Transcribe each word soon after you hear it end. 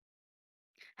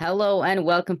Hello and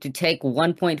welcome to take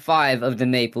 1.5 of the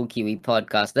Maple Kiwi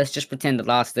podcast. Let's just pretend the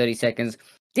last 30 seconds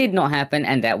did not happen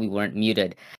and that we weren't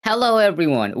muted. Hello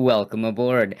everyone, welcome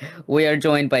aboard. We are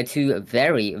joined by two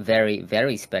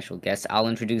very special guests. I'll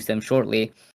introduce them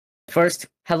shortly. First,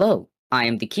 hello, I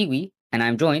am the Kiwi and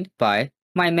I'm joined by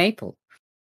my Maple.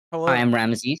 Hello. I am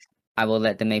Ramses. I will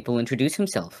let the Maple introduce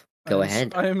himself. Go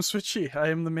ahead. I am Switchy. I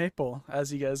am the Maple,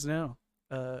 as you guys know.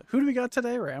 Who do we got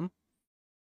today, Ram?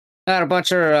 Got a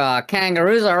bunch of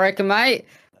kangaroos, I reckon, mate.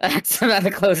 That's about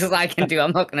the closest I can do.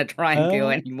 I'm not gonna try and do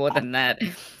any more than that.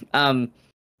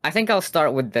 I think I'll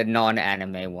start with the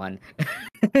non-anime one.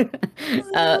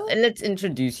 Let's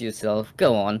introduce yourself.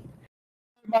 Go on.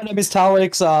 My name is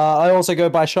TaLeXx. I also go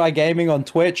by Shy Gaming on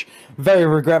Twitch. Very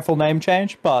regretful name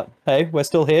change, but hey, we're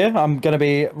still here. I'm going to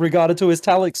be regarded to as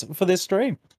TaLeXx for this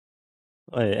stream.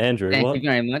 Hey, Andrew. Thank you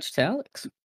very much, TaLeXx.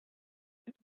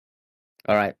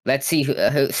 All right, let's see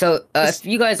who. So, if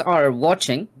you guys are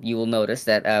watching, you will notice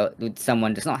that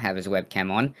someone does not have his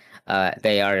webcam on.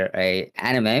 They are a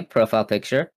anime profile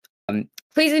picture.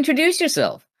 Please introduce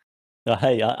yourself.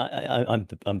 Hey, I'm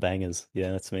Bangerz.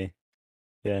 Yeah, that's me.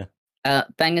 Yeah.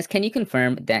 Bangerz, can you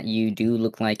confirm that you do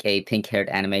look like a pink-haired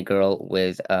anime girl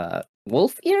with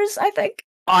wolf ears? I think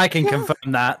I can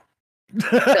confirm that.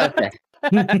 Okay.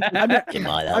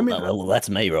 Well, that's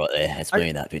me right there. That's me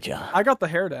in that picture. I got the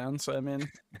hair down, so I mean.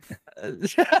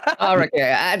 All right,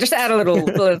 yeah. Just add a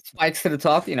little spikes to the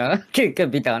top. You know, could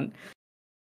be done.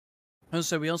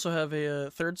 So we also have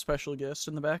a third special guest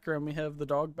in the background. We have the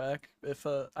dog back. If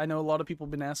I know a lot of people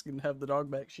have been asking to have the dog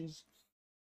back. She's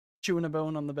chewing a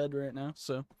bone on the bed right now,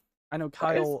 so I know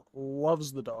Kyle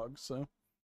loves the dog. So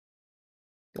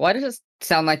why does it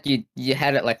sound like you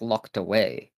had it like locked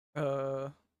away?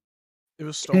 It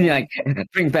was stolen. Like,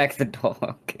 bring back the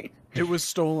dog. It was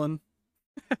stolen.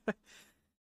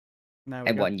 Now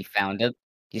And what? You found it?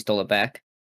 You stole it back?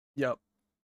 Yep.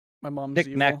 My mom's Knick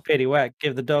knack, paddywhack, whack.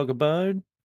 Give the dog a bone.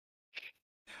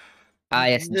 Ah,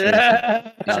 yes.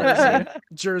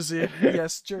 Jersey.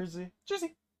 Yes, Jersey.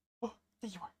 Jersey. Oh,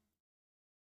 there you are.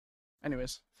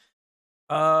 Anyways,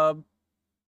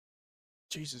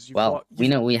 Jesus. Well, we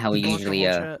know how we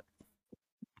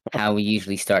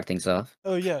usually start things off.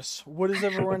 Oh yes. What does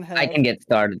everyone have? I can get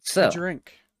started. So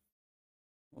drink.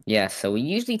 Yeah, so we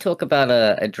usually talk about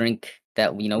a drink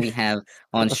that we have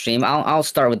on stream. I'll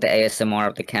start with the ASMR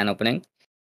of the can opening.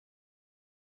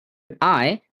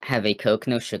 I have a Coke,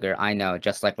 no sugar. I know,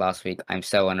 just like last week. I'm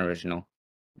so unoriginal.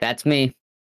 That's me.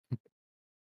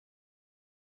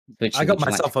 I got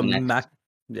myself a Mac.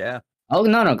 Yeah. Oh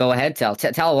no, go ahead.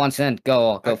 Tell once in.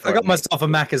 Go for it. I got myself a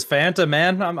Macca's Fanta,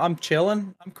 man. I'm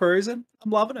chilling. I'm cruising.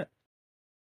 I'm loving it.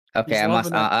 Okay, I'm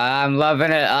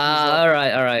loving it. All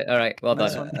right. Well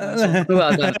done.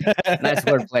 Well done. Nice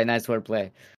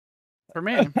wordplay. For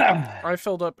me, I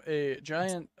filled up a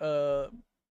giant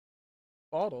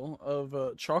bottle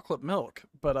of chocolate milk,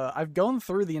 but I've gone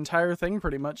through the entire thing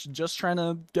pretty much just trying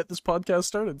to get this podcast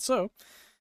started. So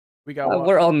we got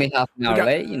we're only half an hour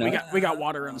late, We got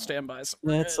water on standby. So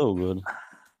That's all good.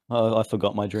 I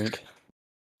forgot my drink.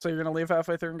 So you're gonna leave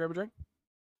halfway through and grab a drink?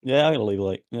 Yeah, I'm gonna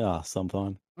leave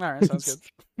sometime. All right, sounds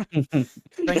good.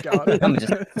 Thank God. I'm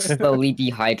just slowly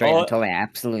dehydrate until I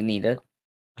absolutely need it.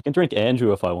 I can drink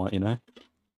Andrew if I want, you know.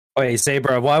 Wait,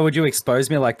 Zebra, why would you expose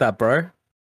me like that, bro?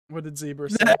 What did Zebra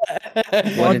say?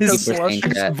 Vodka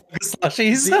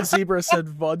slushies. Zebra said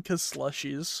vodka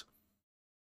slushies.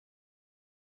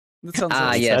 That sounds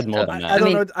like yes.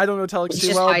 I don't know TaLeXx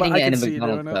too well, but I can see you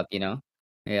doing it. You know?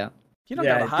 Yeah. You don't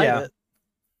gotta hide it.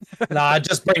 Nah,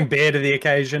 just bring beer to the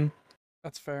occasion.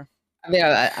 That's fair. I mean,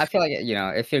 I feel like,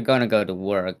 if you're gonna go to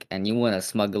work and you want to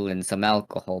smuggle in some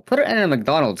alcohol, put it in a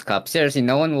McDonald's cup. Seriously,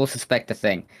 no one will suspect a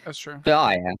thing. That's true. But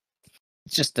yeah.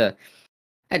 It's just it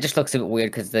just looks a bit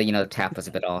weird because the tap was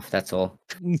a bit off. That's all.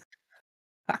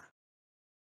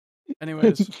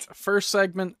 Anyways, first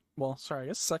segment. Well, sorry, I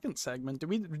guess second segment. Do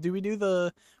we do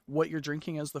the what you're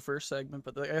drinking as the first segment?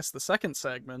 But I guess the second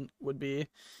segment would be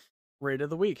Raid of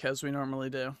the Week, as we normally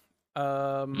do. That's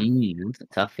a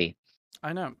toughie.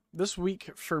 I know. This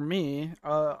week for me,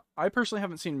 I personally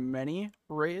haven't seen many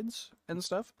raids and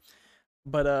stuff,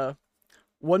 but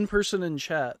one person in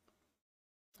chat,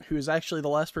 who is actually the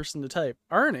last person to type,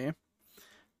 Arnie.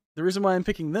 The reason why I'm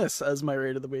picking this as my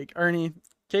raid of the week, Arnie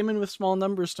came in with small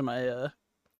numbers to my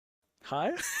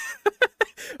hi.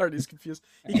 Arnie's confused.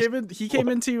 He came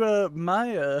into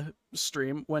my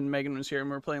stream when Megan was here and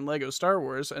we were playing Lego Star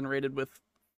Wars and raided with,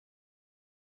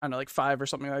 I don't know, like 5 or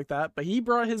something like that. But he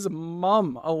brought his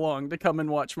mom along to come and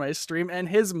watch my stream, and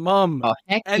his mom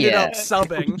ended up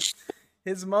subbing.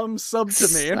 His mom subbed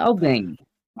to me. Subbing.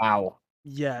 Wow.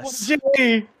 Yes.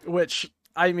 Gee. Which,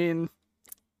 I mean,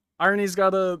 Arnie's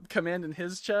got a command in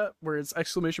his chat where it's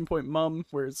 !mum,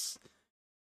 where it's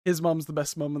his mom's the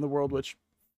best mom in the world, which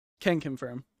can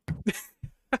confirm.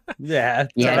 Yeah,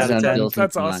 Yeah, 10 out of it's 10. built-in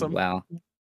That's command, awesome. Wow.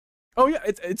 Oh yeah,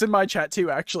 it's in my chat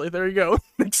too. Actually, there you go.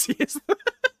 Nixie is.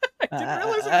 I didn't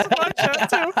realize it was in my chat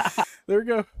too. There we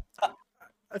go.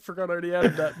 I forgot I already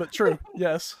added that, but true.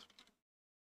 Yes,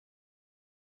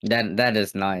 That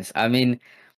is nice. I mean,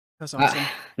 that's awesome.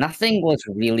 nothing was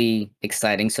really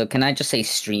exciting. So can I just say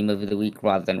stream of the week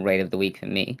rather than raid of the week for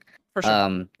me? For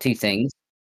sure. Two things.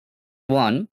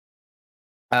 One,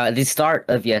 the start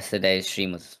of yesterday's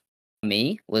stream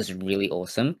was really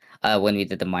awesome. When we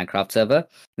did the Minecraft server,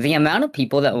 the amount of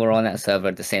people that were on that server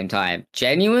at the same time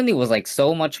genuinely was like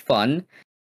so much fun.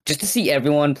 Just to see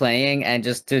everyone playing and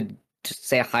just to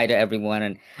say hi to everyone,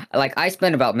 and like I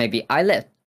spent about maybe I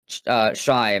let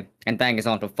Shy and Bangerz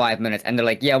on for 5 minutes, and they're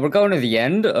like, "Yeah, we're going to the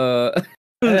end."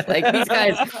 Like these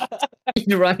guys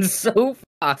run so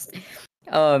fast.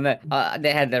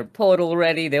 They had their portal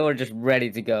ready. They were just ready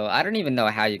to go. I don't even know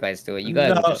how you guys do it. You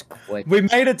guys No, are just quick. We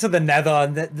made it to the Nether,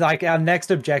 and like our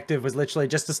next objective was literally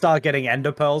just to start getting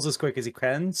Ender pearls as quick as you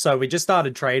can. So we just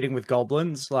started trading with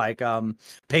goblins, like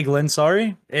piglins,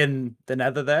 sorry, in the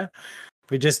Nether. There,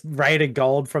 we just raided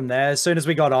gold from there. As soon as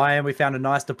we got iron, we found a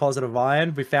nice deposit of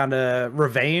iron. We found a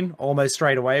ravine almost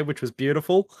straight away, which was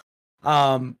beautiful.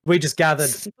 We just gathered.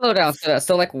 Slow down.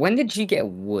 So like, when did you get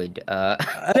wood?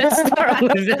 Let's start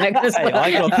with that. 'Cause, Hey,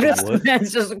 I got the this wood.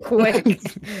 man's just quick.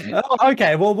 Oh,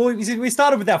 okay, well, we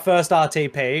started with our first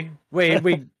RTP.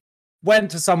 We went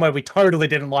to somewhere we totally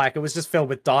didn't like. It was just filled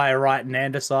with diorite and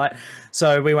andesite.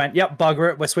 So we went, yep,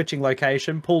 bugger it. We're switching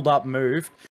location. Pulled up,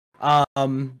 moved.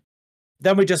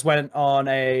 Then we just went on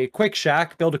a quick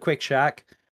shack, built a quick shack,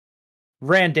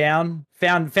 ran down,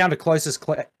 found a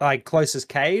closest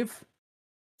cave,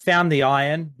 found the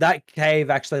iron. That cave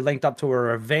actually linked up to a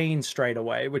ravine straight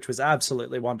away, which was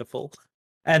absolutely wonderful.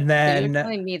 And So then you're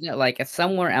telling me that like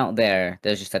somewhere out there,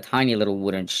 there's just a tiny little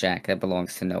wooden shack that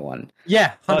belongs to no one.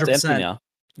 yeah, Oh, it's 100%. empty now.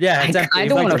 Yeah, it's I empty.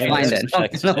 don't want to Like, find it's it. just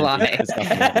Not checked, gonna lie. it's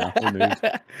nothing right now. We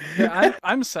moved. Yeah,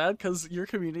 I'm sad because your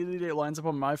community day lines up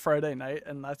on my Friday night,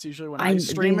 and that's usually when I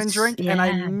stream and drink, and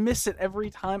I miss it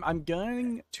every time. I'm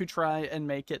going to try and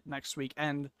make it next week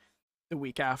and the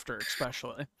week after,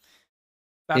 especially.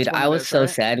 That's Dude, when I it was is, so right?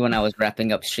 sad when I was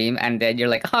wrapping up stream, and then you're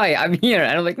like, "Hi, I'm here,"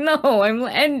 and I'm like, "No, I'm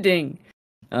ending."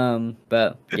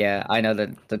 But yeah, I know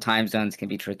that the time zones can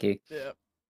be tricky.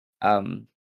 Yeah.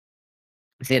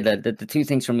 See, the two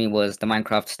things for me was the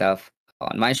Minecraft stuff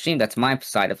on my stream. That's my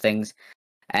side of things,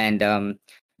 and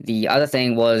the other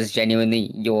thing was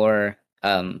genuinely your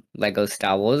Lego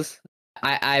Star Wars.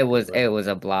 It was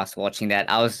a blast watching that.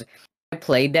 I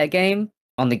played that game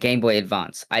on the Game Boy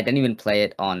Advance. I didn't even play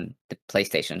it on the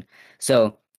PlayStation.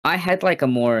 So I had like a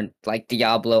more like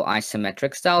Diablo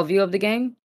isometric style view of the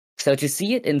game. So to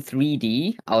see it in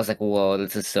 3D, I was like, "Whoa,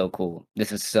 this is so cool!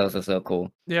 This is so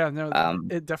cool." Yeah, no, it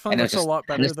And definitely it looks was a just lot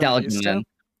better than it nostalgia, used man.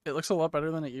 to. It looks a lot better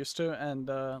than it used to, and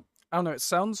I don't know. It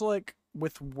sounds like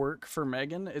with work for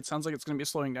Megan, it sounds like it's going to be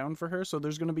slowing down for her. So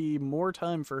there's going to be more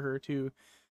time for her to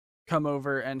come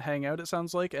over and hang out. It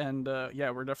sounds like, and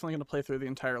yeah, we're definitely going to play through the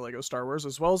entire Lego Star Wars,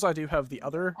 as well as I do have the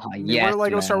other newer yes,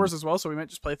 Lego Star man. Wars as well. So we might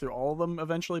just play through all of them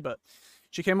eventually. But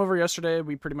she came over yesterday.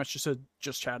 We pretty much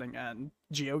just chatting and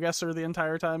GeoGuessr the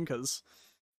entire time because.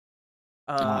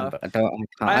 But I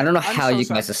don't know I'm how so you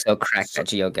sad. guys are so cracked So- at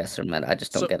GeoGuessr, man. I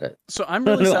just don't get it. So I'm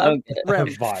really I sad. don't get it. Rem,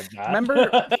 Vibe,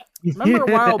 man. remember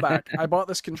a while back, I bought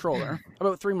this controller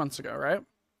about 3 months ago, right?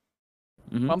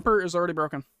 Mhm. Bumper is already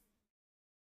broken.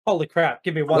 Holy crap!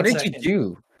 Give me one What did second. you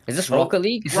do? Is this Oh. Rocket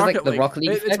League? Is this like the Rocket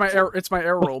League? It's my effect? it's my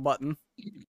air roll button.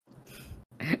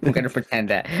 We're gonna pretend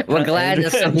that. We're glad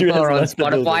that some Andrew people has are on left the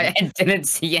Spotify building. and didn't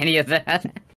see any of that.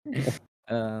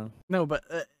 No, but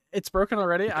it's broken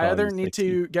already. I can't either use need 60.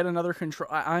 to get another control.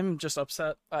 I'm just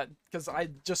upset because I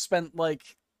just spent like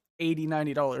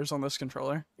 $80-$90 on this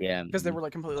controller Yeah. because they were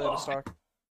like completely out of stock.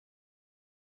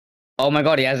 Oh my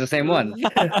god, he has the same one.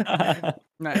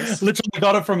 Nice. Literally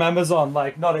got it from Amazon.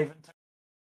 Like not even.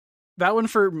 That one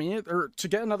for me, or to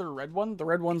get another red one. The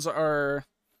red ones are,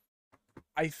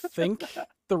 I think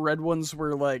the red ones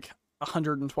were like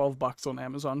 $112 on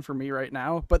Amazon for me right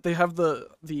now. But they have the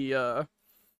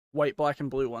white, black,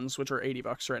 and blue ones, which are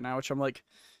 $80 right now. Which I'm like,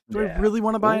 do I really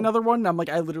want to buy another one? I'm like,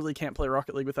 I literally can't play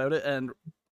Rocket League without it, and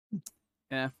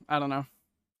yeah, I don't know.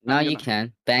 Now I'm you gonna-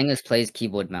 can. Bangerz plays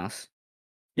keyboard mouse.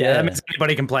 Yeah, that means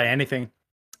anybody can play anything.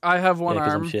 I have one Yeah,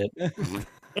 'cause I'm arm. shit.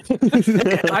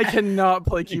 I cannot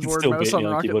play You can keyboard still mouse beat on me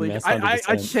on Rocket keyboard League. mouse, I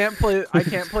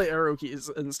 100%. can't play arrow keys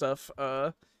and stuff.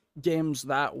 games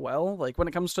that well. Like when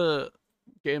it comes to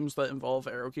games that involve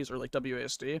arrow keys or like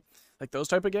WASD, like those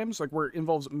type of games, like where it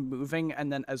involves moving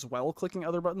and then as well clicking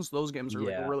other buttons, those games are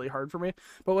like really hard for me.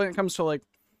 But when it comes to like,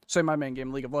 say my main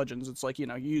game, League of Legends, it's like, you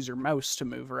know, you use your mouse to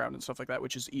move around and stuff like that,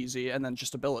 which is easy, and then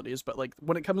just abilities. But like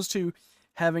when it comes to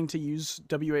having to use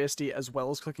WASD as well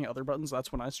as clicking other buttons,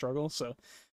 that's when I struggle. So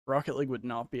Rocket League would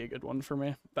not be a good one for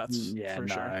me. That's for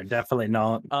sure. Definitely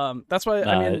not. That's why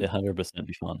No, I mean 100%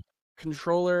 be fun.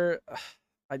 controller,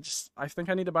 I think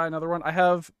I need to buy another one. I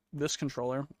have this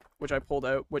controller, which I pulled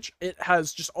out, which it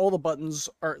has just all the buttons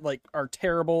are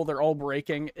terrible. They're all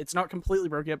breaking. It's not completely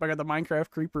broken yet, but I got the Minecraft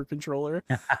Creeper controller.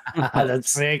 That's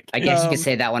sick. I guess you could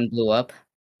say that one blew up.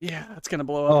 Yeah, it's gonna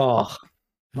blow up.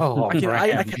 Oh,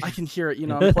 I can hear it. You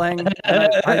know, I'm playing,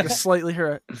 and I just slightly hear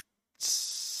it.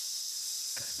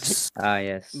 Ah,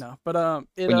 yes. No, but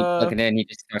When you look at it and it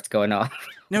just starts going off.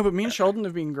 No, but me and Sheldon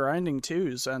have been grinding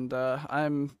twos, and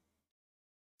I'm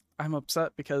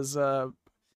upset because I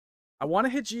want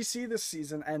to hit GC this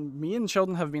season, and me and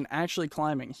Sheldon have been actually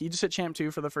climbing. He just hit Champ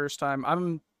 2 for the first time.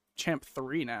 I'm Champ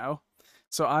 3 now,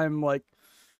 so I'm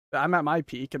at my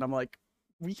peak, and I'm like,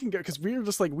 we can go, because we're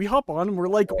just like, we hop on and we're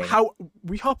like,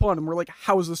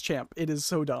 how is this champ? It is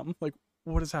so dumb. Like,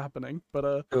 what is happening?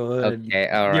 But Good. Okay,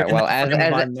 all right. Well, as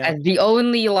the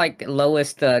only like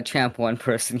lowest Champ 1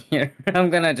 person here, I'm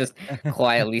gonna just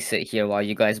quietly sit here while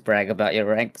you guys brag about your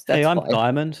ranks. That's Hey, I'm fine.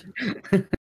 Diamond.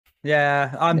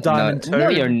 Yeah, I'm Diamond 2. No,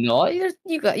 you're not.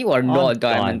 You are not Diamond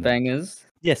Diamond. Bangers.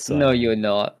 Yes, I No, am. you're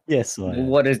not. Yes, I am.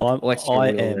 What's your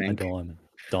I real am rank? a diamond.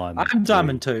 Diamond. I'm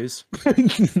Diamond three.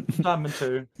 2s. Diamond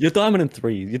 2. You're diamond and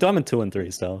 3. You're diamond 2 and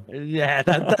 3, Star. Yeah,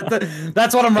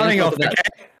 that's what I'm running off.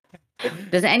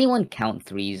 Does anyone count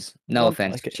threes? No Well,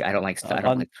 offense, okay. I don't like I don't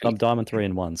I'm like threes. I'm diamond 3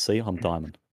 and 1. See, I'm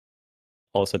diamond.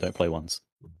 Also, don't play ones.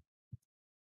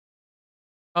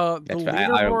 the That's right.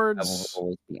 I will leaderboards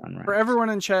always be on rank. for everyone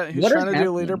in chat who's What is trying to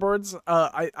do happening? leaderboards,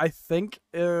 I think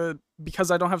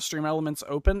because I don't have Stream Elements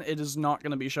open, it is not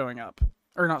going to be showing up.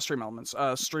 Or not Stream Elements,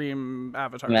 Stream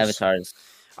Avatars. Avatars.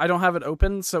 I don't have it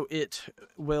open, so it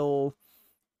will.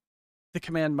 The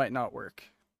command might not work.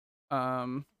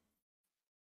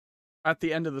 At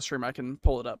the end of the stream, I can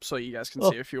pull it up so you guys can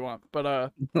see if you want.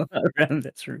 But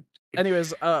That's true.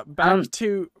 anyways, back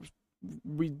to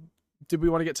did we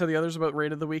want to get to the others about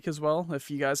raid of the week as well? If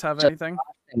you guys have anything,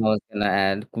 I was gonna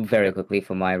add very quickly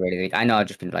for my rating. I know I've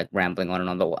just been like rambling on and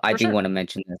on, but I do want to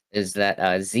mention this is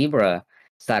that Zebra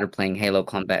started playing Halo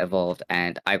Combat Evolved,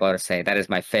 and I gotta say that is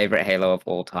my favorite Halo of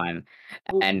all time.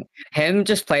 And him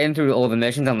just playing through all the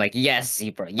missions, I'm like, yes,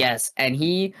 Zebra, yes. And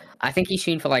I think he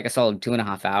streamed for like a solid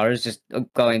 2.5 hours, just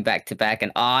going back to back,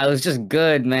 and it was just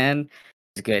good, man.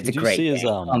 It's good. It's Did a you great see his,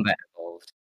 game. Combat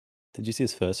Evolved. Did you see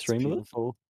his first stream of it?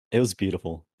 It was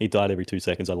beautiful. He died every 2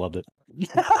 seconds. I loved it.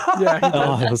 yeah,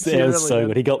 Oh, it was so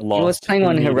good. He got lost. He was playing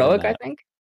on immediately Heroic, I that. think.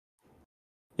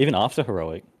 Even after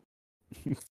Heroic.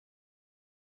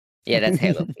 Yeah, that's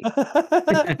Halo.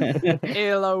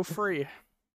 Halo free.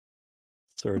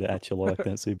 Sorry to act you like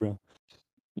that, Zebra.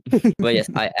 But yes,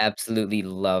 I absolutely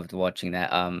loved watching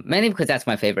that. Mainly because that's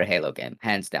my favorite Halo game,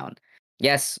 hands down.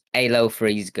 Yes, Halo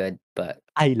 3 is good, but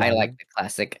I like the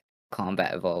classic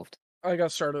Combat Evolved. I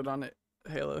got started on it,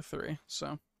 Halo 3,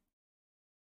 so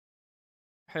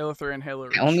Halo 3 and Halo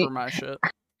Reach for my shit.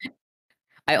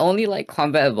 I only like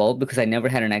Combat Evolved because I never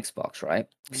had an Xbox, right?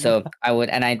 So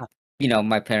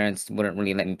my parents wouldn't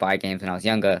really let me buy games when I was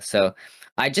younger, so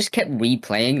I just kept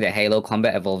replaying the Halo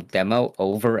Combat Evolved demo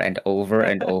over and over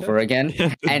and over again,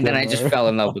 and then I just fell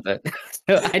in love with it.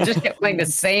 So I just kept playing the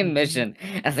same mission.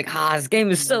 I was like, this game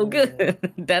is so good.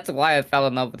 That's why I fell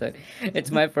in love with it.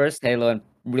 It's my first Halo and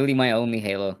really my only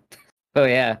Halo. Oh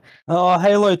yeah. Oh,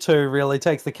 Halo 2 really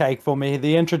takes the cake for me.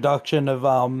 The introduction of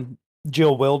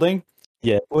dual wielding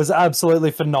was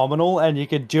absolutely phenomenal, and you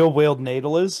could dual wield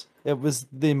needlers. It was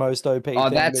the most OP thing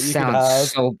that that you sounds could have.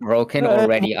 so broken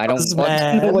already. I don't want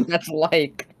to know what that's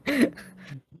like.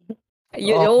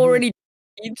 You already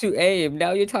need to aim.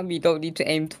 Now you're telling me you don't need to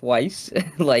aim twice.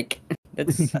 Like,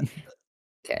 that's...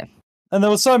 Okay. And there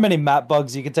were so many map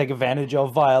bugs you could take advantage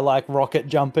of via, like, rocket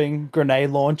jumping, grenade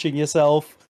launching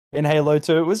yourself in Halo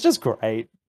 2. It was just great.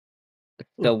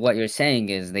 So what you're saying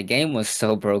is the game was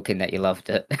so broken that you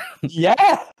loved it. Yeah,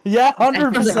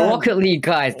 100%. It's like Rocket League,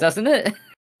 guys, doesn't it?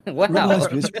 Wow.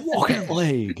 It's Rocket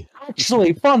League.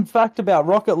 Actually, fun fact about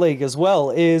Rocket League as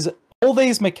well is all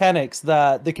these mechanics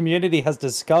that the community has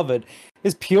discovered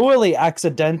is purely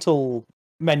accidental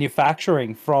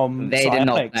manufacturing from They did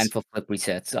not Psyonix. plan for flip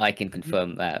resets. I can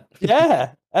confirm that.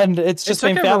 Yeah, and it's just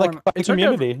been found like by the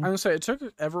community. I'm gonna say it took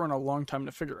everyone a long time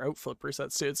to figure out flip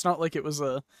resets too. It's not like it was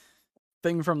a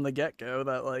thing from the get-go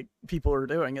that like people are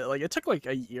doing it. Like it took like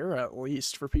a year at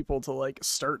least for people to like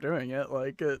start doing it.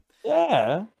 Like it.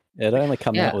 Yeah. It only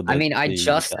come out Yeah, with I the, mean, I the,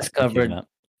 just computer discovered. map.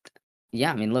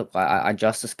 Yeah, I mean, look, I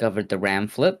just discovered the RAM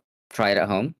flip. Try it at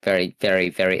home. Very, very,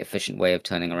 very efficient way of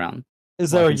turning around.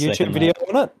 Is there a Like in YouTube second video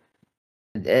map. on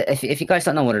it? If you guys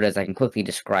don't know what it is, I can quickly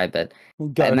describe it.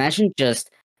 Go. Imagine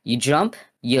just you jump,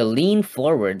 you lean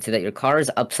forward so that your car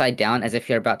is upside down as if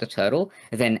you're about to turtle,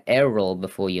 then air roll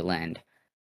before you land,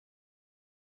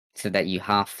 so that you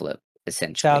half flip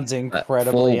essentially. Sounds but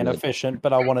incredibly forward. inefficient,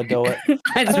 but I want to do it.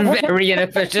 That's very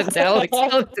inefficient, TaLeXx.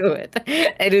 Don't do it.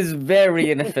 It is very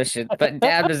inefficient, but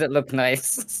damn, does it look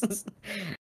nice.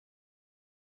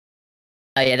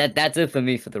 Oh yeah, that's it for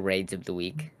me for the raids of the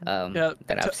week. Yeah,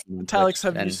 that I've seen. on TaLeXx, Twitch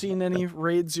have you and- seen any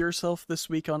raids yourself this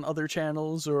week on other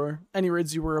channels, or any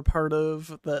raids you were a part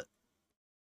of that?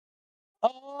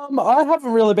 I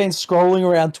haven't really been scrolling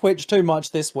around Twitch too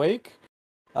much this week.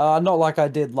 Not like I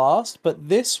did last, but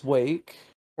this week.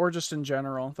 Or just in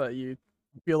general, that you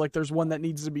feel like there's one that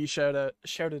needs to be shouted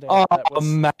out. Oh, That was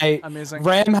mate. amazing.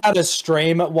 Ram had a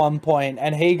stream at one point,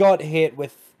 and he got hit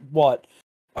with what?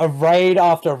 A raid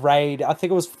after raid. I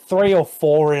think it was 3 or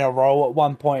 4 in a row at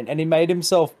one point, and he made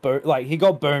himself he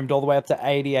got boomed all the way up to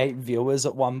 88 viewers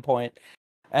at one point,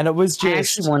 and it was I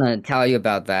just. actually want to tell you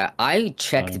about that. I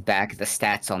checked Oh. back the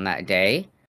stats on that day.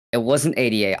 It wasn't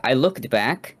 88. I looked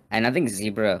back, and I think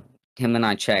Zebra, him and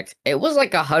I checked. It was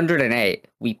like 108.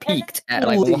 We peaked at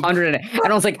like Holy 108.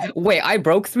 And I was like, wait, I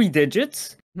broke 3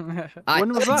 digits? When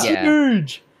was that? Yeah.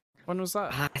 Huge. When was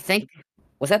that? I think,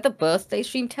 was that the birthday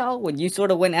stream, Tal? When you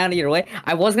sort of went out of your way?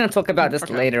 I was going to talk about this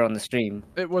Okay. later on the stream.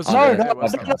 It was. Oh, No, yeah, no, it I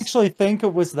was. don't actually think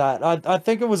it was that. I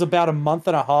think it was about a month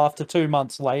and a half to 2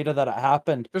 months later that it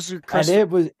happened, This is and it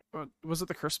was. Was it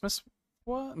the Christmas?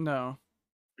 What? No.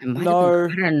 It might have No.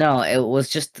 been, I don't know. It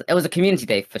was a community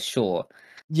day for sure.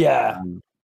 Yeah.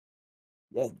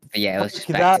 But yeah, it was just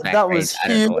Fuck, back-to-back that was raids. I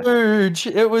don't know what- huge.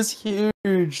 It was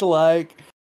huge. Like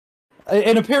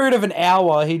in a period of an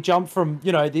hour, he jumped from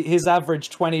his average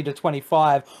 20 to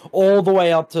 25 all the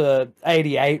way up to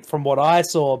 88 from what I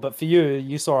saw. But for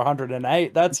you saw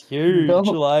 108. That's huge. No.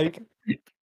 Like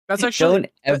That's actually.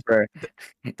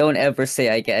 Don't ever say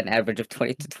I get an average of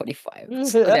 20 to 25.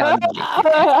 Slow down,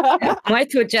 buddy. My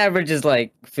Twitch average is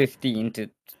like 15 to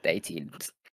 18.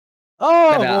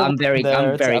 oh, But, well, I'm very it's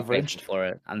grateful averaged. for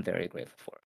it. I'm very grateful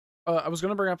for it. I was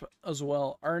gonna bring up as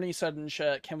well. Arnie said in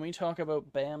chat, "Can we talk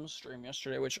about Bam's stream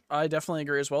yesterday?" Which I definitely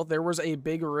agree as well. There was a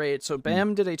big raid. So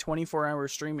Bam did a 24-hour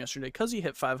stream yesterday because he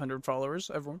hit 500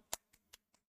 followers. Everyone,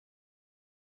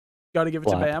 got to give it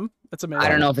to Clap. Bam. That's amazing. I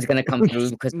don't know if it's gonna come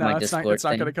through because of No, my it's Discord not. It's not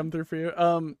thing. gonna come through for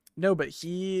you. No, but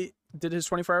he did his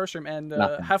 24-hour stream, and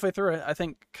Nothing. halfway through it, I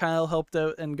think Kyle helped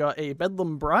out and got a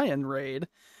Bedlam Brian raid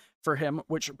for him,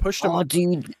 which pushed him. Oh,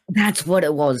 dude, that's what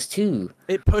it was too.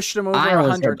 It pushed him over I was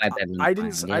 100. hit by Bedlam I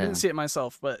didn't. Brian, I yeah. didn't see it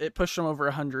myself, but it pushed him over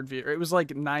 100 viewer. It was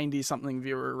like 90 something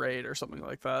viewer raid or something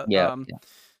like that. Yeah.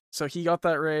 So he got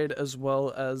that raid as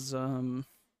well as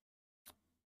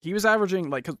he was averaging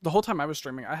like 'cause the whole time I was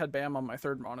streaming, I had Bam on my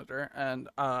third monitor, and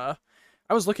I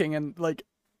was looking and like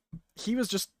he was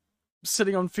just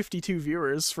sitting on 52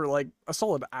 viewers for like a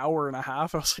solid hour and a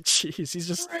half. I was like, jeez,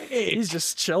 he's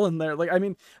just chilling there. Like, I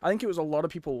mean, I think it was a lot of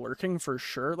people lurking for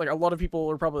sure. Like, a lot of people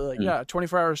were probably like, yeah,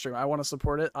 24-hour stream. I want to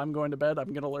support it. I'm going to bed.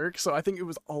 I'm going to lurk. So I think it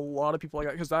was a lot of people like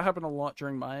that because that happened a lot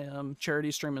during my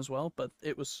charity stream as well. But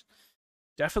it was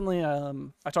definitely,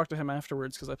 I talked to him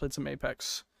afterwards because I played some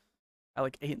Apex at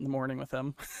like 8 in the morning with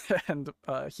him. And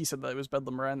he said that it was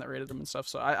Bedlam Ryan that raided him and stuff.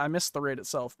 So I missed the raid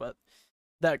itself, but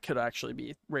that could actually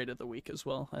be raid of the week as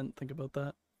well. I didn't think about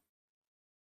that.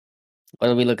 What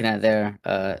are we looking at there?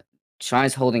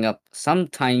 Shy's holding up some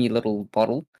tiny little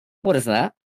bottle. What is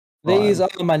that? These are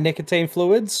my nicotine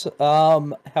fluids.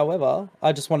 However,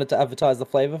 I just wanted to advertise the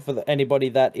flavor for anybody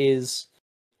that is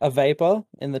a vapor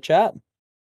in the chat.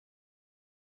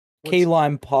 Key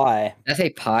lime pie. Did I say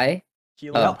pie? Key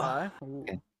lime Oh. pie. Ooh.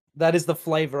 Okay. That is the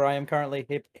flavor I am currently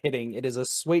hitting. It is a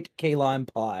sweet key lime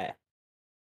pie.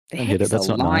 The I heck get it, is that's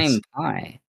a not lime nice.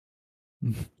 pie?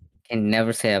 Can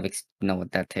never say I've know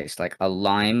what that tastes like. A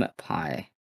lime pie.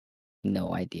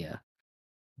 No idea.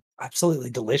 Absolutely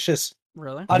delicious.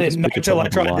 Really? I didn't know Just pick a until I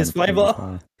chocolate tried this lime flavor.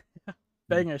 pie.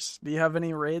 Bangers, do you have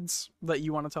any raids that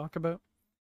you want to talk about?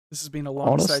 This has been a long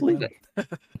Honestly, segment.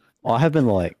 I have been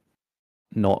like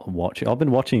not watching. I've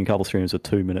been watching a couple streams of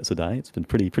 2 minutes a day. It's been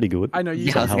pretty good. I know you.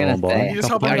 Yeah, I was just- gonna on by. say. You just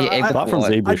Couple hop on times. the- I- Apart from I-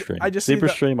 Zebra I stream. just see Zebra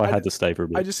the- stream, I I had to stay for a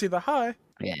bit. I just see the hi.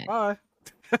 Yeah. Bye.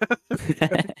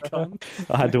 Done.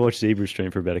 I had to watch Zebra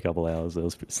stream for about a couple hours.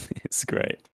 It's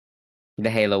great. The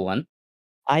Halo one.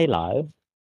 Halo.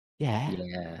 Yeah.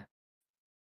 Yeah.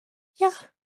 Yeah.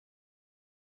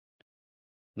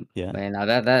 Man,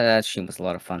 that stream was a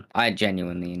lot of fun. I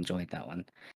genuinely enjoyed that one.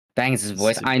 Bangs'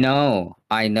 voice. Super.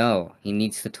 I know. He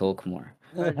needs to talk more.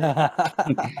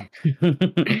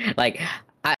 Like,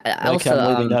 I Okay, also I'm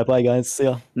leaving now. Bye, guys. See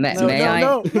ya. may, No, may no, I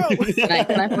no, no.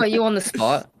 can I put you on the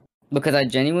spot? Because I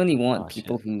genuinely want Oh,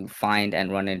 people shit. who find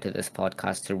and run into this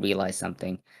podcast to realize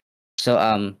something.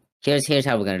 So here's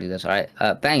how we're gonna do this, alright?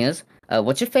 Bangers,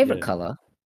 what's your favorite Yeah. color?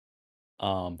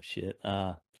 Shit.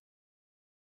 So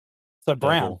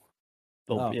brown. Purple.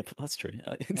 Oh, Oh. yeah, that's true.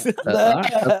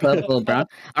 Alright, purple, brown.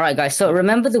 Alright guys, so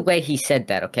remember the way he said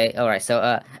that, okay? Alright,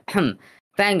 so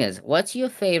Bangers, what's your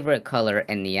favorite color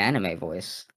in the anime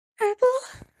voice?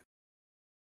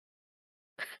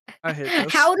 I hate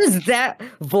this. How does that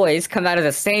voice come out of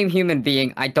the same human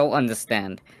being? I don't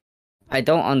understand. I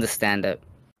don't understand it.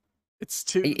 It's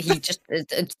too. He just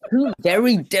it's two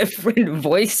very different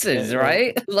voices, Yeah.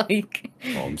 right? Like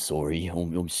I'm sorry.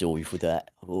 I'm sorry for that.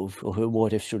 I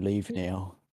might have to leave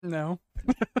now. No.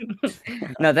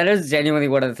 no, that is genuinely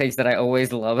one of the things that I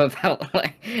always love about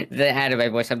like the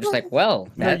anime voice. I'm just like, well,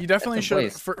 No, you definitely that's a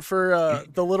should. voice. For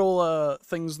the little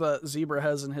things that Zebra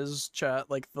has in his chat,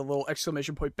 like the little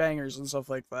exclamation point bangers and stuff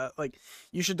like that. Like,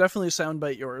 you should definitely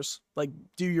soundbite yours. Like,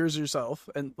 do yours yourself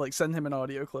and like send him an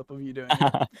audio clip of you doing it.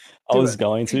 I Do was it.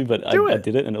 going to, but Do I it.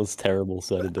 did it and it was terrible,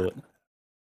 so I did do it.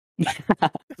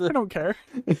 I don't care.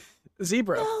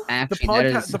 Zebra. Actually, that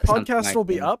is The something podcast I will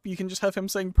be can- up. You can just have him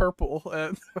saying purple.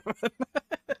 And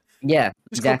Yeah,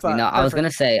 Just clip exactly. that. No, I was Perfect.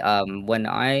 gonna say, when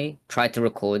I tried to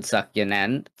record Suck Your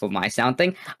Nan for my sound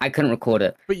thing, I couldn't record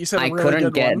it. but you said a I really couldn't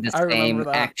good get one. the I remember same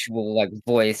that. actual like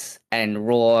voice and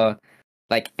raw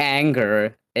like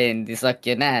anger in the Suck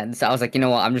Your Nan. So I was like, you know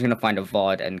what? I'm just gonna find a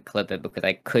VOD and clip it because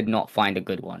I could not find a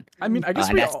good one. I mean, I guess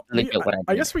and we that's all. legit what I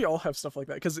I did. guess we all have stuff like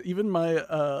that because even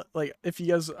my like, if you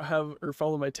guys have or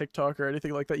follow my TikTok or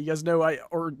anything like that, you guys know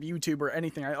or YouTube or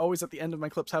anything. I always at the end of my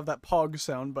clips have that Pog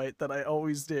soundbite that I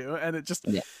always do, and it just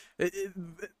Yeah.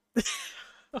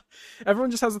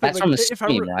 everyone just has the thing. That's Like, from the if I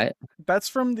stream, were, right? that's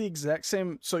from the exact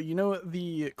same. So you know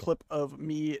the clip of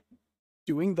me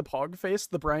doing the Pog face,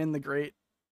 the Brian the Great,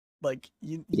 like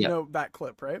you Yep. know that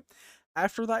clip, right?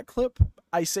 After that clip,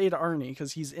 I say to Arnie,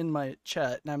 because he's in my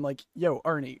chat, and I'm like, yo,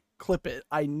 Arnie, clip it.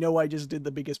 I know I just did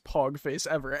the biggest Pog face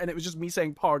ever. And it was just me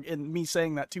saying Pog and me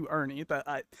saying that to Arnie that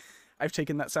I've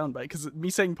taken that soundbite, because me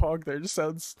saying Pog there just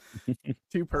sounds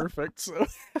too perfect. So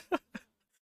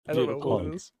I don't know what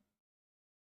it is.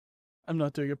 I'm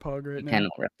not doing a Pog right You now.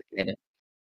 cannot replicate it.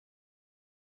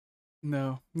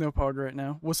 No Pog right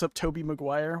now. What's up, Toby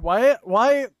Maguire?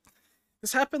 Why?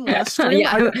 This happened last stream.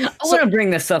 Yeah, I want to bring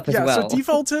this up as well. So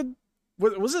defaulted.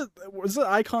 Was it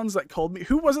Icons that called me?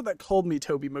 Who was it that called me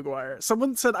Toby Maguire?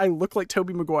 Someone said I look like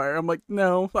Toby Maguire. I'm like,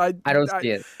 no, I don't see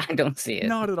it. I don't see it.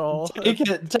 Not at all. Take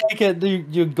it,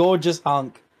 you gorgeous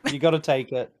hunk. You gotta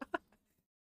take it.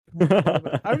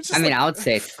 I was just I mean, like, I would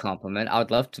say it's a compliment. I would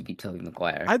love to be Tobey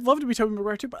Maguire. I'd love to be Toby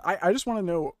Maguire too, but I just want to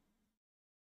know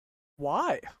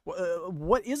why.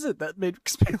 What is it that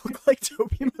makes me look like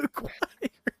Toby Maguire?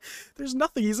 There's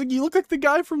nothing. He's like, you look like the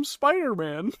guy from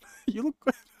Spider-Man. You look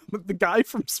like the guy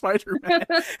from Spider-Man.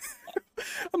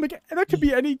 I'm like, that could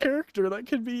be any character. That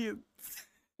could be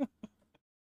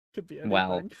anything.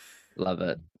 Wow. Love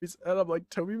it. And I'm like,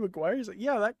 Toby Maguire? He's like,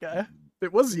 yeah, that guy.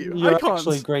 It was you. You're Icons.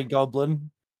 actually Green Goblin.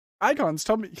 Icons,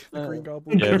 tell me. The Green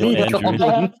Goblin. Yeah,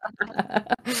 the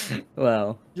Andrew.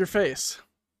 Well, Your face.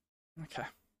 Okay.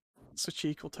 Switchy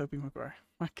equal Toby Maguire.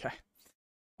 Okay.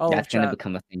 All that's of gonna chat.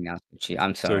 become a thing now. Suchi.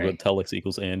 I'm So we've sorry. got TaLeXx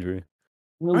equals Andrew.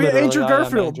 Literally, Andrew I am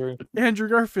Garfield. Andrew. Andrew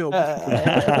Garfield.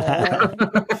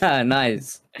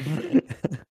 Nice.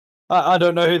 I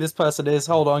don't know who this person is.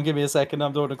 Hold on, give me a second.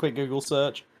 I'm doing a quick Google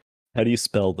search. How do you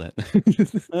spell that?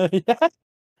 Yeah.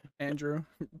 Andrew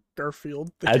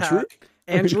Garfield. The Andrew? cat.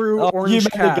 Andrew Oh, Orange you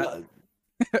meant the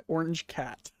Cat. Orange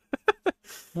Cat.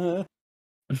 guy-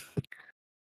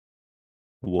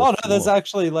 Woof, Oh no, there's woof.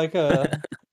 actually like a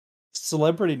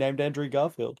celebrity named Andrew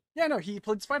Garfield. Yeah, no, he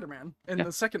played Spider-Man in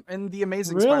the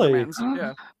Amazing Really? Spider-Mans.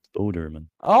 Yeah. Spider-Man.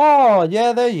 Oh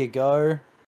yeah, there you go.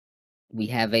 We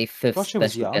have a fifth Gosh, he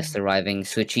was special young. guest arriving.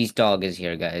 Suchi's dog is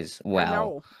here, guys. Wow.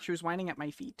 Hello. She was whining at my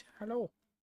feet. Hello.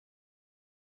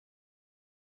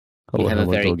 We Hello, have a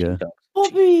hello, very doggo. cute dog.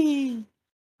 Bobby.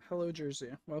 Hello, Jersey.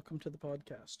 Welcome to the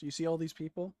podcast. Do you see all these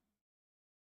people?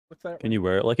 Look that Can you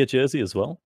wear it like a jersey as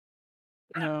well?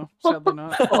 No, sadly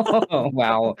not. Oh,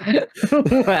 wow.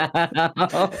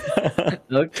 Wow.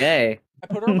 Okay. I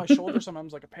put her on my shoulder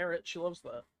sometimes like a parrot. She loves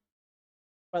that.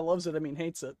 By loves it, I mean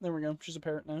hates it. There we go. She's a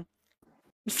parrot now.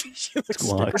 She looks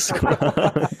Squawk, super squawk.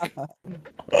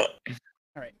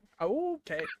 Alright. Oh,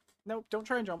 okay. Nope, don't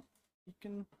try and jump. You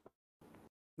can.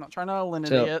 I'm not trying to eliminate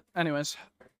So- it. Anyways,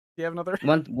 do you have another?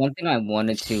 One thing I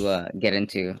wanted to get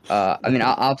into. I mean,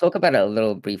 I'll talk about it a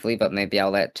little briefly, but maybe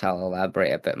I'll let Tal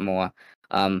elaborate a bit more.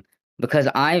 Because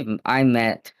I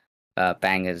met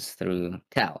Bangers through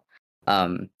Tal.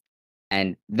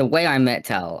 And the way I met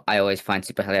Tal, I always find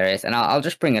super hilarious, and I'll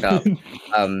just bring it up.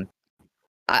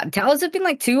 Tal, has it been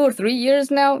like 2 or 3 years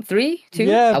now? 3, 2?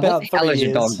 Yeah, What about the hell 3 is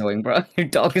your dog years. doing, bro? Your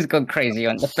dog is going crazy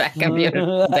on the back of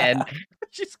your bed.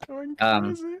 She's going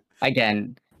Um, crazy.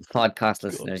 Again, podcast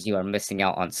listeners, you are missing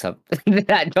out on some.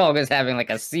 That dog is having like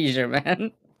a seizure,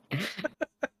 man.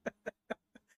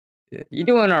 You're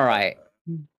doing all right.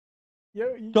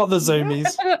 Yo, Got the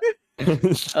zoomies.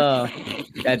 Oh,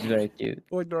 that's very cute.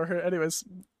 We'll ignore her. Anyways,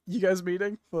 you guys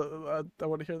meeting? I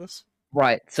want to hear this.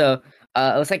 Right. So,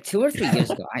 it was like 2 or 3 years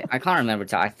ago. I can't remember.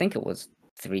 I think it was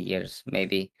 3 years,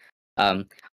 maybe.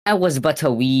 I was but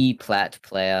a wee plat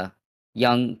player,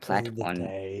 young plat In the one.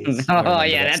 days. I Oh remember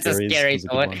yeah, that that's a series. scary It was a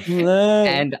good thought. one.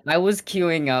 And I was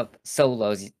queuing up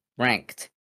solos ranked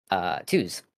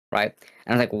 2s, right?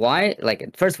 And I was like, why?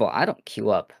 Like, first of all, I don't queue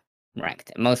up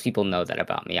ranked. Most people know that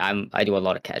about me. I do a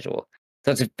lot of casual.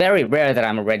 So it's very rare that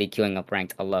I'm already queuing up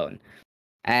ranked alone.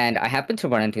 And I happened to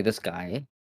run into this guy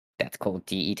that's called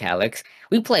TaLeXx.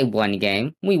 We play one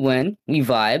game, we win, we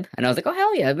vibe, and I was like, oh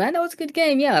hell yeah, man, that was a good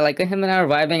game. Yeah, like him and I are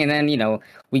vibing, and then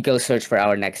we go search for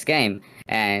our next game,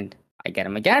 and I get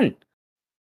him again.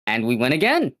 And we win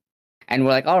again. And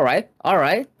we're like, all right,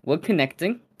 we're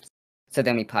connecting. So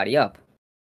then we party up.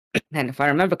 And if I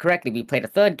remember correctly, we played a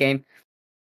third game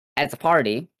as a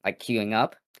party, like queuing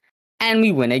up, and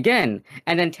we win again.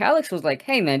 And then TaLeXx was like,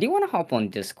 hey man, do you want to hop on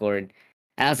Discord?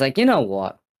 And I was like, you know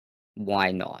what?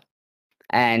 Why not?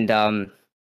 And I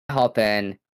hop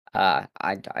in.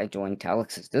 I joined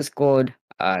TaLeXx's Discord.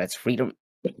 It's Freedom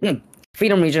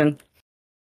Freedom Region.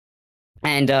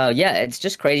 And yeah, it's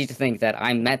just crazy to think that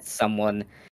I met someone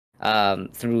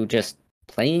through just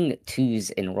playing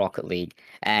 2s in Rocket League,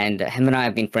 and him and I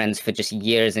have been friends for just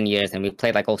years and years, and we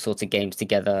played like all sorts of games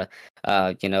together,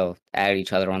 add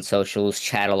each other on socials,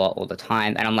 chat a lot all the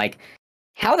time, and I'm like,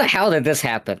 how the hell did this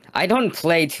happen? I don't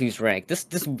play 2s rank.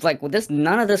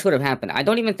 None of this would have happened. I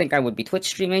don't even think I would be Twitch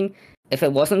streaming if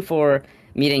it wasn't for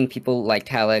meeting people like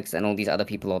TaLeXx and all these other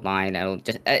people online. And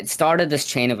it started this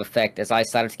chain of effect as I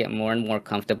started to get more and more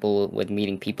comfortable with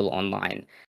meeting people online.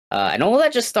 And all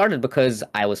that just started because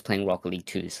I was playing Rocket League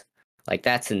 2s. Like,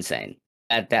 that's insane.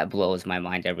 That blows my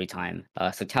mind every time.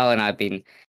 So Tal and I have been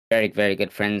very, very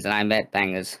good friends, and I met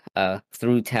Bangers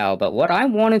through Tal. But what I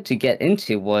wanted to get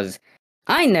into was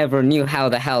I never knew how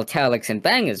the hell TaLeXx and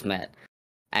Bangerz met.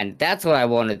 And that's what I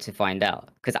wanted to find out,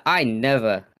 because I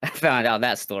never found out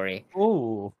that story.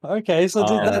 Oh, okay. So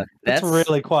that's that's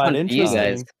really quite fun for you interesting.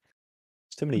 guys.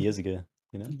 It's too many years ago,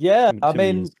 you know? Yeah, Too I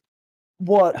many mean, years.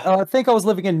 what? I think I was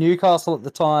living in Newcastle at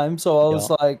the time, so I was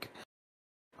like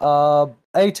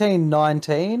 18,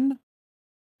 19.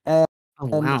 Oh,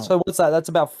 And wow. so what's that? That's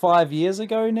about 5 years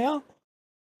ago now.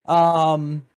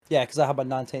 Yeah, because I had my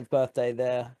 19th birthday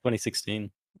there. 2016.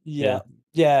 Yeah.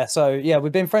 So yeah,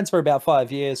 we've been friends for about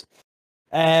 5 years,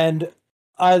 and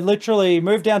I literally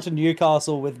moved down to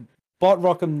Newcastle with bottom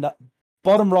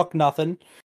rock nothing.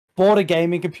 Bought a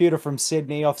gaming computer from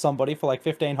Sydney off somebody for like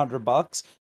 $1,500.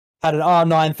 Had an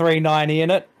R9 390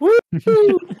 in it. Woo!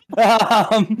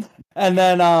 And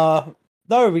then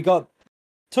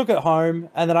took it home,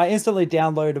 and then I instantly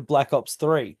downloaded Black Ops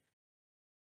 3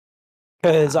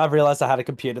 because I realized I had a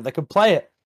computer that could play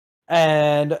it.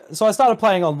 And so I started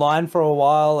playing online for a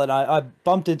while, and I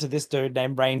bumped into this dude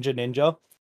named Ranger Ninja.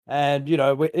 And,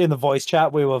 in the voice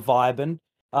chat, we were vibing.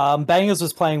 Bangerz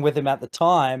was playing with him at the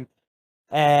time,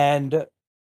 and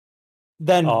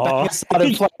then Bangerz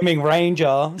started flaming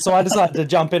Ranger. So I decided to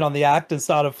jump in on the act and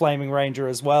started flaming Ranger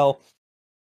as well.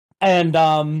 And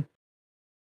then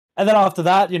after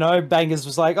that, Bangerz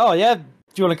was like, oh, yeah, do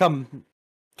you want to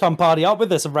come party up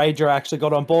with us? And Ranger actually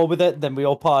got on board with it. Then we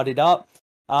all partied up.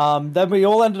 Then we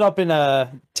all ended up in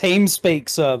a TeamSpeak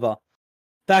server.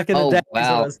 Back in the day,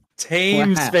 wow. it was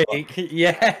TeamSpeak. Wow.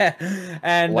 Yeah.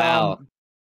 And wow.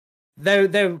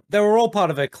 They were all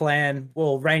part of a clan.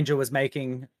 Well, Ranger was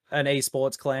making an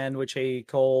esports clan, which he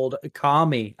called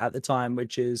Kami at the time,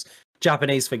 which is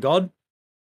Japanese for God.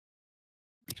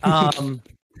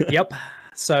 Yep.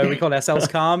 So we called ourselves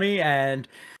Kami, and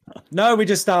we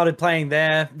just started playing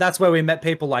there. That's where we met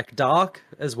people like Dark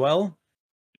as well.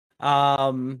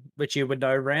 Which you would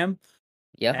know, Ram.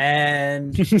 Yeah.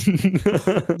 And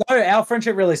our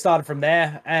friendship really started from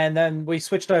there, and then we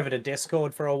switched over to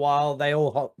Discord for a while. They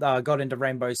all got into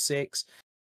Rainbow Six,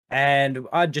 And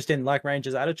I just didn't like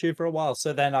Ranger's attitude for a while.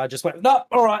 So then I just went, no,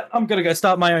 all right, I'm going to go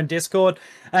start my own Discord.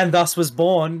 And thus was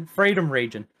born Freedom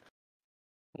Region.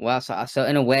 Wow, so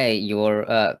in a way,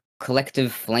 your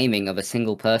collective flaming of a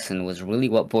single person was really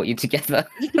what brought you together.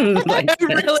 Like, It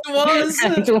really was.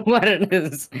 that's what it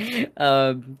is.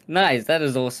 Nice, that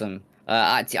is awesome.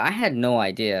 I had no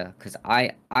idea because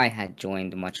I had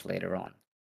joined much later on.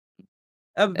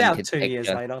 About to 2 take years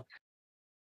the- later.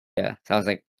 Yeah, so I was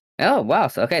like, oh wow,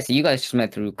 so okay, so you guys just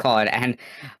met through COD, and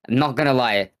I'm not gonna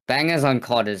lie, Bangers on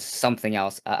COD is something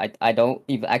else. I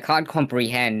can't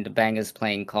comprehend Bangers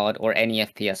playing COD or any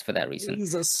FPS for that reason.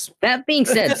 Jesus. That being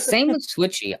said, same with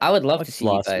Switchy. I would love I to see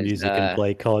you blast guys. music and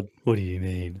play COD. What do you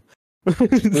mean?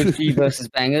 Switchy versus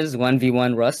Bangers,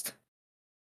 1v1 Rust.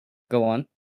 Go on.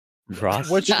 Rust?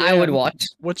 Which I would game? watch.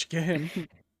 Which game?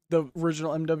 The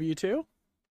original MW2?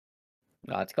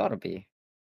 Oh, it's gotta be.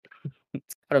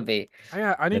 It's gotta be.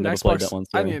 I need an never played Xbox. that one,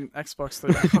 I sorry. need an Xbox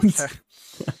 3. Okay.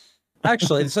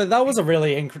 Actually, so that was a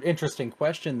really interesting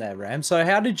question there, Ram. So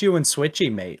how did you and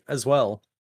Switchy meet as well?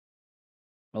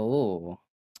 Oh,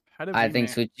 How did I we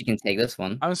think meet? Switchy can take this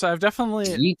one. I'm sorry. I've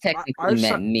definitely. You technically I've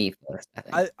met said- me first, I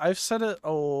think. I've said it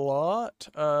a lot.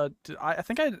 I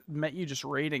think I met you just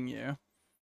raiding you.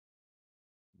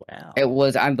 Wow. It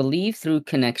was, I believe, through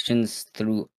connections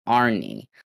through Arnie.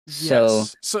 So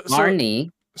Yes. So Arnie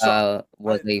so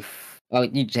was oh,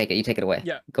 you take it away.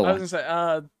 yeah. Go I on. was gonna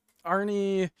say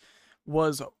Arnie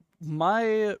was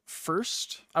my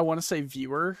first, I want to say,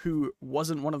 viewer who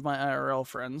wasn't one of my IRL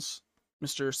friends,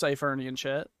 Mr. Safe Arnie in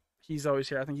chat. He's always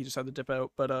here. I think he just had to dip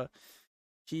out, but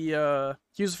he was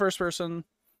the first person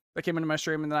that came into my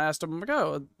stream, and then I asked him, I'm like,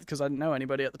 oh, because I didn't know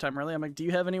anybody at the time really. I'm like, do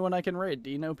you have anyone I can raid? Do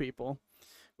you know people?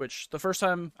 Which the first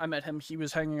time I met him, he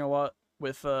was hanging a lot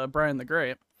with Brian the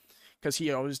Great, because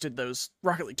he always did those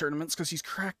Rocket League tournaments because he's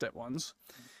cracked at ones.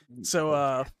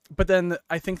 So but then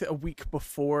I think that a week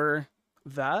before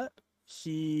that,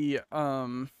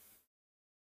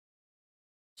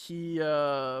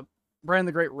 Brian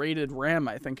the Great raided Ram,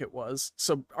 I think it was.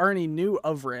 So Arnie knew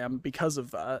of Ram because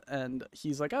of that, and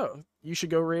he's like, oh, you should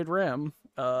go raid Ram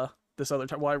this other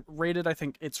time. Well, I raided, I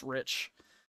think, It's Rich,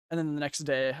 and then the next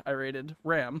day I raided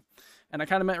Ram, and I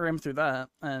kind of met Ram through that,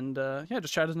 and yeah,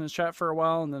 just chatted in his chat for a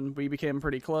while, and then we became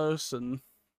pretty close, and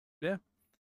yeah.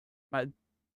 Do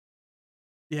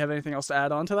you have anything else to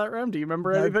add on to that, Ram? Do you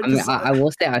remember anything? I mean, I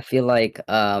will say, I feel like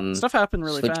Stuff happened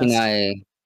really Switch fast. and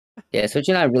Switch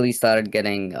and I really started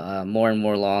getting more and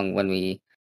more long when we,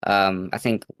 I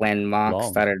think when Mark Long.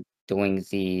 started doing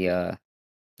the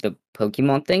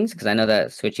Pokemon things, because I know that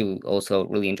Switchy also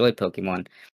really enjoyed Pokemon,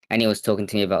 and he was talking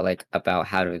to me about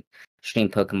how to stream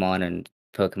Pokemon and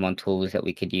Pokemon tools that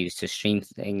we could use to stream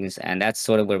things, and that's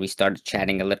sort of where we started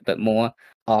chatting a little bit more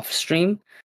off stream.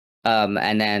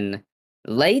 And then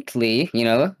lately,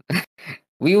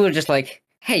 we were just like,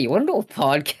 hey, you want to do a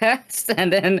podcast?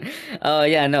 And then,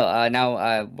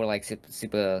 now we're like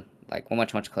super, like, we're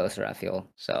much closer, I feel.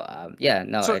 So, yeah,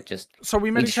 no, So- it just, So we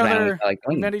met we each just randomly other. felt like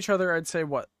We doing it. met each other. I'd say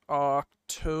what,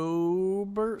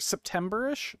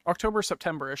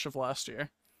 September-ish of last year.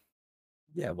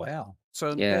 Yeah, wow.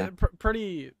 So Yeah.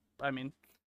 pretty. I mean,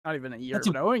 not even a year That's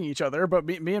of knowing each other, but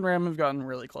me and Ram have gotten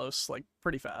really close, like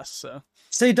pretty fast. So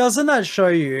See, doesn't that show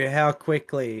you how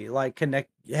quickly,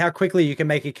 how quickly you can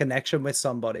make a connection with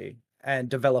somebody and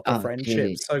develop a Oh, friendship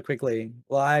dude. so quickly?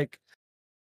 Like,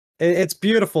 it's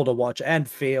beautiful to watch and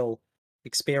feel,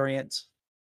 experience.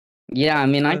 Yeah, I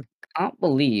mean, I So- can't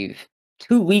believe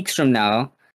 2 weeks from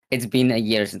now, it's been a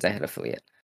year since I hit affiliate.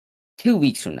 2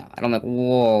 weeks from now. And I'm like,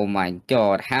 whoa, my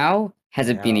God, how has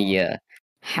it been a Wow. year?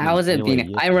 How has it Nearly a been?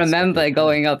 year I since remember affiliate, yeah.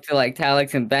 going up to like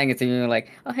TaLeXx and Bangerz and you were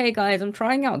like, oh, hey guys, I'm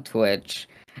trying out Twitch.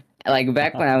 Like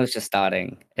back when I was just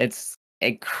starting. It's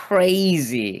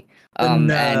crazy. The And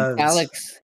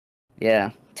nerves.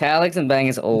 TaLeXx and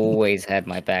Bangerz always had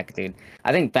my back, dude.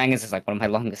 I think Bangerz is like one of my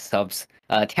longest subs.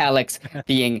 TaLeXx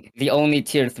being the only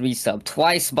tier 3 sub.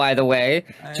 Twice, by the way.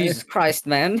 Jesus Christ,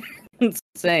 man. It's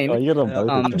insane. Oh, you got on both.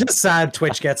 Um, I'm just sad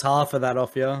Twitch gets half of that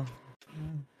off you.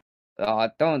 Oh,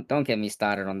 don't get me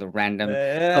started on the random.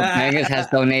 Bangerz has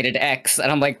donated X,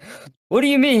 and I'm like, what do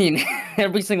you mean?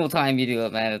 Every single time you do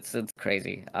it, man, it's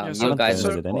crazy. Yeah, You so- I guys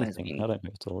haven't are donated anything. I don't know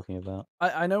what you're talking about.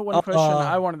 I know one question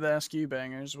I wanted to ask you,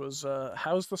 Bangers, was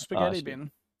how's the spaghetti shit.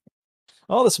 been?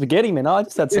 Oh, the spaghetti, man! I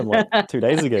just had some like 2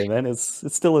 days ago, man. It's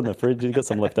still in the fridge. You got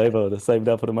some left over to save it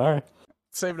up for tomorrow.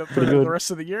 Saved up for Pretty the good. rest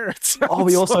of the year. It Oh,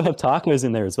 we sounds also like. have tacos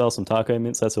in there as well. Some taco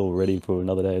mints. That's all ready for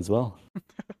another day as well.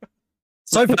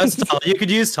 So versatile. You could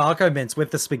use taco mints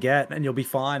with the spaghetti, and you'll be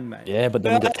fine, mate. Yeah, but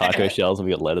then we got taco shells and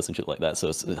we got lettuce and shit like that. So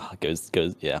it goes.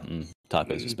 Yeah,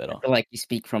 tacos is better. I feel like you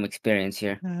speak from experience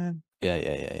here.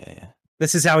 Yeah.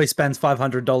 This is how he spends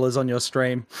 $500 on your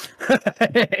stream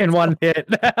in one hit.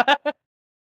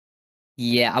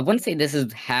 Yeah, I wouldn't say this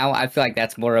is how. I feel like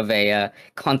that's more of a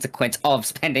consequence of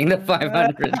spending the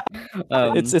 500.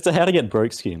 It's a how to get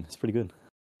broke scheme. It's pretty good.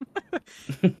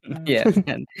 Yeah.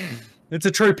 It's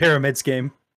a true pyramid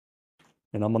scheme.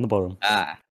 And I'm on the bottom.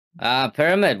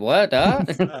 Pyramid. What?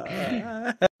 Sorry,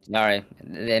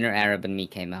 the inner Arab in me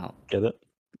came out. Get it?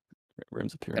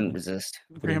 Rams a Couldn't pyramid. resist.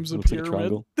 Rams a Looks like a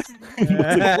pyramid.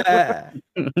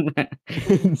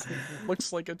 triangle.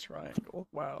 Looks like a triangle.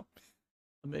 Wow.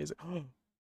 Amazing.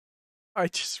 I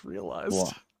just realized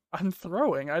What? I'm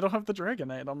throwing. I don't have the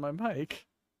Dragonite on my mic.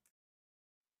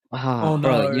 Oh, Oh,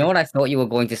 bro, no. you know what I thought you were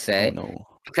going to Oh, say? no.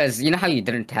 Because you know how you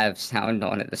didn't have sound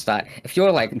on at the start? If you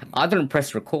were like, I didn't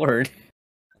press record.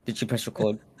 Did you press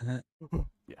record?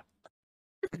 Yeah.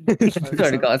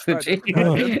 Sorry to God, I did.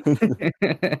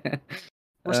 Suchi.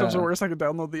 Worst comes to worst, I could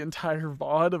download the entire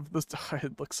VOD of this.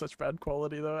 It looks such bad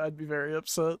quality though. I'd be very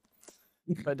upset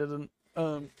if I didn't.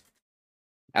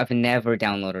 I've never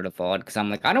downloaded a VOD because I'm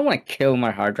like, I don't want to kill my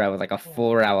hard drive with like a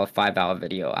 4-hour, 5-hour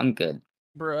video. I'm good.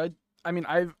 Bro, I mean,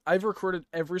 I've recorded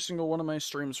every single one of my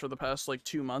streams for the past like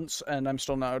 2 months, and I'm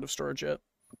still not out of storage yet.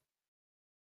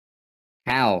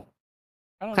 How?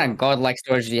 I What don't kind know. of godlike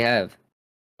storage do you have?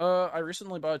 I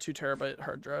recently bought a 2 terabyte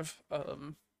hard drive.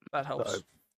 That helps. So-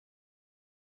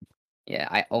 Yeah,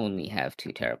 I only have 2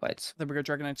 terabytes. Then we got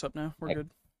Dragonite's up now. We're Like- good.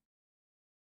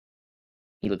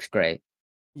 He looks great.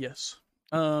 Yes.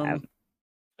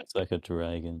 It's like a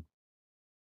dragon.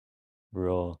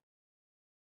 Raw.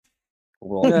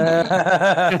 Roar.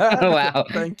 Wow.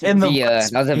 Thank you. In the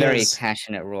That was a very yes.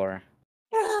 passionate roar.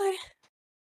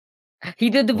 He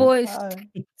did the voice.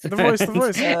 The voice, the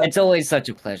voice. It's always such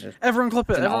a pleasure. Everyone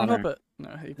clip it. It's an Everyone clip honor. it. No,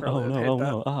 he Oh probably would no! hate Oh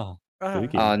that. no! Ah. Ah.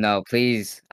 Oh no,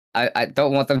 please. I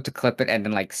don't want them to clip it and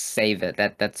then like save it.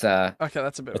 That's Okay,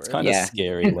 that's a bit It's weird. kind of Yeah.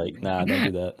 scary. Like, nah, don't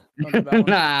do that. Don't do that one.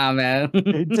 Nah, man.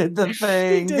 He did the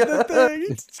thing. He did the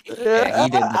thing. Yeah, he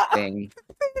did the thing.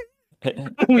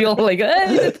 We all like, hey,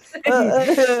 he did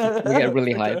the thing. We get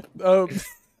really hyped.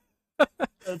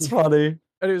 That's funny.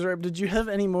 Anyways, Rab, did you have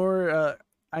any more?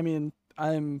 I mean,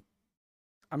 I'm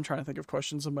trying to think of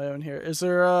questions of my own here. Is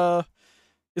there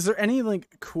any like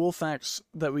cool facts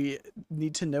that we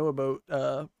need to know about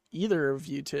either of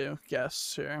you two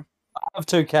guests here? I have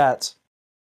 2 cats.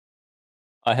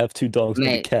 I have 2 dogs and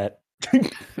a Mate. cat.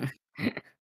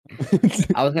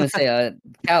 I was gonna say,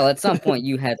 Cal, at some point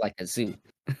you had like a zoo.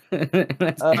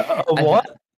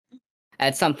 What?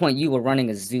 At some point you were running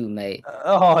a zoo, mate.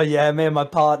 Oh yeah, me and my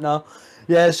partner.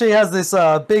 Yeah, she has this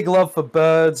big love for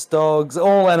birds, dogs,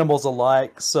 all animals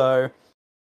alike. So,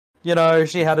 you know,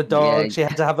 she had a dog, Yeah. she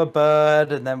had to have a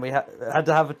bird, and then we had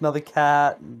to have another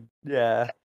cat. And,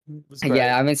 yeah. It was great.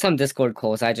 Yeah, I'm in some Discord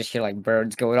calls. I just hear like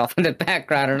birds going off in the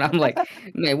background, and I'm like,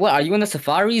 "Man, what? Are you in the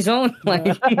safari zone?" Like,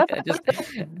 just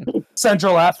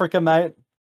Central Africa, mate. It's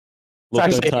Look,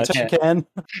 actually don't touch. a toucan.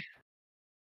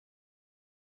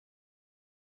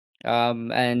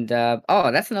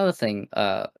 oh, that's another thing.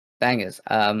 Bangers.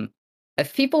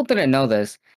 If people didn't know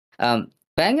this,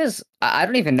 Bangers. I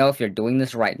don't even know if you're doing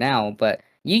this right now, but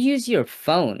you use your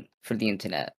phone for the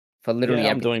internet for literally Yeah,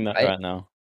 I'm everything, doing that right? right now.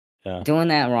 Yeah. Doing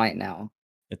that right now.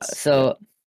 It's So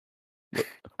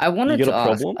I You wanted got to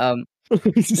a ask. problem? No.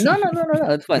 It's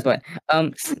fine.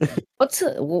 It's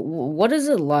fine. What is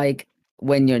it like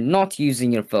when you're not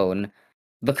using your phone?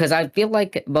 Because I feel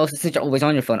like most since you're always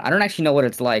on your phone, I don't actually know what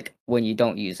it's like when you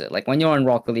don't use it. Like when you're on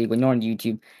Rocket League, when you're on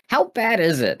YouTube, how bad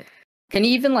is it? Can you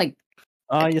even like?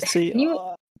 You see, Can you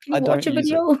I watch a don't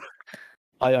use it. video?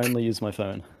 I only use my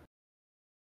phone.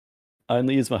 I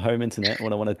only use my home internet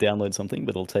when I want to download something,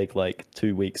 but it'll take like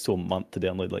 2 weeks to a month to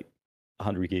download like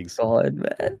 100 gigs. God,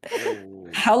 man.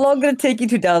 How long did it take you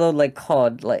to download like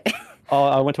COD? Like, Oh,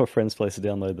 I went to a friend's place to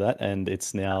download that, and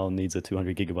it's now needs a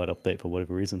 200 gigabyte update for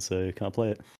whatever reason, so can't play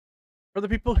it. For the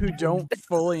people who don't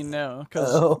fully know, because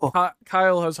Oh.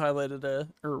 Kyle has highlighted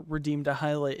or redeemed a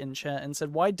highlight in chat and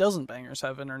said, "Why doesn't Bangers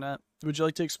have internet?" Would you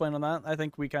like to explain on that? I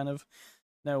think we kind of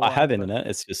know. I why, have but- internet,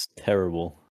 it's just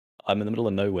terrible. I'm in the middle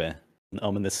of nowhere.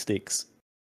 I'm in the sticks.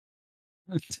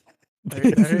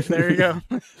 There you go.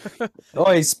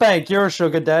 Oi, Spank, you're a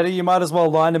sugar daddy. You might as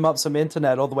well line him up some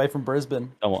internet all the way from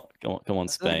Brisbane. Come on,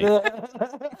 Spank.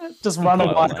 Just run a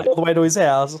Oh, line mate. all the way to his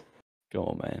house. Go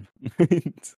on, man.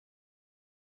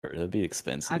 That'd be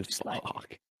expensive. just like-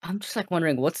 Fuck. I'm just like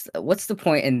wondering what's the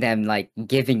point in them like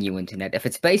giving you internet if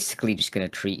it's basically just gonna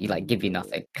treat you like give you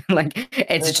nothing. Like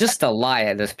it's just a lie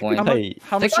at this point. Hey,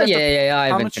 How It's much like, you oh have to yeah, I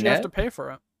have how much you have internet. to pay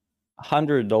for it?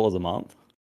 $100 a month.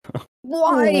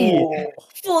 Why Oh.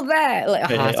 for that? Like,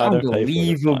 Hey, it's I don't pay for it, it's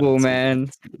fine, unbelievable, it's- man.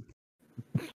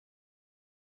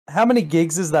 How many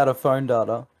gigs is that of phone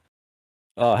data?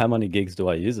 Oh, how many gigs do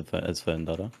I use as phone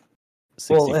data?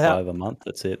 Well, 65 a month.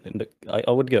 That's it. And I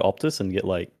would go Optus and get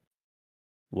like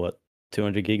what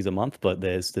 200 gigs a month, but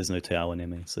there's no tower near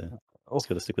me, so just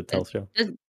got to stick with Telstra.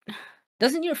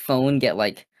 Doesn't your phone get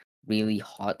like really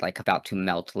hot, like about to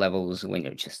melt levels when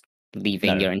you're just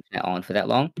leaving No. your internet on for that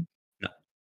long?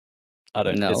 I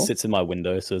don't. It No. sits in my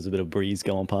window, so there's a bit of breeze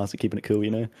going past it, keeping it cool.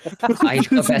 I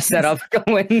got that setup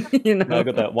going, you know. I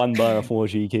got that 1 bar of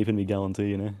 4G keeping me going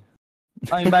too.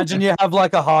 I imagine you have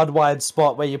like a hardwired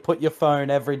spot where you put your phone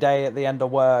every day at the end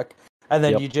of work, and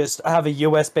then Yep. you just have a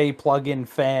USB plug-in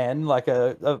fan, like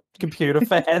a computer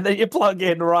fan that you plug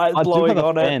in, right, I do blowing have a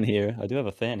on fan here. I do have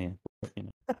a fan here. it.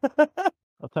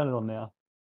 I'll turn it on now.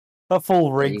 A full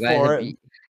Yeah, rig for it.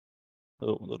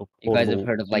 Little you guys have portable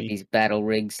heard of like thingy. these battle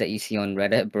rigs that you see on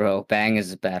Reddit, bro?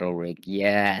 Bangerz battle rig,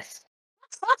 yes.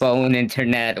 Phone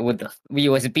internet with the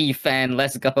USB fan.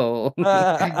 Let's go.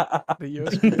 The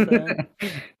USB fan.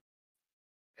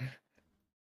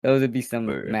 Those would be some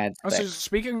Bro. mad So specs.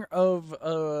 speaking of,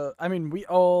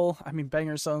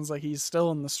 Banger sounds like he's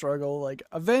still in the struggle. Like,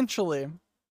 eventually,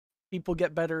 people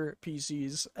get better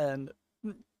PCs and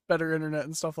better internet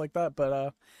and stuff like that.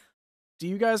 But do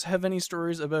you guys have any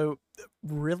stories about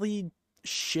really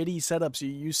shitty setups you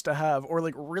used to have, or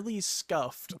like really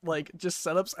scuffed, like just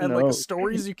setups and No. like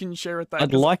stories you can share with that?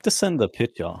 I'd 'Cause like to send a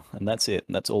picture, and that's it.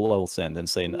 That's all I will send, and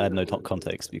say add no top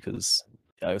context because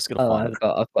I was gonna Oh, find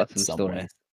I've got it some somewhere. stories.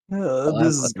 Oh, This I've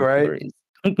is got some great.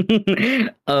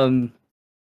 stories.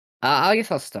 I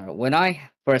guess I'll start. When I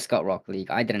first got Rocket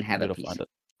League, I didn't I have a gotta PC. find it.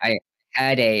 I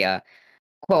had a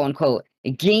quote unquote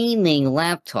gaming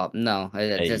laptop. No,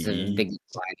 there's a Hey. big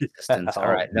line distance. All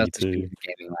right, Me no such thing too. as a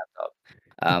gaming laptop.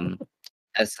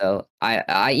 And so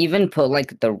I even put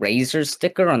like the Razer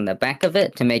sticker on the back of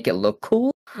it to make it look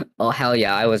cool. Oh hell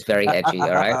yeah, I was very edgy.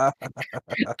 All right.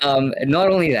 Not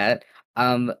only that,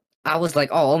 I was like,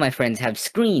 oh, all my friends have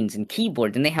screens and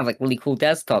keyboards, and they have like really cool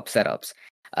desktop setups.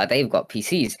 They've got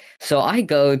PCs, so I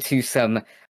go to some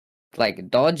like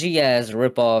dodgy ass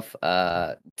ripoff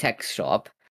tech shop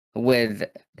with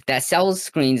that sells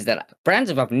screens that brands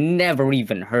of I've never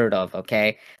even heard of.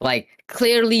 Okay, like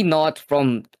clearly not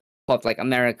from like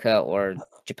America or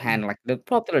Japan, like the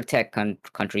popular tech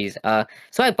countries. So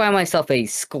I buy myself a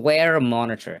square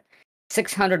monitor,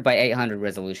 600 by 800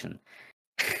 resolution.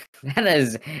 That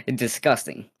is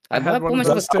disgusting. I had bought one of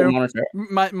myself those a couple too. monitor.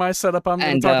 My setup I'm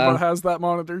going And to talk about has that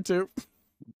monitor too.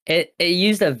 it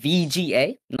used a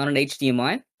VGA, not an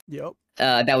HDMI. Yep.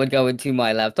 That would go into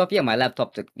my laptop. Yeah, my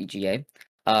laptop took VGA.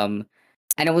 And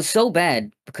it was so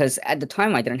bad because at the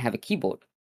time I didn't have a keyboard.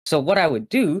 So what I would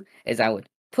do is I would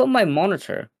put my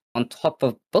monitor on top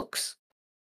of books,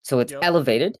 so it's Yep.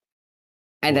 elevated,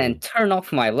 and then Word. turn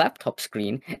off my laptop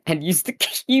screen and use the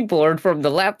keyboard from the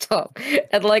laptop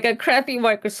and like a crappy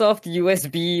Microsoft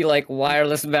USB like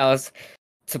wireless mouse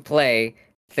to play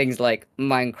things like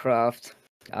Minecraft.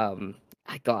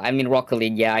 Rocket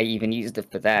League. Yeah, I even used it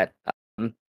for that.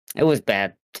 It was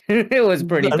bad. It was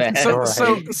pretty That's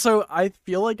bad. So I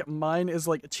feel like mine is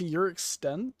like to your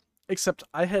extent, except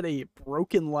I had a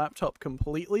broken laptop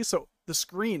completely. So the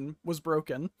screen was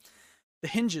broken, the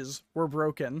hinges were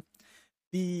broken,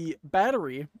 the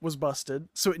battery was busted,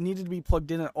 so it needed to be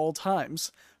plugged in at all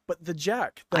times. But the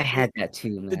jack I had that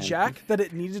too, man. the jack that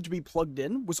it needed to be plugged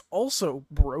in was also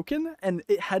broken, and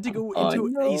it had to go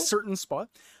into a certain spot.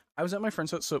 I was at my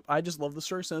friend's house, so I just love the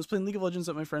story. So I was playing League of Legends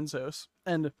at my friend's house,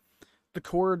 and the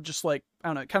cord just like, I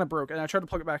don't know, it kind of broke, and I tried to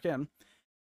plug it back in.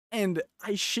 And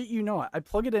I shit you not, I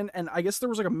plug it in, and I guess there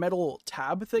was like a metal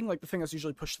tab thing, like the thing that's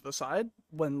usually pushed to the side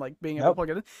when like being able to plug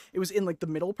it in. It was in like the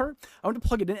middle part. I went to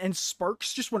plug it in, and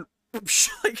sparks just went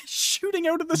like shooting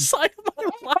out of the side of my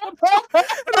laptop.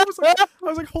 And I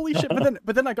was like, holy shit!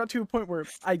 But then I got to a point where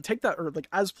I take that, or like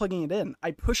as plugging it in,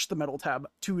 I push the metal tab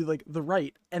to like the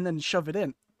right, and then shove it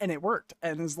in, and it worked.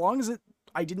 And as long as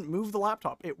I didn't move the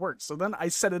laptop, it worked. So then I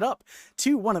set it up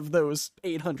to one of those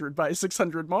 800 by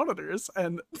 600 monitors,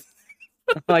 and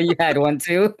Oh, you had one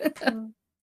too?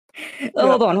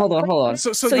 Hold on.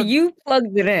 So you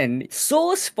plugged it in,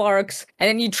 saw sparks, and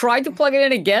then you tried to plug it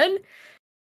in again?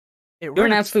 It You're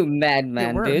an worked. absolute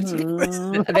madman, It dude. worked.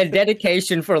 The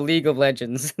dedication for League of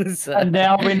Legends. So- And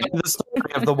now we know the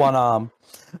story of the one arm.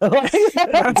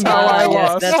 That's how I yes,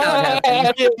 lost. that's how it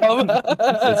happened.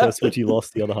 So that's what you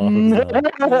lost the other half of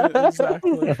his arm.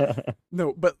 Yeah, exactly.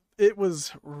 No, but it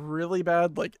was really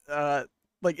bad.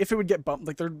 Like if it would get bumped,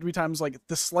 like there'd be times like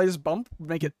the slightest bump would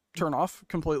make it turn off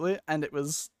completely, and it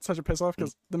was such a piss off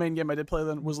because the main game I did play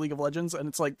then was League of Legends, and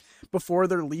it's like before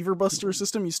their lever buster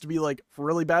system used to be like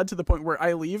really bad to the point where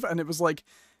I leave and it was like,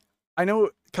 I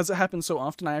know because it happens so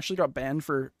often, I actually got banned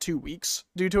for 2 weeks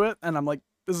due to it, and I'm like,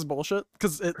 this is bullshit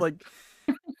because it like.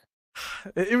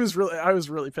 It was really, I was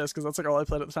really pissed because that's like all I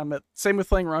played at the time. But same with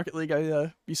playing Rocket League,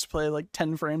 I used to play like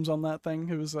 10 frames on that thing.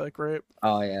 It was great.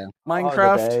 Oh yeah,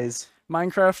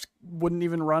 Minecraft wouldn't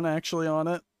even run actually on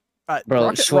it.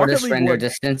 bro. Shortest League render would.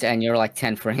 distance, and you're like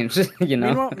 10 frames. You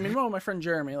know. Meanwhile, my friend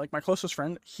Jeremy, like my closest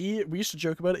friend, we used to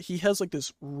joke about it. He has like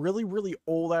this really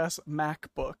old ass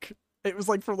MacBook. It was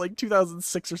like from like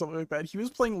 2006 or something like that. He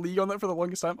was playing League on that for the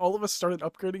longest time. All of us started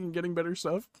upgrading and getting better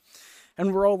stuff.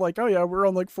 And we're all like, oh yeah, we're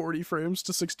on like 40 frames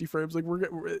to 60 frames. Like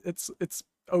it's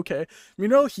okay.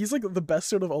 Meanwhile, he's like the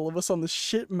best out of all of us on this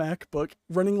shit MacBook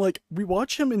running like, we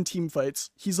watch him in team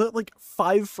fights. He's at like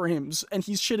 5 frames and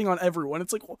he's shitting on everyone.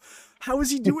 It's like, well, how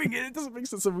is he doing it? It doesn't make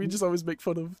sense. So we just always make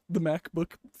fun of the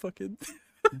MacBook fucking.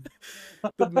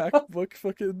 The MacBook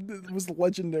fucking was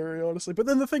legendary, honestly. But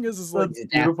then the thing is like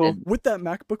beautiful. with that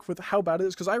MacBook, with how bad it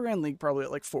is, because I ran League probably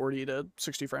at like 40 to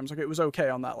 60 frames. Like it was okay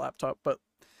on that laptop, but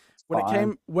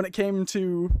when it came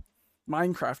to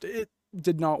Minecraft, it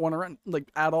did not want to run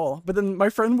like at all. But then my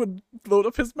friend would load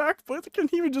up his MacBook and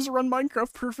he would just run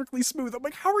Minecraft perfectly smooth. I'm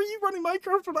like, how are you running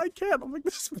Minecraft when I can't? I'm like,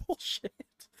 this is bullshit.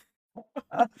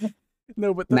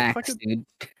 No, but that Max, fucking,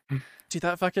 dude. dude,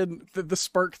 that fucking the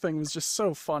spark thing was just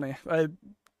so funny.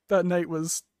 That night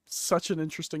was such an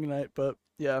interesting night, but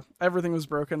yeah, everything was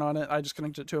broken on it. I just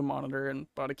connected it to a monitor and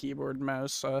bought a keyboard and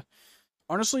mouse.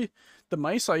 Honestly, the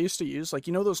mice I used to use, like,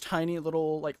 you know those tiny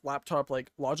little like laptop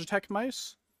like Logitech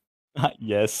mice?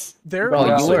 Yes. They're Bro,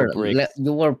 you honestly,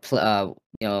 were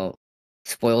you know,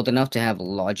 spoiled enough to have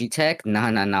Logitech. No.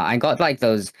 I got like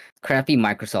those crappy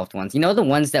Microsoft ones. You know the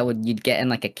ones that you'd get in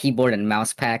like a keyboard and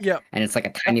mouse pack. Yeah. And it's like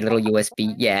a tiny little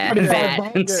USB. Yeah, Yeah,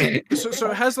 that. yeah.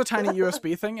 So it has the tiny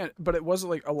USB thing, but it was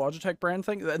like a Logitech brand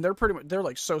thing, and they're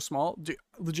like so small. Dude,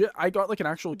 legit, I got like an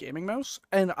actual gaming mouse,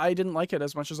 and I didn't like it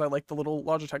as much as I liked the little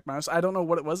Logitech mouse. I don't know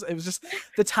what it was. It was just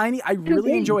the tiny. I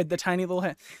really enjoyed the tiny little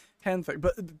hand thing,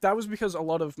 but that was because a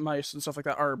lot of mice and stuff like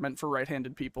that are meant for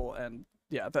right-handed people, and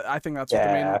yeah, I think that's the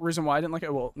main reason why I didn't like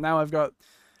it. Well, now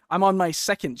I'm on my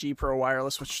second G Pro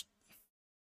wireless, which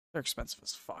they're expensive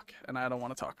as fuck, and I don't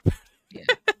want to talk about it.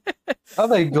 Yeah. Are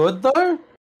they good though?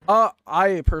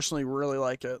 I personally really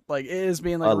like it. Like it is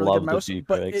being like a really good mouse,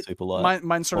 but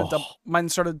mine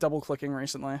started double clicking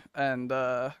recently, and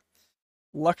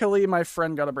luckily my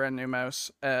friend got a brand new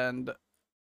mouse and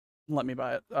let me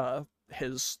buy it.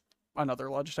 Another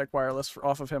Logitech wireless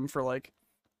off of him for like,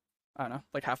 I don't know,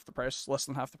 like half the price, less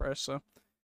than half the price. So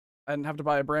I didn't have to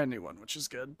buy a brand new one, which is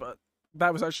good. But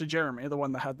that was actually Jeremy, the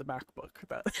one that had the MacBook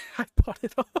that I bought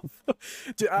it off.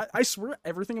 Dude, I swear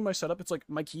everything in my setup, it's like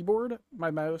my keyboard, my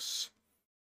mouse,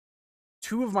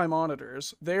 2 of my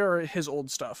monitors, they are his old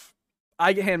stuff.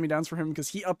 I get hand-me-downs from him because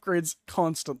he upgrades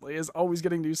constantly, is always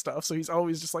getting new stuff. So he's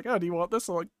always just like, oh, do you want this?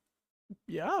 I'm like,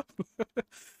 yeah.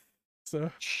 So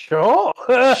sure.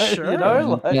 You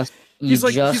know, like, You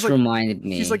just reminded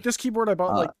me. He's like, this keyboard I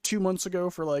bought like 2 months ago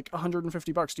for like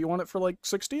 $150. Do you want it for like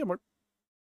 60? I'm like,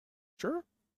 sure.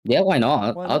 Yeah, why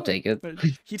not? I'll take it.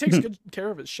 He takes good care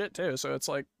of his shit too, so it's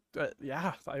like,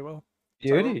 yeah, I will.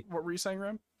 Beauty. What were you saying,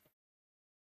 Ram?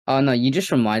 Oh no, you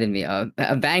just reminded me.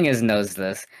 Bangerz knows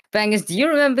this. Bangerz, do you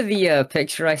remember the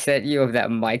picture I sent you of that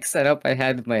mic setup I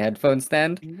had with my headphone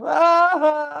stand?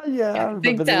 Yeah. I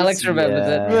think TaLeXx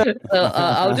remembers it. So,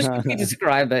 I'll just quickly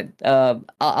describe it.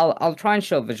 I'll try and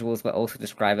show visuals, but also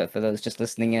describe it for those just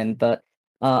listening in. But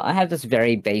I have this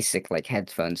very basic like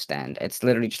headphone stand. It's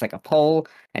literally just like a pole,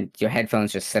 and your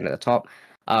headphones just sit at the top.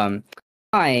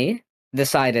 I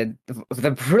decided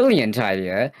the brilliant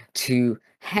idea to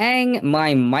hang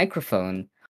my microphone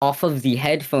off of the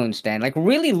headphone stand, like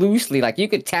really loosely, like you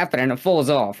could tap it and it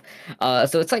falls off.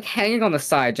 So it's like hanging on the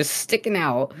side, just sticking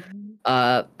out.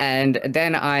 And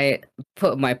then I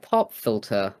put my pop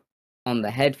filter on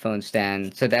the headphone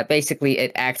stand so that basically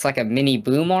it acts like a mini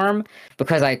boom arm,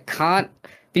 because I can't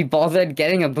be bothered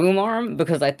getting a boom arm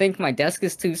because I think my desk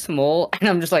is too small, and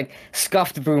I'm just like,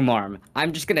 scuffed boom arm.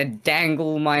 I'm just gonna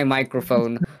dangle my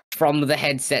microphone from the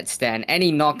headset stand.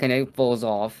 Any knock and it falls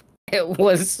off. It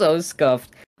was so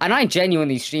scuffed. And I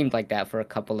genuinely streamed like that for a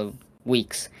couple of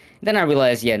weeks. Then I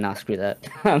realized, yeah, nah, screw that.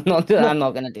 I'm not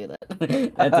gonna do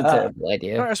that. That's a terrible I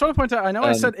idea. just want to point out, I know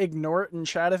I said ignore it in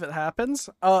chat if it happens.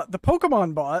 The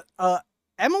Pokemon bot,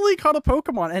 Emily caught a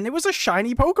Pokemon, and it was a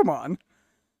shiny Pokemon.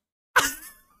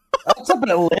 That's a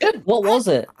bit lit. What was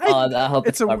it? I hope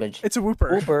it's a garbage. It's a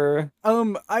Wooper. Whooper. A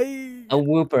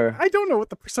Wooper. I don't know what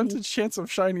the percentage chance of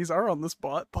shinies are on this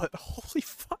bot, but holy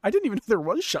fuck, I didn't even know there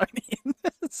was shiny in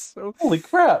this. So Holy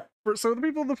crap. so the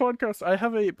people in the podcast, I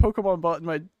have a Pokemon bot in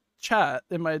my chat,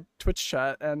 in my Twitch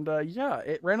chat, and yeah,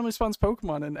 it randomly spawns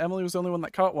Pokemon, and Emily was the only one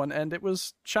that caught one, and it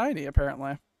was shiny,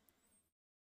 apparently.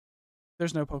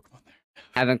 There's no Pokemon there.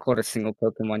 Haven't caught a single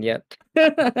Pokemon yet.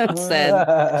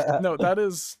 Sad. No, that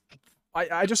is...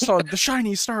 I just saw the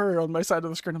shiny star on my side of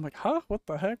the screen. I'm like, huh? What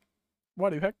the heck?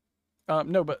 What the heck?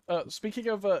 No, but speaking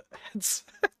of heads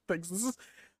things, this is...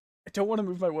 I don't want to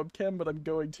move my webcam, but I'm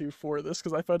going to for this,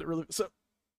 because I find it really... So,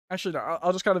 actually, no,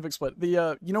 I'll just kind of explain.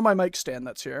 The, you know my mic stand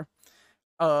that's here?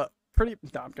 No, I'm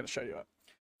going to show you it.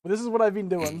 But this is what I've been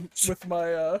doing with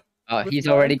my... He's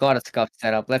already got a scuff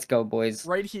set up. Let's go, boys.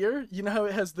 Right here, you know how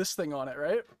it has this thing on it,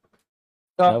 right?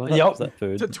 Yep.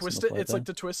 To twist it, it's like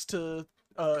to twist to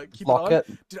keep Lock it on.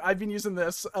 it. Dude, I've been using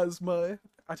this as my...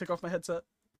 I take off my headset.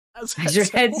 As Your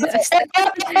headset.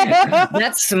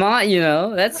 That's smart, you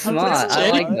know. That's smart. I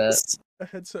like that. a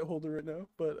headset holder right now,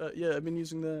 but yeah, I've been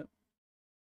using that.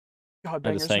 God,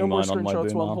 I just Bangerz, hang no more mine on my screenshots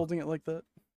boom while I'm arm. holding it like that.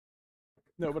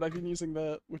 No, but I've been using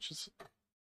that, which is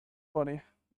funny.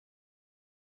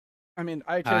 I mean,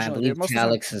 I I occasionally believe do. Most of the time,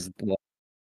 TaLeXx is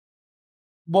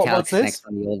What's TaLeXx this? next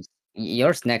on the old.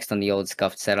 Yours next on the old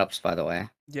scuffed setups, by the way.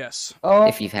 yes. Oh,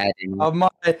 If you've had any.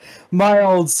 my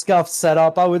old scuffed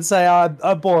setup, I would say I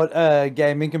bought a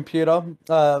gaming computer,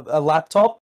 a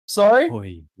laptop. Sorry.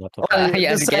 Oi, laptop.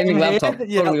 Yeah, it's a gaming same here, laptop.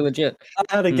 yeah. Totally legit.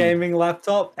 I had a Hmm. gaming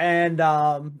laptop, and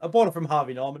I bought it from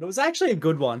Harvey Norman. It was actually a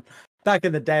good one. Back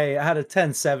in the day, I had a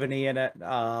 1070 in it.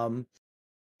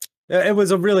 It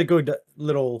was a really good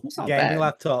little It's not gaming bad.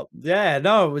 laptop. Yeah,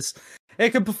 no, it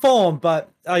could perform, but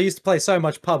I used to play so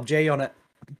much PUBG on it.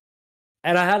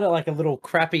 And I had like a little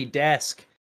crappy desk.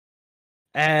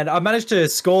 And I managed to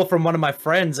score from one of my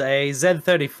friends a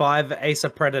Z35 Acer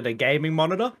Predator gaming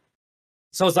monitor.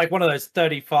 So it's like one of those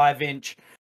 35-inch,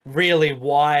 really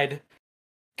wide,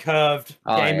 curved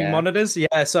Oh, gaming yeah. monitors.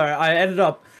 Yeah, so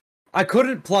I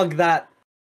couldn't plug that.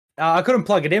 I couldn't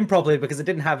plug it in properly because it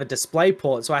didn't have a display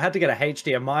port. So I had to get a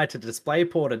HDMI to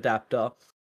DisplayPort adapter.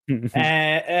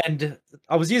 And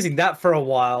I was using that for a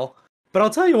while. But I'll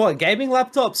tell you what, gaming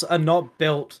laptops are not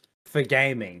built for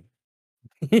gaming.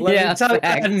 Let Yeah, me tell you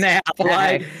facts. that now.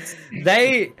 Like,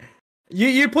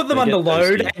 you put them They under get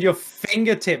load toasty. and your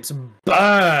fingertips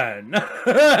burn.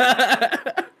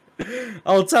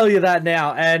 I'll tell you that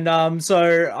now. And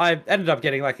so I ended up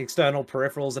getting like external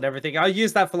peripherals and everything. I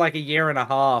used that for like a year and a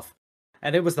half,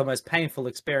 and it was the most painful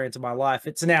experience of my life.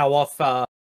 It's now off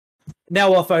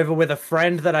over with a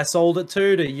friend that I sold it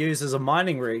to use as a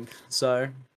mining rig. So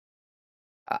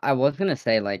I was gonna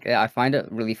say, like, I find it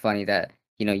really funny that,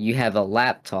 you know, you have a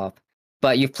laptop,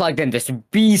 but you've plugged in this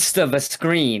beast of a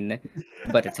screen,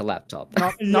 but it's a laptop.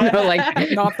 Not You know,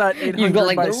 like, not that 800 you've got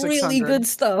like by the 600. really good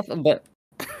stuff, but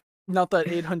Not that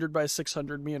 800 by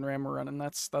 600 me and Ram were running.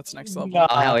 That's next level. No.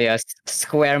 oh, hell yes,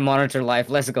 square monitor life.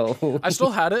 Let's go. I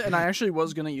still had it, and I actually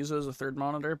was gonna use it as a third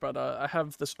monitor, but I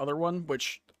have this other one,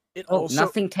 which it Oh, also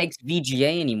nothing takes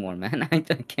VGA anymore, man. I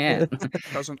can't.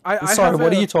 doesn't. I sorry, have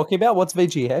what a- are you talking about? What's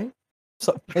VGA?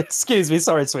 So, excuse me,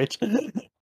 sorry, Switch.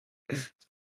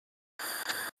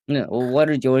 No, what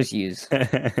did yours use?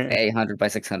 800 by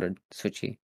 600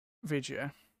 switchy.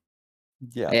 VGA.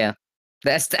 Yeah,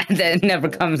 that never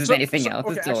comes with anything else.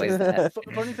 okay, It's always actually,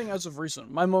 that. funny thing as of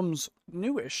recent, my mom's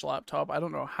newish laptop, I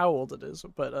don't know how old it is,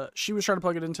 but she was trying to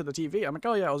plug it into the TV. I'm like,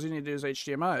 oh yeah, all you need to do is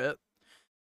HDMI it.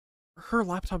 Her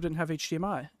laptop didn't have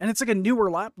HDMI, and it's like a newer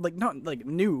like not like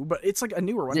new, but it's like a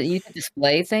newer Is one. it use the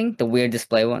display thing? The weird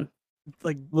display one?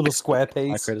 Like Little square piece.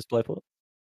 Micro display port.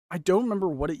 I don't remember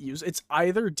what it used. It's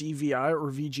either DVI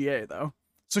or VGA though.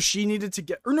 So she needed to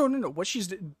get, or no. What she's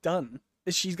done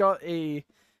is she's got a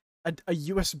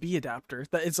USB adapter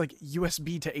that is like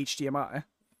USB to HDMI.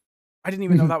 I didn't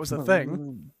even know that was a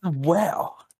thing.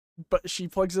 Wow. But she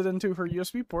plugs it into her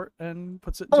USB port and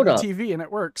puts it Hold to the up. TV and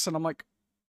it works. And I'm like,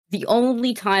 The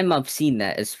only time I've seen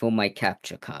that is for my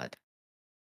capture card.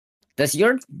 Does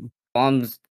your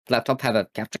mom's laptop have a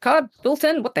capture card built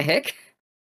in? What the heck?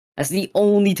 That's the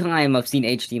only time I've seen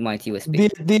HDMI to USB.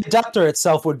 The adapter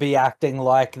itself would be acting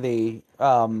like the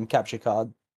capture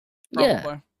card. Yeah.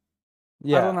 probably.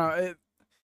 Yeah. I don't know.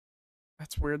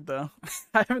 That's weird though.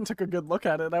 I haven't took a good look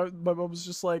at it. My mom was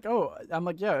just like, oh, I'm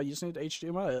like, yeah, you just need to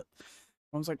HDMI it.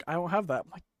 Mom's like, I don't have that.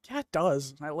 I'm like, yeah, it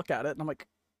does. And I look at it and I'm like,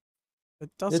 it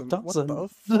doesn't. doesn't.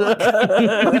 What the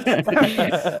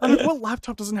fuck? I'm like, what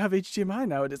laptop doesn't have HDMI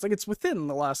nowadays? Like, it's within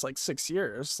the last like 6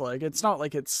 years. Like, it's not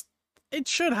like it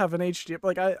should have an HDMI.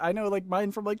 Like, I know like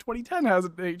mine from like 2010 has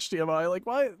an HDMI. Like,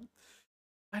 why?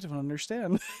 I don't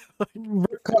understand.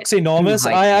 Cox enormous.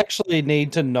 I actually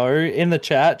need to know. In the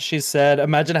chat, she said,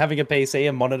 "Imagine having a PC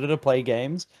and monitor to play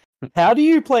games." How do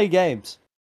you play games?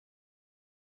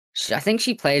 I think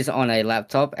she plays on a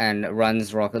laptop and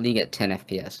runs Rocket League at 10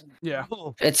 FPS. Yeah.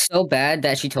 It's so bad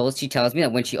that she tells me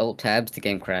that when she alt tabs, the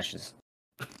game crashes.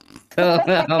 So,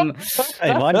 Hey,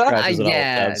 mine crashes on alt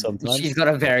yeah, tab sometimes. she's got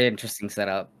a very interesting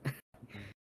setup.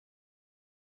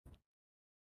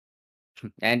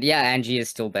 And yeah, Angie is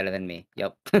still better than me.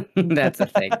 Yep, that's the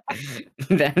thing.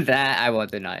 that I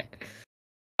won't deny.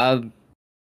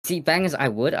 See, Bangers, I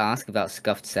would ask about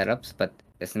scuffed setups, but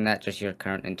isn't that just your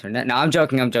current internet? No, I'm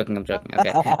joking. Okay.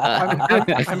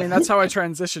 I mean, that's how I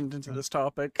transitioned into this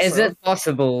topic. Is so. it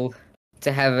possible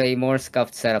to have a more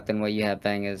scuffed setup than what you have,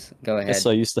 Bangers? Go ahead.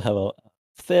 So I used to have a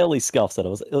fairly scuffed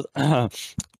setup.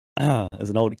 It was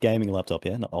an old gaming laptop,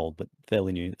 yeah, not old, but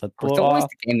fairly new. It's always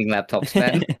the gaming laptops,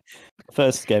 man.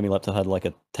 First gaming laptop had like a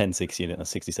 1060 unit, a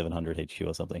 6700 HQ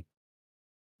or something.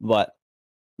 But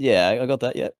yeah, I got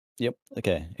that. Yep.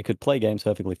 Okay, it could play games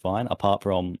perfectly fine, apart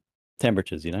from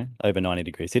temperatures. Over 90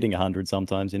 degrees, hitting 100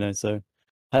 sometimes. So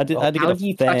I had to get a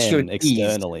fan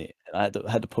externally. I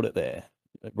had to put it there,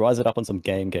 rise it up on some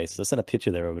game cases. I sent a picture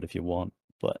there of it if you want,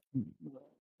 but.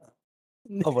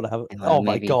 I want to have it. Oh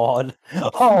my god!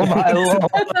 Oh my lord!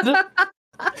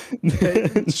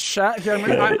 Okay, chat here.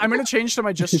 I'm gonna change to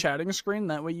my just chatting screen.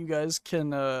 That way you guys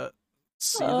can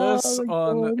see this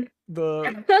on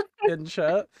the in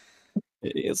chat.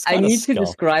 I need to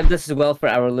describe this as well for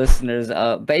our listeners.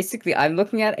 Basically, I'm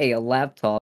looking at a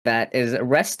laptop that is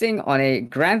resting on a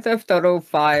Grand Theft Auto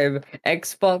 5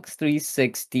 Xbox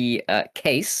 360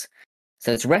 case.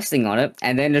 So it's resting on it,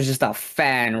 and then there's just a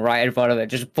fan right in front of it,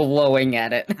 just blowing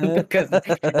at it. Because,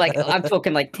 like, I'm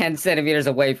talking like 10 centimeters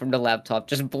away from the laptop,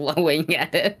 just blowing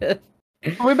at it.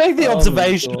 We make the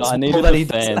observation that he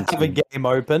doesn't have a game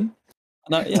open.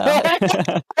 No,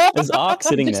 yeah. There's Ark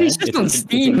sitting there. It's just on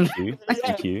Steam.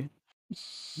 Thank you.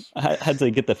 I had to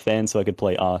get the fan so I could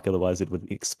play Ark, otherwise it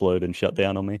would explode and shut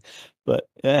down on me. But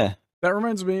yeah. That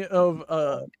reminds me of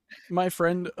my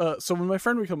friend. So when my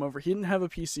friend would come over, he didn't have a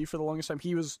PC for the longest time.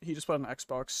 He just bought an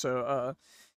Xbox. So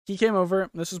he came over.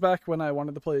 This was back when I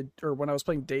wanted to play, or when I was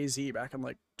playing DayZ back in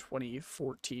like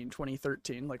 2014,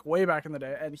 2013, like way back in the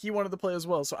day. And he wanted to play as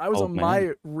well. So I was on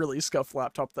my really scuffed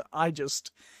laptop that I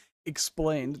just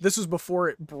explained. This was before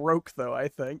it broke though, I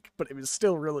think, but it was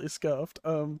still really scuffed.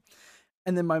 And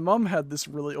then my mom had this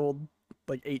really old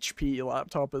like HP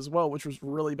laptop as well, which was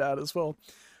really bad as well.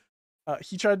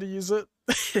 He tried to use it.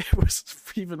 It was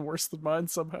even worse than mine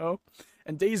somehow.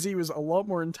 And DayZ was a lot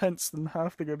more intense than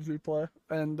half the games we play.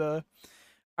 And I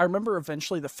remember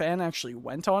eventually the fan actually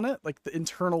went on it, like the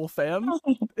internal fan.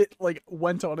 It like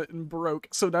went on it and broke.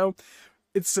 So now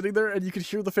it's sitting there and you could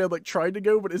hear the fan like trying to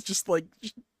go, but it's just like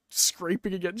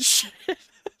scraping against shit.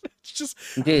 It's just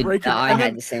breaking. I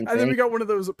had the same thing. And then we got one of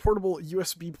those portable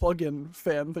USB plug-in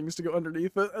fan things to go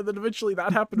underneath it, and then eventually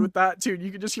that happened with that too. And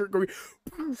you could just hear it going.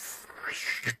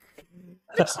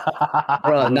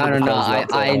 Bro, no.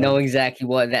 I know exactly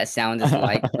what that sound is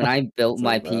like. When I built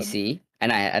my PC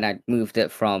and I moved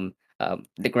it from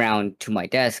the ground to my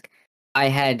desk, I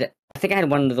think I had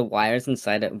one of the wires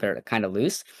inside it very kind of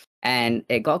loose, and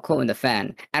it got caught in the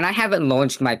fan. And I haven't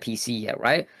launched my PC yet,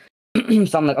 right?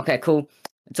 So I'm like, okay, cool.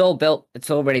 It's all built. It's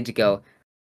all ready to go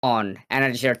on. And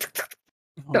I just hear...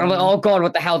 I'm like, oh god,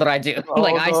 what the hell did I do?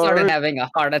 I started having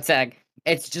a heart attack.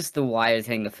 It's just the wires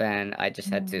hitting the fan. I just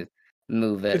had to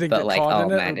move it. But like, oh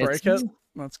man,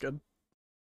 That's good.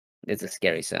 It's a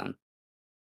scary sound.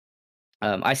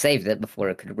 I saved it before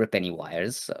it could rip any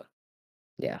wires, so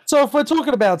yeah. So if we're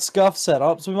talking about scuff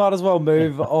setups, we might as well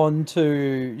move on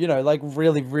to, like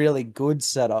really, really good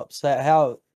setups.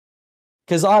 How...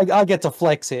 Because I get to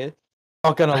flex here.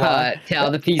 Not gonna lie.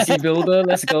 Tell the PC builder,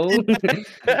 let's go.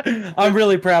 I'm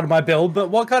really proud of my build,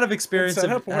 but what kind of experience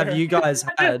have you guys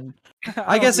had?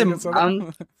 I guess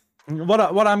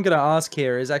what I'm gonna ask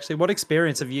here is actually, what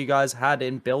experience have you guys had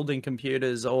in building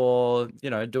computers or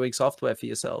doing software for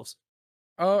yourselves?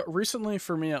 Recently,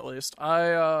 for me at least,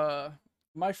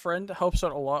 my friend helps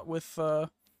out a lot with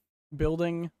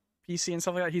building PC and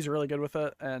stuff like that. He's really good with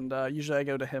it, and usually I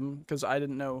go to him because I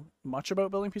didn't know much about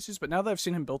building PCs, but now that I've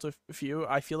seen him build a few,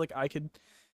 I feel like I could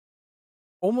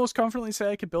almost confidently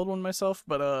say I could build one myself.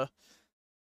 But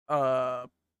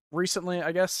recently,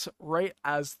 I guess right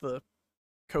as the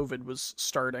COVID was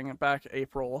starting back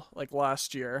April, like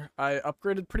last year, I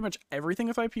upgraded pretty much everything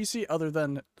of my PC other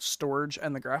than storage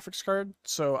and the graphics card.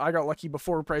 So I got lucky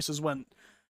before prices went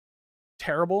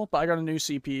terrible, but I got a new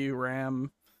CPU,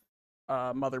 RAM,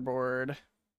 motherboard,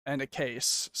 and a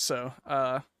case. So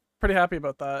pretty happy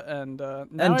about that. And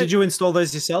now did you install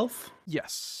those yourself?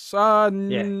 Yes.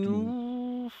 Yeah.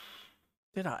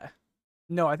 Did I?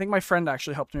 No, I think my friend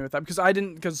actually helped me with that because I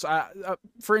didn't. Because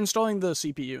for installing the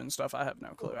CPU and stuff, I have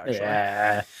no clue actually.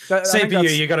 Yeah. I think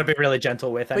CPU, you got to be really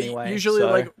gentle with but anyway. usually, so.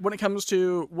 like when it comes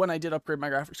to when I did upgrade my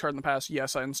graphics card in the past,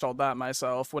 yes, I installed that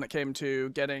myself. When it came to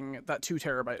getting that 2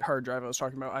 terabyte hard drive I was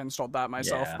talking about, I installed that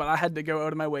myself. Yeah. But I had to go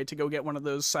out of my way to go get one of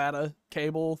those SATA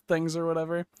cable things or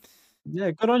whatever.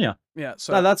 Yeah, good on you. Yeah,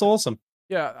 so No, that's awesome.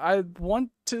 yeah, I wanted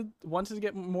to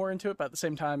get more into it, but at the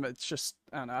same time, it's just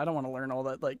I don't know. I don't want to learn all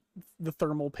that like the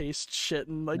thermal paste shit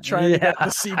and like trying to get the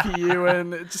CPU,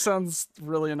 and it just sounds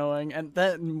really annoying. And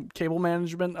that and cable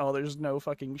management, oh, there's no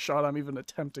fucking shot I'm even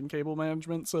attempting cable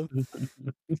management. So,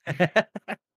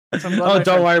 Oh,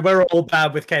 don't worry, we're all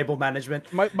bad with cable management.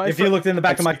 If you looked in the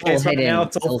back of my case right now,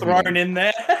 it's all thrown in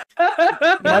there.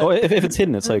 Well, if it's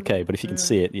hidden, it's okay. But if you can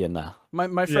see it, yeah, nah.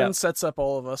 My friend sets up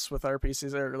all of us with our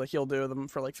PCs, or like he'll do them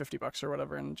for like $50 or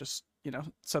whatever, and just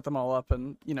set them all up,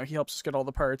 and he helps us get all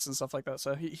the parts and stuff like that.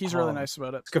 So he's really nice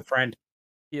about it. It's a good friend.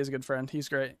 He is a good friend. He's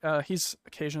great. He's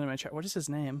occasionally in my chat. What is his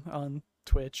name on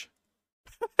Twitch?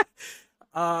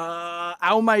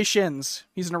 Ow My Shins.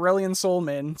 He's an Aurelian Soul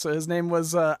main, so his name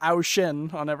was Ow Shin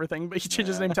on everything, but he changed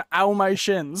his name to Ow My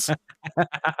Shins.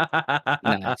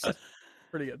 Nice.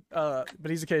 Pretty good. But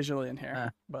he's occasionally in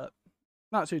here, but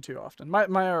not too often. My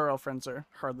IRL friends are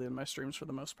hardly in my streams for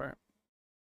the most part,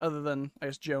 other than I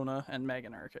guess Jonah and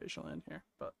Megan are occasionally in here.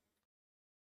 But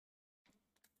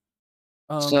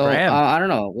So I don't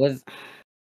know.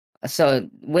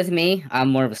 With me, I'm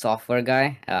more of a software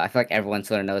guy. I feel like everyone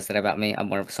sort of knows that about me. I'm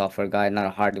more of a software guy, not a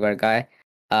hardware guy.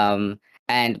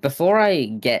 And before I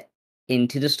get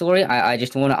into the story, I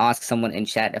just want to ask someone in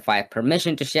chat if I have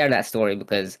permission to share that story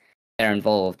because they're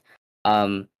involved.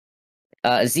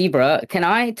 Zebra, can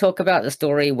I talk about the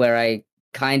story where I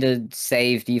kind of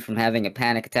saved you from having a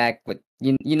panic attack? With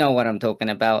you know what I'm talking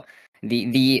about.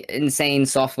 The insane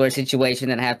software situation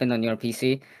that happened on your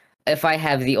PC. If I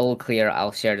have the all clear,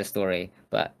 I'll share the story.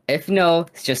 But if no,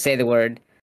 just say the word.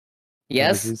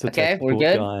 Yes. Okay, we're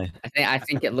good. I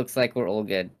think it looks like we're all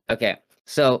good. Okay.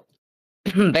 So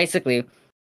basically,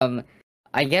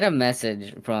 I get a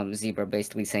message from Zebra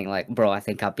basically saying like, "Bro, I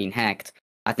think I've been hacked.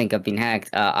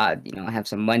 I have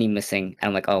some money missing." And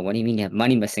I'm like, "Oh, what do you mean you have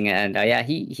money missing?" And yeah,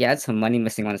 he had some money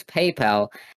missing on his PayPal,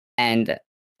 and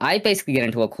I basically get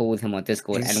into a call with him on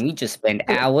Discord, and we just spend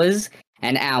hours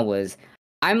and hours.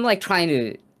 I'm like trying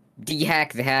to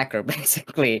de-hack the hacker,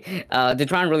 basically, to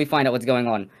try and really find out what's going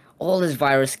on. All his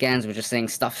virus scans were just saying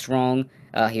stuff's wrong.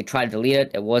 He tried to delete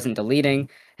it, it wasn't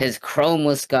deleting. His Chrome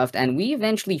was scuffed, and we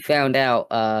eventually found out,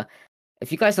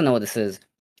 if you guys don't know what this is,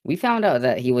 we found out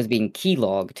that he was being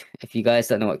keylogged. If you guys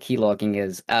don't know what keylogging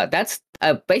is, that's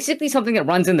basically something that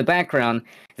runs in the background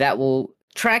that will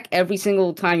track every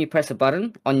single time you press a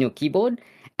button on your keyboard,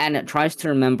 and it tries to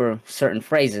remember certain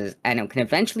phrases, and it can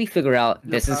eventually figure out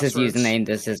this is his username,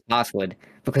 this is his password,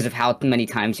 because of how many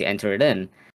times you enter it in,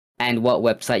 and what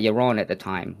website you're on at the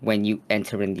time when you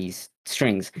enter in these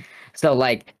strings. So,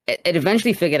 like, it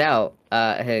eventually figured out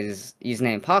his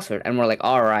username and password, and we're like,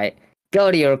 alright, go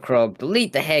to your Chrome,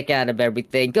 delete the heck out of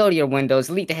everything, go to your Windows,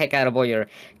 delete the heck out of all your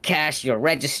cache, your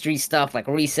registry stuff, like,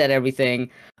 reset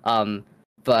everything.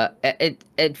 But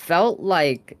it felt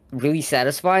like really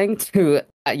satisfying to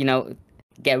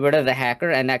get rid of the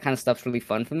hacker, and that kind of stuff's really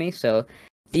fun for me. So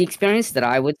the experience that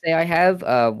I would say I have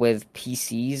with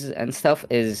PCs and stuff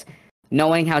is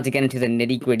knowing how to get into the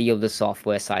nitty-gritty of the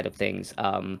software side of things.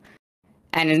 And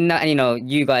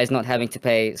you guys not having to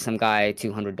pay some guy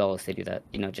 $200 to do that.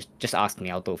 Just ask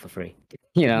me, I'll do it for free.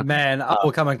 Man, I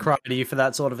will come and cry to you for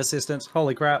that sort of assistance.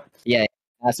 Holy crap! Yeah.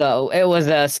 So it was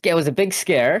a big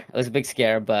scare. It was a big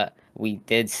scare, but we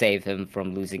did save him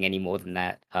from losing any more than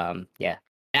that. Yeah.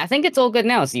 And I think it's all good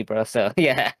now, Zebra. So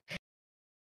yeah.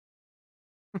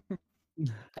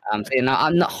 I'm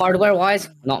not hardware wise,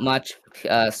 not much.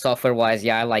 Software wise,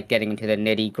 yeah, I like getting into the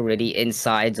nitty gritty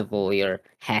insides of all your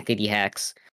hackety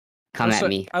hacks. Come at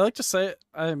me. I like to say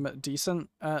I'm decent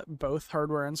at both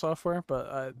hardware and software,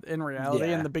 but in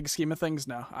reality, in the big scheme of things,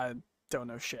 no, I don't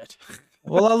know shit.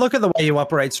 Well, I look at the way you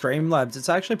operate Streamlabs. It's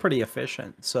actually pretty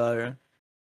efficient. So,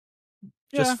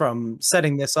 just from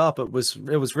setting this up, it was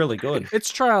really good. It's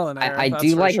trial and error. I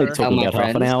do like to tell my friends.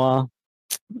 Half an hour.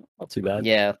 Not too bad.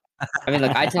 Yeah. I mean,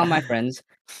 look, I tell my friends,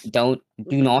 do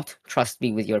not trust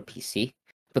me with your PC.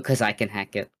 because I can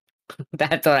hack it.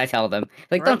 That's what I tell them.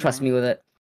 Like, don't Right, trust man. me with it.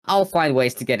 I'll find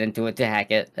ways to get into it to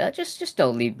hack it. Just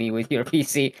don't leave me with your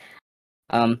PC.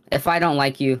 If I don't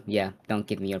like you, yeah, don't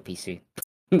give me your PC.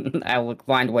 I will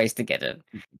find ways to get it.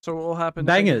 So what will happen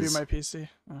if I give you Bangerz. my PC?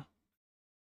 Oh.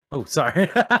 Oh, sorry.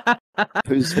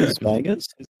 Who's Bangerz?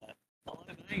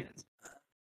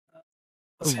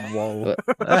 Whoa.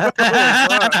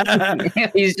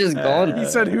 He's just gone. He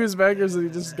said who's Bangerz and he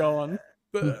just gone.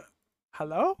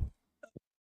 Hello?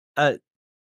 Oh,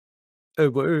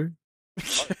 whoa.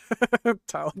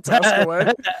 Task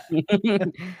away.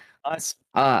 Nice.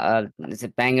 Is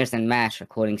it Bangers and Mash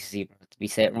according to Zebra? Did we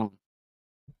say it wrong?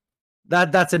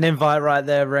 That's an invite right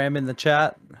there, Ram, in the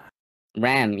chat.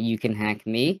 Ram, you can hack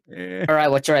me. Yeah. All right,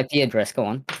 what's your IP address? Go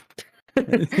on.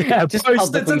 Yeah, Just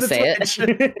post it to publicly the say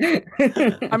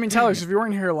it. I mean, TaLeXx, if you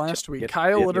weren't here last week, Yep,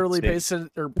 Kyle yep, literally yep.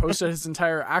 posted his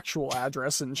entire actual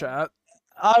address in chat.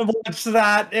 I watched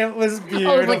that. It was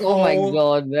beautiful. I was like, oh my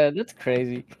god, man, that's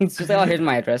crazy. It's just like, oh, here's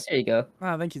my address. Here you go.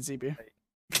 Ah, thank you, ZB.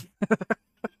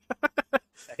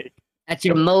 That's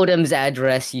your modem's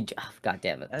address. You, oh, god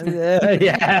damn it.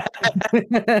 Yeah.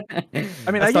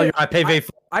 I mean, That's not your IPv4.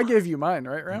 I gave you mine,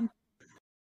 right, Ram?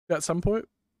 At some point?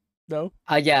 No?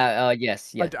 Yeah,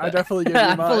 yes, yes. I definitely gave you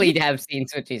I mine. fully have seen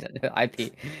Switchy's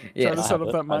IP. Yeah. to set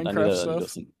up that I need Minecraft it stuff. for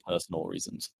some personal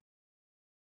reasons.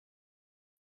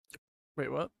 Wait,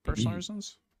 what? Personal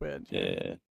reasons? Wait.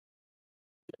 Yeah.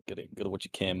 Gotta watch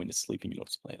your cam when you're sleeping. You're not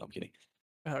just playing. I'm kidding.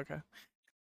 Oh, okay.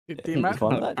 Dude, You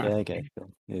find that? Yeah, okay. Cool.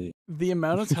 Yeah. the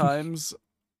amount of times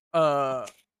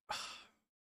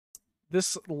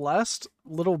this last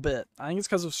little bit, I think it's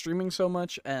because of streaming so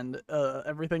much and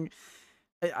everything.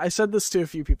 I said this to a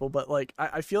few people, but like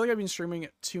I feel like I've been streaming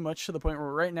too much to the point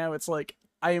where right now it's like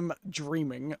I'm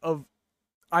dreaming of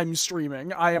I'm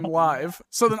streaming, I am live.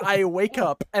 So then I wake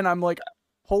up and I'm like,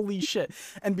 holy shit.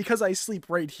 And because I sleep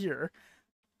right here,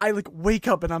 I like wake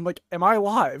up and I'm like, am I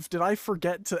live? Did I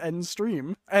forget to end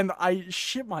stream? And I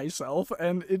shit myself,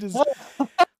 and it is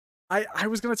I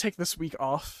was gonna take this week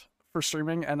off for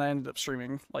streaming, and I ended up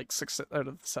streaming like 6 out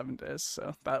of the 7 days,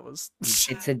 so that was It's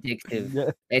addictive.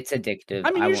 Yeah. It's addictive.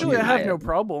 I mean, won't usually I deny have no it.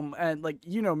 problem, and like,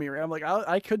 you know me, I'm like,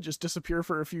 I could just disappear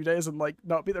for a few days and like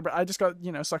not be there, but I just got,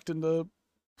 sucked into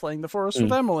playing The Forest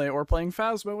with Emily, or playing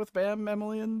Phasma with Bam,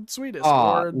 Emily, and Sweetest,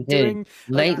 Aw, or dude, doing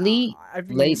lately, I've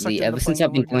been sucked into ever since playing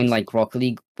I've been more playing games. like Rocket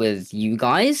League with you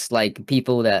guys, like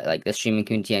people that like the streaming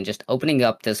community, and just opening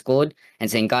up Discord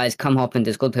and saying, guys, come hop in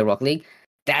Discord, play Rocket League.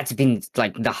 That's been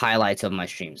like the highlights of my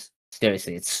streams.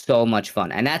 Seriously, it's so much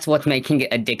fun, and that's what's making it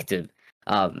addictive.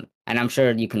 And I'm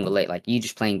sure you can relate. Like you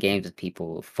just playing games with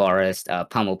people, Forest,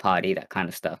 Pummel Party, that kind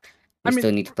of stuff. I We mean,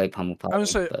 still need to play Pummel Party. I would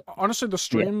say, but honestly, the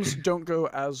streams don't go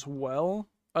as well,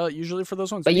 usually for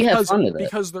those ones. But you have fun with it.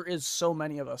 Because there is so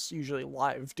many of us usually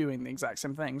live doing the exact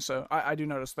same thing. So I do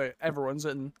notice that everyone's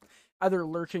in either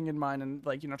lurking in mine and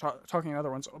like, talking to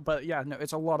other ones. But yeah, no,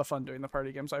 it's a lot of fun doing the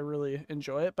party games. I really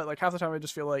enjoy it. But like half the time I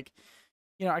just feel like,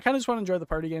 I kind of just want to enjoy the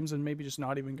party games and maybe just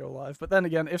not even go live. But then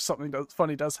again, if something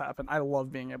funny does happen, I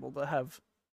love being able to have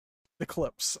the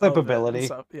clips. Clipability.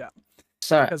 So yeah.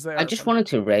 Sorry, 'Cause they I are just fun. wanted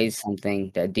to raise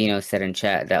something that Dino said in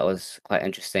chat that was quite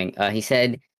interesting. He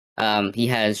said he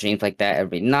has dreams like that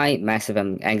every night, massive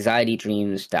anxiety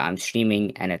dreams that I'm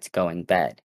streaming and it's going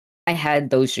bad. I had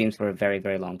those dreams for a very,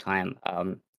 very long time.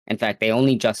 In fact, they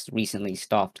only just recently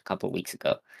stopped a couple of weeks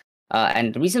ago.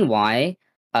 And the reason why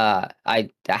I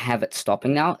have it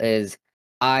stopping now is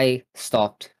I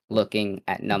stopped looking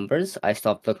at numbers, I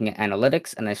stopped looking at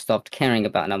analytics, and I stopped caring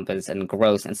about numbers and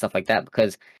growth and stuff like that,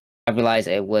 because I realized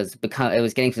it was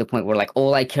getting to the point where like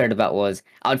all I cared about was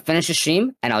I would finish a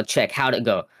stream and I'll check how'd it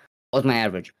go. What was my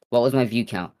average? What was my view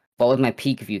count? What was my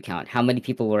peak view count? How many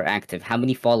people were active? How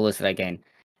many followers did I gain?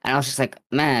 And I was just like,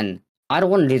 man, I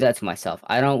don't want to do that to myself.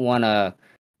 I don't want to,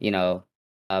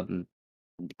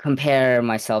 compare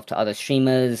myself to other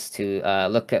streamers, to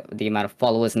look at the amount of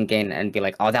followers and gain and be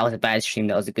like, oh, that was a bad stream,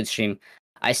 that was a good stream.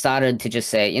 I started to just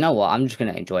say, you know what, I'm just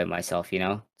going to enjoy myself,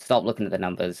 stop looking at the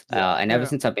numbers. And ever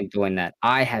since I've been doing that,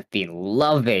 I have been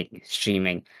loving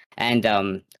streaming. And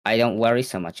I don't worry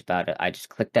so much about it. I just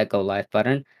click that go live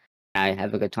button. And I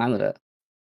have a good time with it.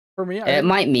 For me, It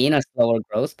might mean a slower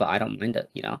growth, but I don't mind it,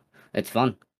 It's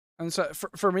fun. And so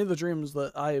for me, the dreams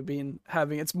that I have been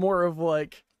having, it's more of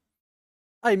like,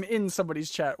 I'm in somebody's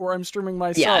chat or I'm streaming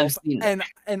myself, and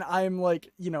I'm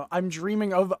like, I'm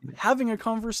dreaming of having a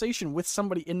conversation with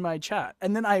somebody in my chat,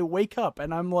 and then I wake up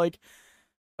and I'm like,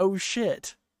 oh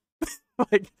shit,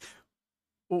 like,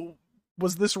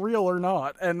 was this real or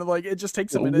not? And like, it just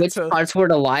takes a minute. Which parts were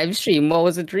the live stream? What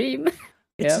was a dream?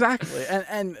 Exactly,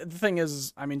 and the thing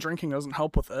is, I mean, drinking doesn't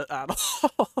help with it at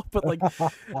all. But like,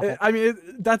 I mean,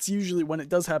 that's usually when it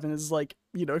does happen. Is like,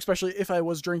 you know, especially if I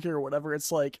was drinking or whatever.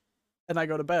 It's like, and I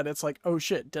go to bed. It's like, oh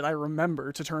shit, did I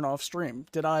remember to turn off stream?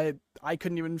 Did I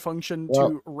couldn't even function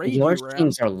to raid your you, Ram.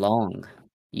 streams are long.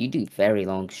 You do very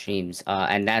long streams,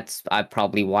 and that's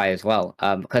probably why as well.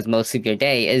 Because most of your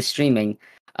day is streaming.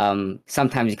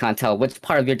 Sometimes you can't tell which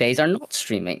part of your days are not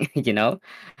streaming. You know.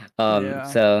 Yeah.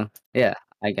 So yeah,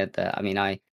 I get that. I mean,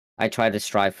 I try to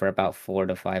strive for about 4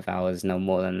 to 5 hours, no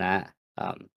more than that.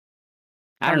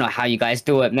 I don't know how you guys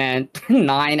do it, man.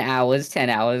 9 hours, 10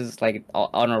 hours, like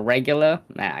on a regular.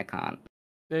 Man, I can't.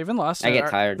 Yeah, even last I night, get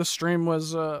tired. the stream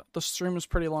was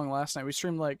pretty long last night. We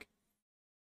streamed like,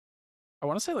 I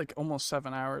want to say like almost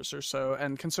 7 hours or so,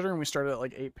 and considering we started at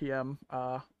like 8 p.m.,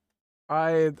 I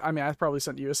mean, I probably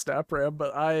sent you a snap, Ram,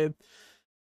 but I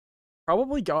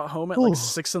probably got home at like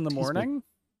 6 in the morning.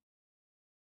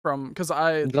 Because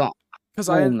I Got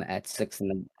home at 6 in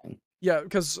the morning. Yeah,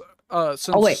 because since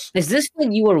Oh wait, is this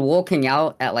when you were walking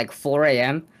out at like 4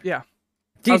 a.m.? Yeah.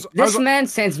 Dude, this man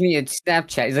sends me a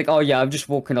Snapchat. He's like, "Oh yeah, I'm just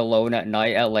walking alone at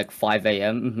night at like 5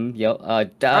 a.m. Mm-hmm, yo, I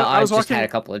was just had walking- a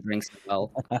couple of drinks as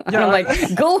well." Yeah, I'm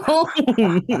like, "Go home."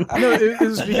 No, it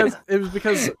was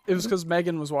because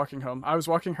Megan was walking home. I was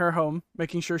walking her home,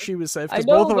 making sure she was safe. I Because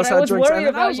know, both of but us I had was drinks. worried And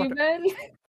then I about was you, walking...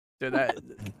 man.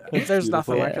 Dude, there's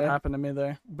nothing that could Yeah. happen to me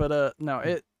there. But no,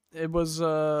 it was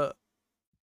I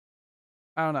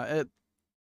don't know.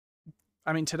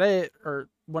 I mean, today, or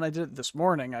when I did it this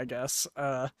morning, I guess,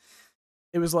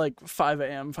 it was like 5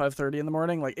 a.m., 5:30 in the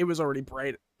morning. Like, it was already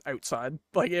bright outside.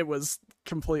 Like, it was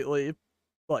completely,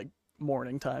 like,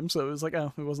 morning time. So it was like,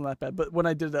 oh, it wasn't that bad. But when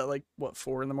I did it at, like,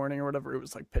 4 in the morning or whatever, it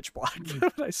was, like, pitch black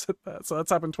when I said that. So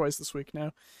that's happened twice this week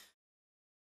now.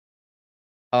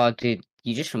 Oh, dude,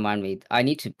 you just remind me. I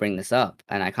need to bring this up,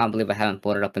 and I can't believe I haven't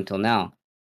brought it up until now.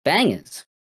 Bangers.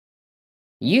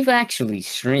 You've actually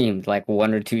streamed like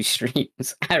 1 or 2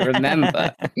 streams. I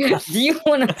remember. Do you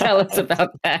want to tell us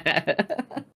about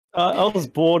that? I was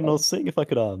bored and I was seeing if I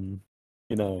could,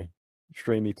 you know,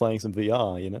 stream me playing some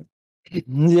VR, you know?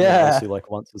 Yeah. Obviously,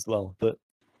 like once as well. But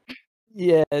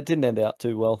yeah, it didn't end out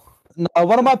too well. No,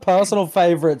 one of my personal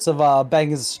favorites of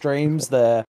Bangerz streams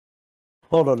there.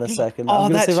 Hold on a second. Oh,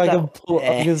 I'm gonna see if I can that's pull.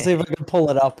 I'm gonna see if I can pull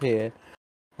it up here.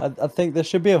 I think there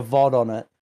should be a VOD on it.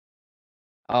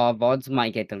 VODs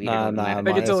might get deleted. Nah, automatically.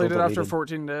 They mine get is all deleted after deleted.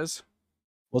 14 days.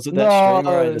 Was it that stream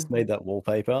where I No. just made that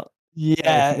wallpaper?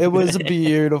 Yeah, it was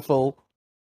beautiful.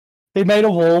 He made a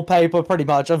wallpaper pretty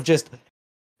much of just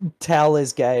Tal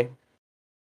is gay.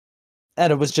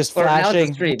 And it was just Or how's the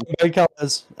flashing stream? rainbow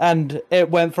colors. And it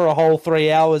went for a whole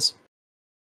 3 hours.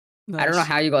 I don't know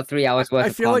how you got 3 hours worth I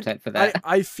of feel like content for that.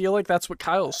 I feel like that's what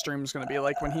Kyle's stream is going to be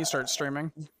like when he starts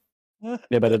streaming. Yeah,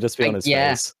 but it'll just be on his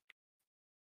Yeah. face.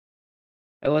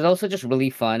 It was also just really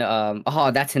fun.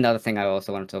 That's another thing I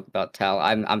also want to talk about. Tal,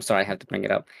 I'm sorry, I have to bring it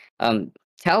up.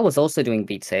 Tal was also doing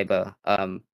Beat Saber.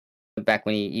 Back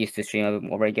when he used to stream a bit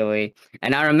more regularly,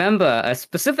 and I remember a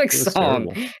specific It was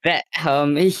song terrible.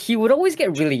 that he would always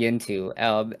get really into.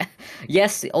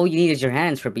 Yes, all you need is your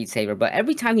hands for Beat Saber, but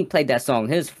every time he played that song,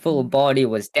 his full body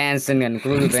was dancing and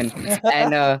grooving,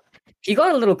 and he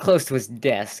got a little close to his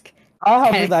desk, I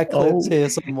have that clips here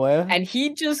somewhere. and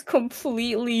he just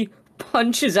completely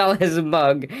punches out his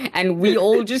mug, and we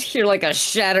all just hear like a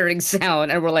shattering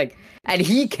sound, and we're like, and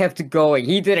he kept going.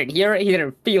 He didn't hear it, he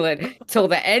didn't feel it till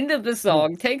the end of the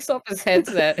song, takes off his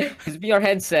headset, his VR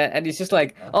headset, and he's just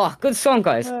like, "Oh, good song,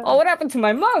 guys. Oh, what happened to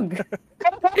my mug?"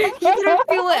 He didn't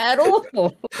feel it at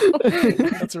all.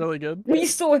 That's really good. We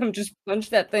saw him just punch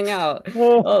that thing out.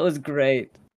 Oh, it was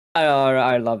great.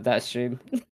 I love that stream.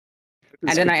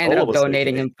 And then I ended up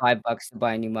donating him $5 to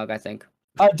buy a new mug, I think.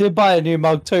 I did buy a new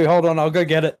mug too. Hold on, I'll go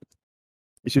get it.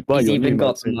 You should buy He's your even new got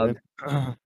mug the soon, mug.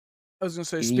 man. I was gonna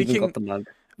say He's even got the mug.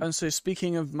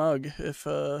 speaking of mug, if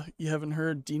you haven't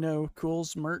heard, Dino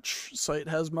Cool's merch site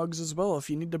has mugs as well. If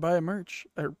you need to buy a merch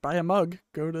or buy a mug,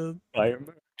 go to Buy your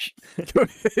merch.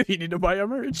 if you need to buy a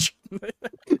merch.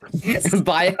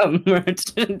 Buy a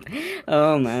merchant.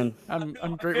 Oh man. I'm I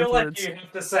great feel with like words. you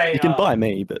have to say. You can buy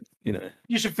me, but you know.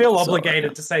 You should feel Sorry.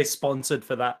 obligated to say sponsored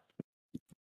for that.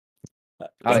 Oh,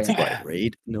 That's yeah. quite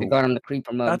read. No. We got him the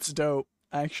creeper mug. That's dope,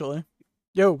 actually.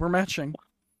 Yo, we're matching.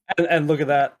 And look at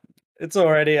that. It's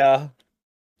already Yo,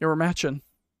 we're matching.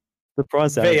 The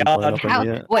price hasn't VR. blown up How, on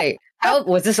yet. wait, how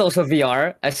was this also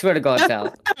VR? I swear to God, Sal.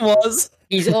 it was.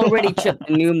 He's already chipped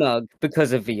a new mug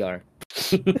because of VR.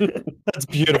 That's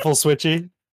beautiful, Switchy.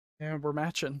 Yeah, we're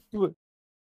matching.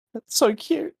 That's so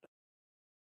cute.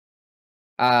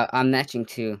 I'm matching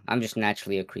too. I'm just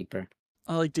naturally a creeper.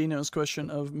 I like Dino's question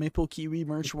of Maple Kiwi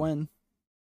merch when.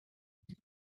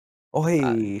 Oi.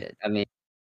 I mean,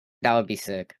 that would be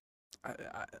sick.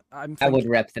 I'm I would thinking,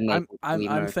 rep the Maple Kiwi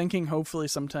I'm merch. thinking hopefully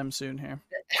sometime soon here.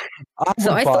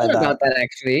 So I buy thought about that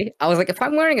actually. I was like, if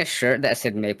I'm wearing a shirt that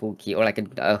said Maple Kiwi or like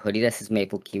a hoodie that says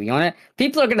Maple Kiwi on it,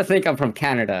 people are gonna think I'm from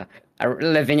Canada,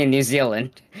 living in New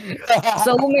Zealand.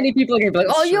 So many people are gonna be like,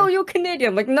 That's "Oh, true. you're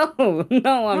Canadian." I'm like, no,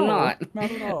 no, I'm not.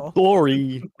 Not at all.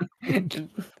 Sorry.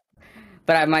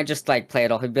 But I might just like play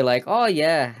it off and be like, "Oh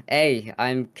yeah, hey,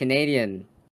 I'm Canadian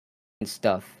and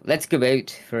stuff. Let's go out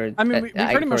for." I mean, we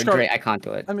pretty much for I can't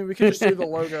do it. I mean, we could just do the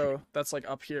logo that's like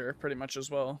up here, pretty much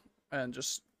as well, and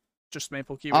just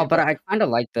Maple Kiwi. Oh, but I kind of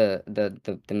like the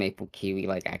Maple Kiwi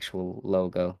like actual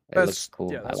logo. It looks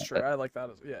cool. Yeah, that's true. It. I like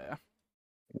that. Yeah.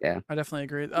 Yeah. I definitely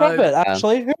agree. Love it,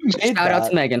 actually. Who made Shout out that?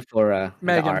 to Megan for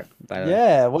Megan. the art. By the way.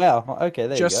 Yeah, wow. Okay,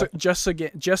 there you go.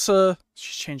 Jessa,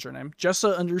 she's changed her name.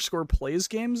 Jessa _plays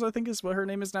games, I think is what her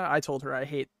name is now. I told her I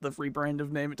hate the rebrand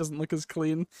of name. It doesn't look as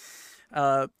clean.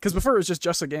 Because before it was just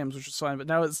Jessa Games, which was fine, but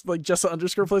now it's like Jessa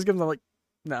 _plays games. I'm like,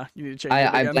 nah, you need to change it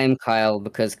again. I blame Kyle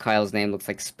because Kyle's name looks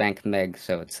like Spank Meg,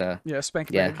 so it's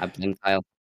Spank yeah, Meg. I blame Kyle.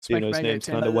 Spank Dino's Meg name's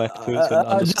 18. kind of whacked too. It's got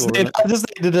an I just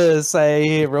underscore. needed to say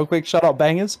here real quick, shut up,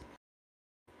 Bangerz.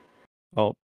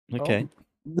 Oh, okay.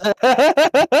 Just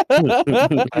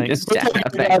We're shut talking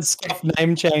up, about Meg. stuff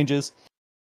name changes.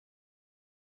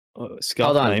 Hold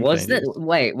on, was it?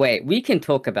 Wait, we can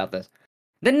talk about this.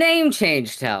 The name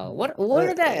change, Tal. Where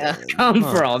did that come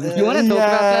from? Do you want to talk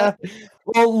about that?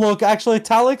 Well, look, actually,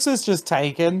 TaLeXx is just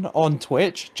taken on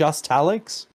Twitch, just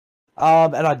TaLeXx.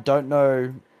 And I don't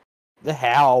know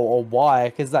how or why,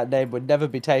 because that name would never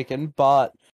be taken,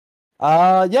 but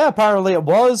yeah, apparently it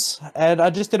was, and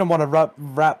I just didn't want to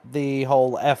wrap the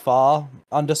whole FR _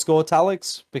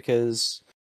 TaLeXx, because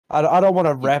I don't want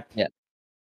to rep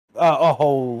a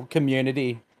whole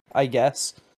community, I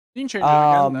guess. You can change it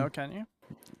again, though, can you?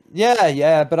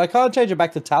 Yeah, but I can't change it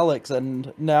back to TaLeXx,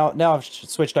 and now I've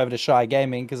switched over to Shy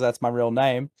Gaming because that's my real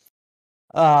name.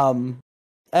 And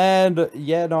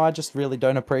yeah, no, I just really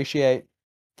don't appreciate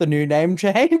the new name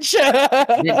change.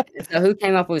 So who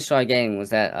came up with Shy Gaming? Was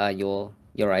that your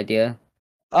idea?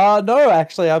 No,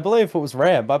 actually, I believe it was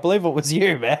Ram. I believe it was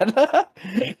you, man.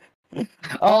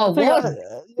 Oh, what?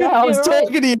 I was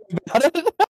talking to you about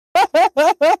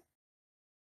it.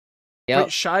 Yep.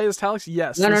 Wait, Shy is TaLeXx?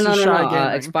 Yes. No. Shy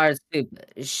Gaming. Expired too.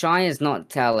 Shy is not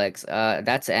TaLeXx.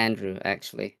 That's Andrew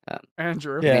actually.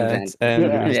 Andrew. Yeah, It's Andrew.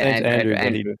 His name's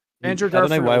Andrew. Andrew I don't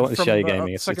know why I Garfield want to from Shy the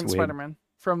Gaming. It's second just weird. Spider-Man.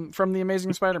 From the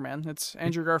Amazing Spider-Man. It's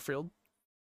Andrew Garfield.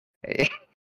 You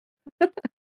got?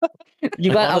 Are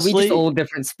we Honestly- just all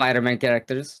different Spider-Man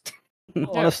characters?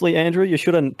 Honestly, Andrew, you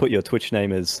shouldn't put your Twitch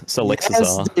name as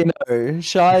Selexazar. Yes, Dino.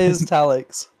 Shy is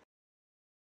TaLeXx.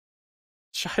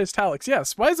 Shy is TaLeXx.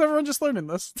 Yes. Why is everyone just learning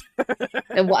this?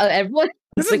 Everyone.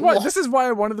 This It's is like, why. what? This is why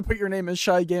I wanted to put your name as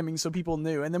Shy Gaming so people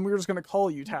knew, and then we were just gonna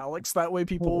call you TaLeXx. That way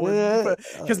people would.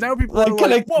 Because now people are like,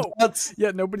 connect the whoa. dots.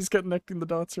 Yeah, nobody's connecting the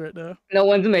dots right now. No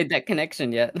one's made that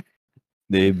connection yet.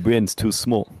 The brain's too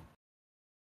small.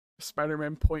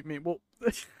 Spider-Man point me. Well,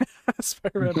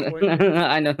 Spider-Man point me.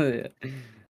 I know. That.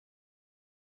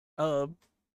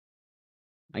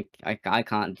 I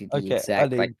can't do the Okay,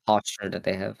 exact I like need- posture that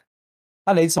they have.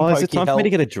 I need some Oh, is it pokey time for me to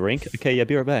help. get a drink? Okay, yeah,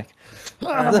 be right back.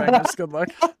 Alright, Bangerz, good luck.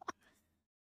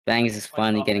 Bangs is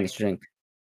finally getting his drink.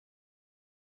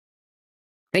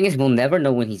 Thing is, we'll never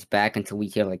know when he's back until we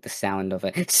hear like the sound of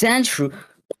it. Sandshrew!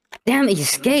 Damn, he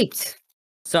escaped!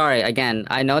 Sorry, again,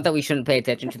 I know that we shouldn't pay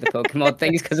attention to the Pokemon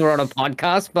things because we're on a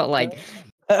podcast, but like,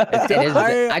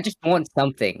 I just want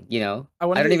something, you know? I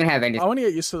don't even have anything. I want to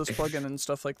get used to this plugin and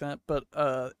stuff like that, but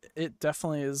it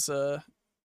definitely is.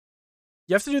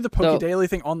 You have to do the Poke Daily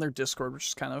thing on their Discord, which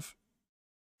is kind of.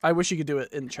 I wish you could do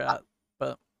it in chat,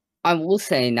 but I will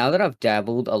say now that I've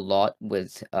dabbled a lot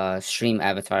with stream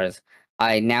avatars,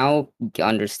 I now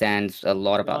understand a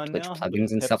lot about Twitch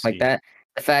plugins and stuff like that.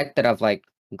 The fact that I've like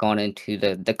gone into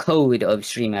the code of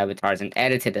stream avatars and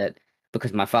edited it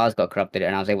because my files got corrupted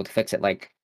and I was able to fix it. Like,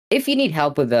 if you need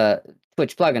help with the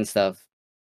Twitch plugin stuff,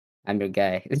 I'm your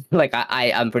guy. Like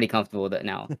I'm pretty comfortable with it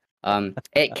now.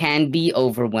 It can be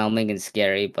overwhelming and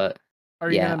scary, but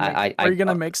are you yeah,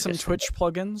 gonna make some just- Twitch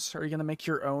plugins? Are you gonna make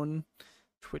your own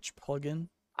Twitch plugin?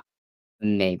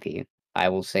 maybe. I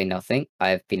will say nothing.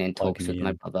 I've been in talks with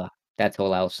my brother. That's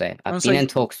all I'll say. I've been in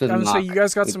talks with I'm Mark. saying you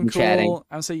guys got We've some been chatting. cool.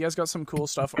 I'm saying you guys got some cool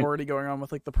stuff already going on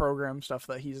with like the program stuff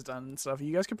that he's done and stuff.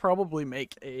 You guys could probably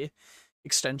make a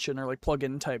extension or like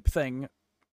plugin type thing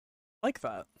like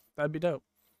that. That'd be dope.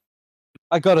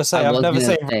 I gotta say, I I've was never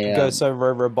gonna seen say, Ram go so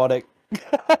robotic.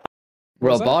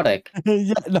 Was that? Robotic.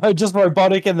 Yeah, no, just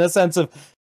robotic in the sense of,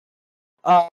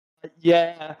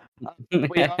 yeah,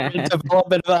 we are in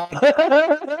development.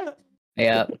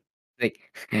 Yeah.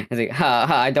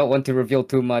 I don't want to reveal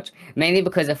too much. Mainly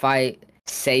because if I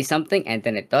say something and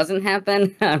then it doesn't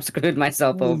happen, I'm screwed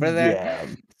myself over there. Yeah.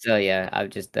 So yeah, I've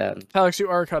just TaLeXx, you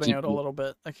are cutting out a keeping- little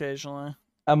bit occasionally.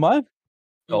 Am I?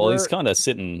 Oh, he's We're- kind of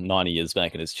sitting 90 years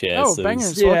back in his chair. Oh, so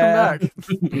Bangerz, Yeah. welcome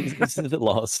back. he's a bit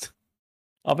lost.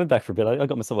 I've been back for a bit. I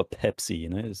got myself a Pepsi, you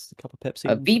know, just a cup of Pepsi.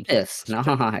 a Beepus.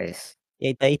 Nice.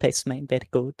 Yeah, Beepus, mate. Very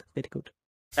good. Very good.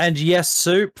 And yes,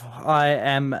 Soup, I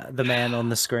am the man on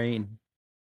the screen.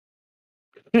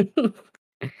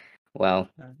 Well,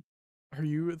 Are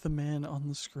you the man on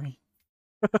the screen?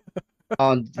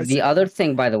 on I the see. other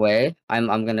thing, by the way, I'm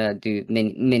gonna do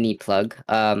mini plug.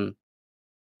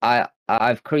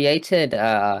 I've created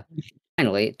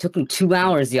finally, it took me 2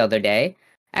 hours the other day.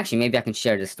 Actually, maybe I can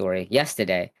share this story.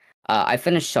 Yesterday, I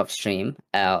finished upstream.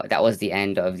 That was the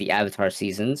end of the Avatar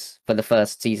seasons for the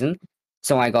first season.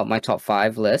 So I got my top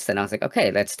 5 list, and I was like, okay,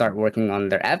 let's start working on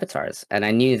their avatars. And I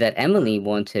knew that Emily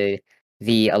wanted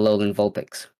the Alolan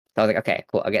Vulpix. So I was like, okay,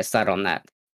 cool, I'll get started on that.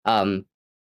 An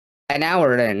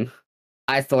hour in,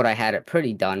 I thought I had it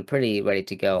pretty done, pretty ready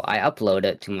to go. I upload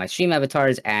it to my stream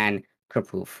avatars and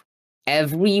kerpoof.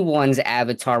 Everyone's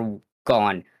avatar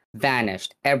gone,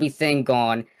 vanished, everything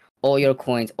gone, all your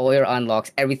coins, all your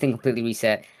unlocks, everything completely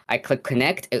reset. I click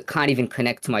connect, it can't even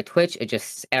connect to my Twitch, it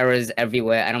just errors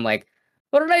everywhere, and I'm like,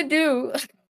 what did I do?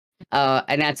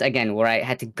 And that's again where I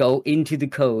had to go into the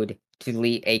code to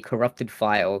delete a corrupted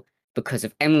file because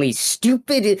of Emily's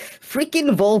stupid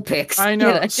freaking Vulpix. I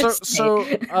know. It's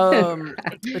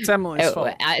Emily's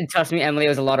fault. Trust me, Emily, it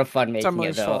was a lot of fun making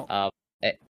Emily's it though. fault.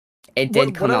 It did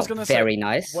What come I out was gonna very say,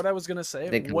 nice. What I was gonna say,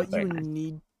 Did come what out very you nice.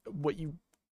 need, what you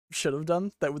should have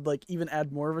done that would like even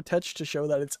add more of a touch to show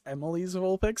that it's Emily's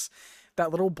Vulpix.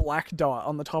 That little black dot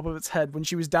on the top of its head when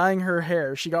she was dyeing her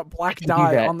hair, she got black can do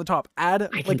dye that. on the top. Add I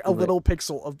can like a do it. little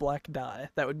pixel of black dye.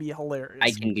 That would be hilarious.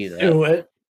 I can do that. Do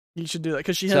it. You should do that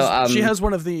because she So, has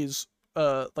one of these,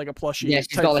 like a plushie. Yeah, she's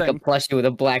type got like thing. a plushie with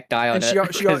a black dye on And it. she got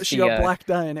because black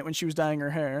dye in it when she was dyeing her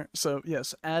hair. So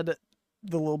yes, add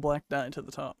the little black dye to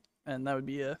the top, and that would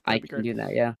be I be can great. do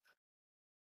that, yeah.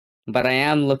 But I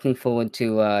am looking forward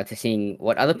to seeing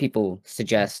what other people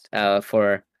suggest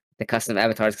for the custom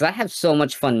avatars because I have so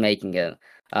much fun making it.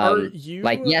 Are you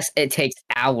Like, yes, it takes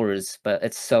hours, but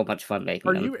it's so much fun making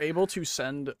Are them. you able to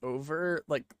send over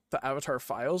like the avatar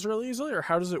files really easily, or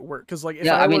how does it work? Because like if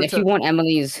Yeah, I mean, were if to... you want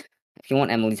Emily's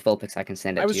Vulpix, I can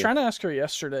send it I was to you. trying to ask her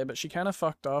yesterday, but she kind of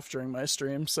fucked off during my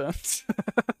stream, so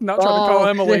not trying to call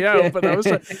Emily out, but I was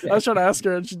trying to ask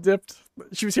her and she dipped.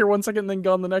 She was here 1 second and then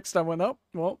gone the next time. Went up.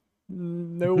 Well,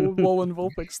 no Alolan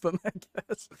Vulpix then, I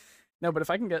guess. No, but if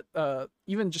I can get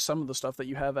even just some of the stuff that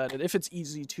you have added, if it's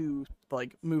easy to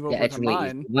like move over Yeah, it's to really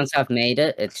mine. easy. Once I've made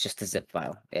it, it's just a zip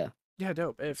file. Yeah. Yeah,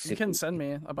 dope. If you can send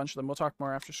me a bunch of them, we'll talk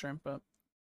more after stream. But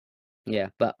Yeah,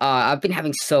 but I've been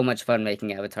having so much fun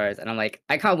making avatars, and I'm like,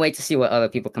 I can't wait to see what other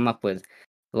people come up with.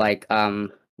 Like,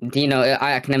 Dino,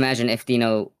 I can imagine if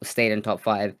Dino stayed in top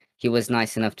 5, he was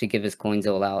nice enough to give his coins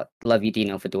all out. Love you,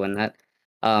 Dino, for doing that.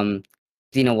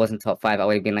 Dino wasn't top 5, I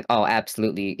would have been like, oh,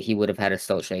 absolutely, he would have had a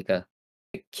salt shaker,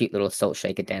 a cute little salt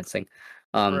shaker dancing.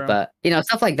 Bro. But you know,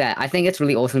 stuff like that. I think it's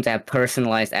really awesome to have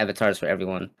personalized avatars for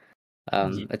everyone.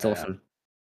 It's Yeah. awesome.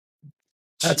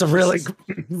 That's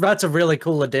a really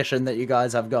cool addition that you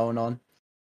guys have going on.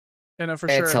 you know, for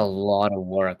It's a sure. lot of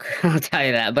work, I'll tell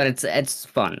you that, but it's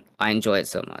fun. I enjoy it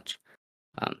so much.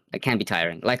 It can be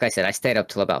tiring. Like I said, I stayed up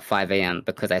till about 5 a.m.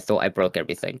 because I thought I broke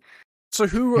everything. So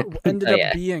who ended Oh, up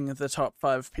yeah. being the top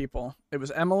 5 people? It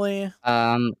was Emily.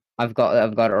 I've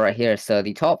got it right here. So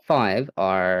the top 5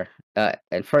 are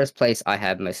in first place I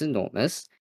have Mrs. Enormous,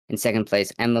 in second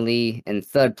place Emily, in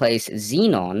third place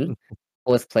Xenon,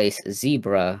 fourth place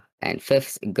Zebra, and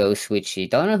fifth Go Switchy.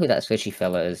 Don't know who that Switchy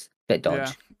fella is. Bit dodge.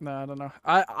 Yeah, no, I don't know.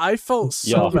 I felt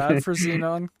so Yeah. bad for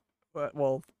Xenon. But,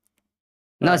 well,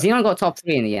 No, uh, Xenon got top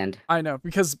 3 in the end. I know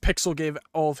because Pixel gave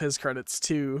all of his credits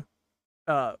to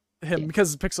him Yeah.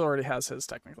 because Pixel already has his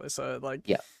technically. So like,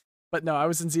 Yeah. But no, I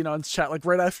was in Xenon's chat like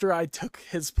right after I took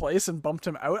his place and bumped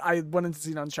him out. I went into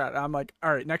Xenon's chat. And I'm like,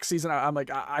 all right, next season, I'm like,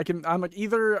 I'm like,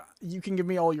 either you can give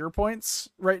me all your points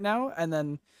right now, and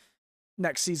then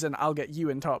next season I'll get you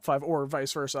in top 5, or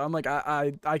vice versa. I'm like,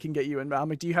 I can get you in. I'm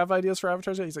like, do you have ideas for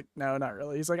avatars yet? He's like, no, not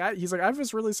really. He's like, I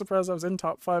was really surprised I was in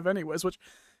top 5 anyways, which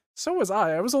so was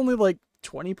I. I was only like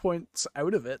 20 points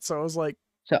out of it, so I was like,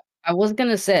 So I was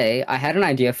gonna say I had an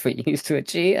idea for you,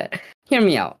 Switchy. Hear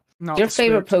me out. not Your the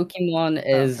favorite script. Pokemon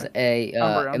is Okay. a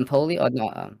Umbreon. Empoli or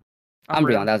not?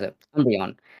 Umbreon, that was it.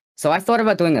 Umbreon. So I thought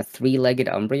about doing a 3-legged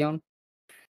Umbreon.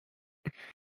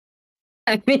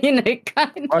 I mean, it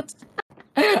kind What?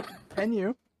 of. Can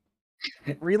you?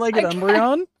 3-legged I can't.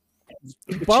 Umbreon?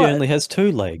 But But she only has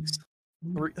 2 legs.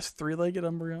 3-legged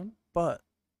Umbreon, but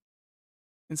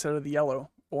instead of the yellow,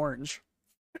 orange.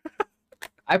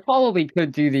 I probably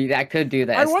could do that. Could do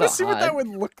that. I It's want to not see what that hard.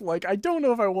 would look like. I don't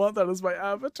know if I want that as my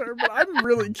avatar, but I'm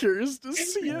really curious to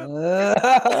see it.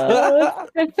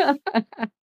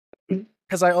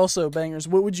 Because I also, Bangers,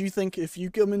 what would you think if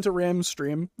you come into Ram's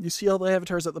stream, you see all the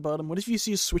avatars at the bottom, what if you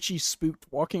see a Switchy Spooked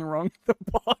walking along the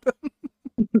bottom?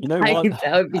 You know what?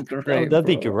 That would be great. That'd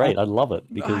be bro. great. I'd love it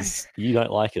because you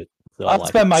don't like it. So I I'd like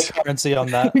spend it. my currency on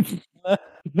that.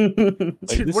 Dude,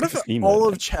 this what is if emote, all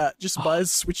man. of chat just buys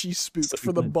Switchy Spooked So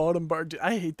for the good. bottom bar? Dude,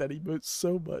 I hate that emote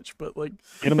so much, but like,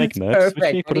 You're gonna make It's merch. perfect.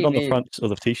 Switchy, What put do it you on the mean? front of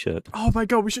the t-shirt. oh my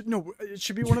god, it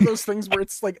should be one of those things where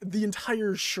it's like the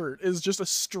entire shirt is just a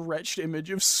stretched image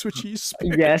of Switchy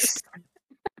Spooked. Yes.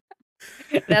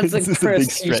 That's This a is a big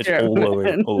first stretch t-shirt. all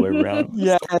the way around.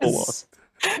 Yes.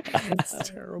 It's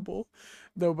terrible.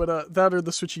 No, but that or the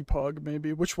Switchy Pog,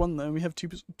 maybe. Which one though? We have two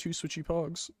Switchy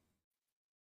Pogs.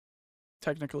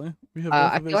 Technically, we have both I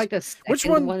of feel those. like the second Which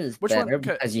one- one is which one- better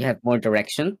okay. because you have more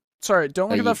direction. Sorry,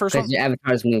 don't look at that first one. Because your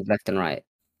avatars move left and right.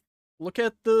 Look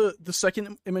at the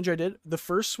second image I did. The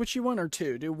first Switchy one or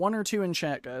two? Do 1 or 2 in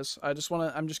chat, guys.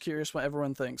 I'm just curious what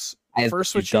everyone thinks.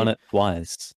 First You've Switchy. done it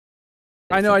twice.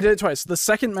 I know I did it twice. The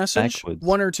second message, Backwards.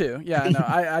 1 or 2. Yeah, I know.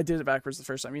 I did it backwards the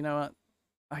first time. You know what?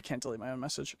 I can't delete my own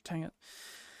message. Dang it.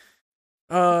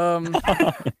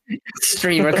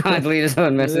 Streamer can't delete his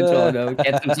own message. Oh no,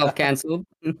 gets himself cancelled.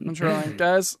 I'm trying,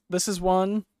 guys. This is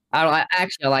 1. I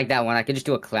like that one. I could just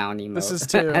do a clown emote. This is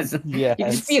 2. Yes. You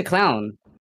could just be a clown.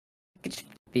 You could just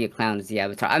be a clown as the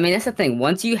avatar. I mean, that's the thing.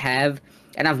 Once you have,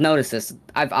 and I've noticed this,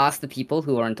 I've asked the people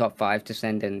who are in top 5 to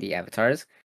send in the avatars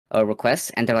requests,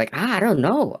 and they're like, I don't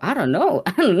know.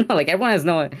 Like everyone has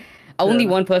no. Only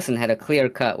one person had a clear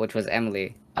cut, which was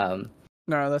Emily.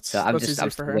 No, that's So I'm easy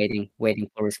just for her. waiting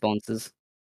for responses.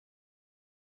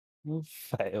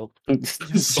 Failed. You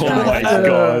Oh my scuffed it.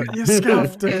 God. You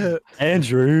scuffed it.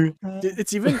 Andrew.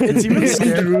 It's even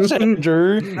scary.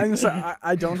 Andrew. I'm sorry,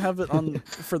 I don't have it on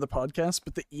for the podcast,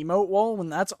 but the emote wall, when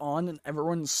that's on and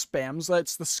everyone spams that,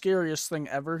 it's the scariest thing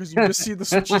ever because you just see the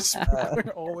switches going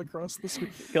all across the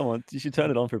screen. Come on, you should turn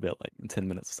it on for about like 10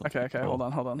 minutes or something. Okay, hold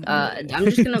on. I'm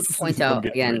just gonna point out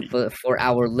Get again ready. for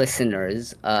our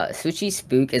listeners, Sushi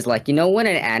Spook is like, you know when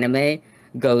an anime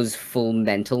goes full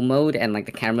mental mode and like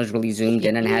the camera's really zoomed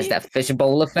in and has that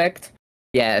fishbowl effect?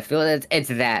 Yeah, I feel it's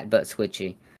that, but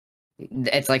Switchy.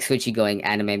 It's like Switchy going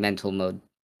anime mental mode.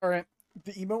 All right,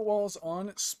 the emote wall is on.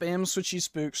 Spam Switchy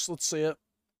Spooks. Let's see it.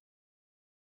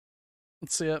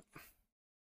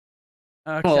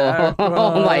 Okay.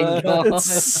 Oh my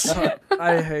god.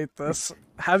 I hate this.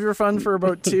 Have your fun for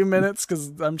about 2 minutes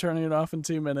because I'm turning it off in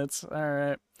 2 minutes. All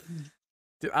right.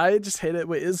 Dude, I just hate it.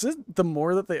 Wait, is it the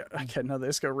more that they? Okay, no, they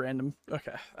just go random.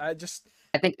 Okay, I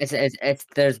think it's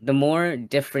there's the more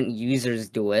different users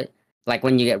do it, like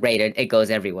when you get rated, it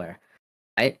goes everywhere,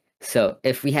 right? So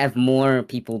if we have more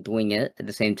people doing it at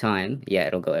the same time, yeah,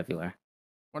 it'll go everywhere.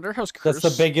 wonder how's cursed.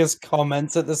 That's the biggest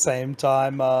comments at the same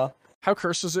time. How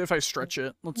cursed is it if I stretch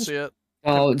it? Let's see it.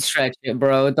 Don't stretch it,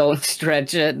 bro. Don't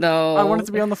stretch it. No. I want it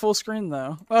to be on the full screen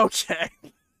though. Okay.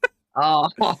 Oh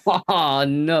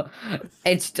no,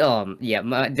 it's yeah.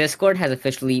 My Discord has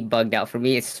officially bugged out for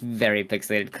me. It's very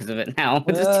pixelated because of it now.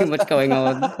 There's too much going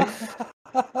on.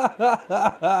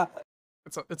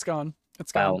 It's gone.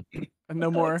 It's Wow. gone. And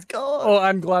no more. It's gone. Oh,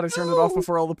 I'm glad I turned it off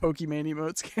before all the Pokemon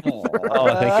emotes came Oh. through. Oh,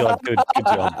 thank God. Good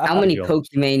job. How many Good job.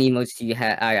 Pokemon emotes do you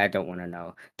have? I don't want to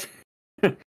know.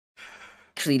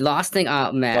 Actually, last thing,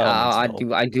 man,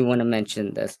 I do want to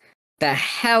mention this. The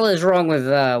hell is wrong with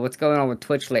what's going on with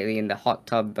Twitch lately in the hot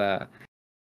tub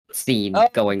scene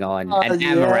going on and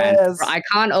Amaranth? yes. I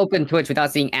can't open Twitch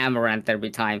without seeing Amaranth every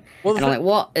time, Well, and I'm like,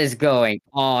 what is going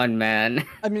on, man?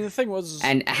 I mean, the thing was,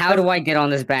 And how do I get on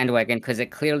this bandwagon? Because it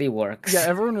clearly works. yeah,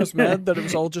 everyone was mad that it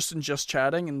was all just in just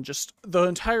chatting, and just the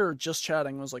entire just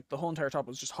chatting was like the whole entire top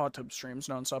was just hot tub streams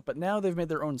nonstop. But now they've made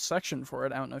their own section for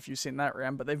it. I don't know if you've seen that,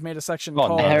 Ram, but they've made a section Oh,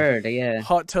 called I heard, yeah.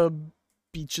 hot tub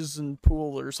beaches and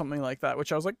pool or something like that,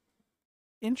 which I was like,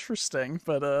 interesting.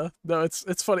 But no,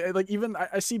 it's funny. Like, even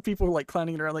I see people like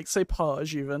clowning it around, like say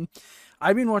Paj. Even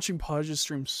I've been watching Paj's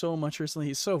stream so much recently.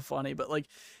 He's so funny. But like,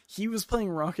 he was playing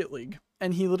Rocket League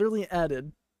and he literally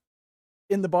added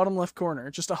in the bottom left corner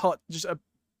just a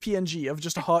PNG of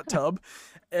just a hot tub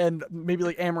and maybe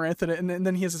like Amaranth in it, and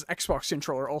then he has his Xbox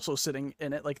controller also sitting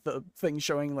in it, like the thing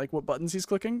showing like what buttons he's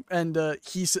clicking, and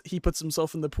he puts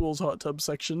himself in the pool's hot tub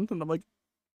section, and I'm like,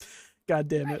 God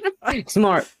damn it.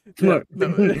 Smart. Yeah,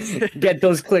 no. Get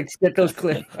those clicks. Get those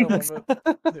clicks. I love it.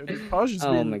 Dude, Paj is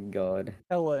Oh my being god.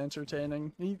 hella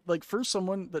entertaining. He, like, for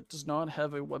someone that does not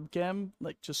have a webcam,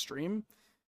 like, to stream,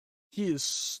 he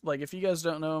is, like, if you guys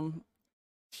don't know him,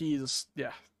 he's,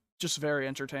 yeah, just very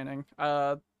entertaining.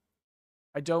 I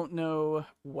don't know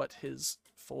what his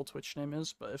full Twitch name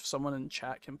is, but if someone in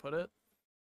chat can put it,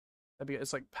 that'd be,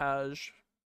 it's like Paju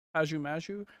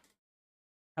Maju.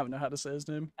 I don't know how to say his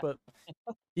name, but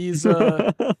he's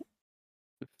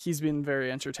he's been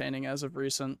very entertaining as of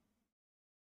recent.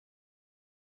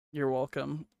 You're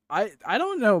welcome. I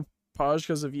don't know Paj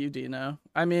because of you, Dino.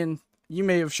 I mean, you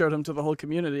may have showed him to the whole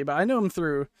community, but I know him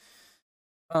through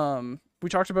we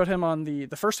talked about him on the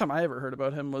first time I ever heard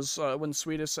about him was when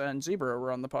Sweetest and Zebra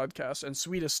were on the podcast, and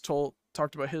Sweetest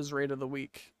talked about his raid of the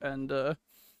week, and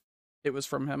it was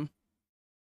from him.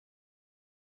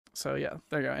 So yeah,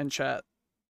 there you go, in chat.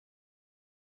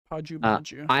 Paju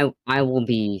Maju. I will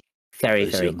be very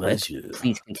quick.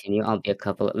 Please continue. I'll be a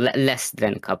couple less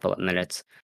than a couple of minutes.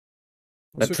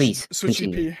 But please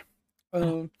continue.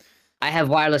 I have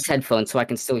wireless headphones, so I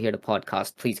can still hear the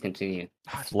podcast. Please continue.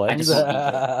 Flex.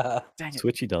 Dang it.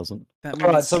 Switchy doesn't.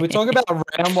 Alright, so we talk about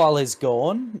Ram while he's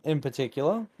gone, in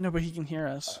particular. No, but he can hear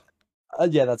us.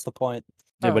 Yeah, that's the point.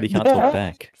 Yeah, but he can't talk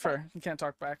back. Fair, he can't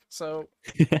talk back. So,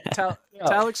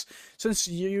 TaLeXx, since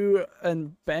you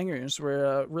and Bangerz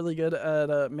were really good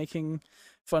at making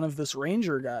fun of this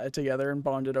ranger guy together and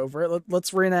bonded over it,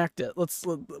 let's reenact it. Let's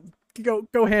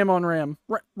go ham on Ram.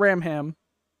 Ram ham.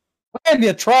 Ram,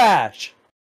 you trash!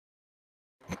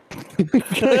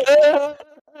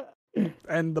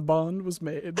 And the bond was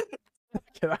made.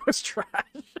 Okay, that was trash.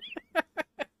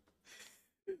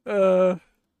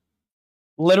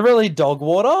 Literally dog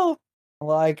water?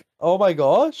 Like, oh my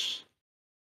gosh.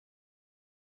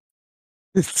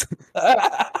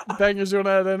 Bangerz, you want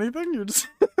to add anything? You're just...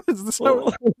 Is this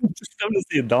how... Just come to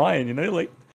see it dying, you know?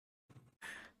 Like,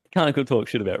 can't go talk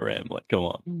shit about Ram. Like, come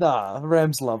on. Nah,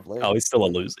 Ram's lovely. Oh, he's still a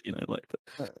loser, you know? Like,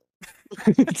 but...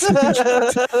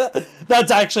 That's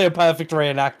actually a perfect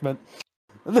reenactment.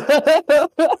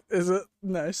 Is it?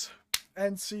 Nice.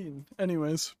 And scene.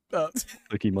 Anyways.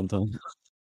 Cookie montage.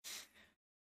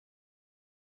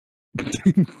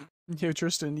 Yo,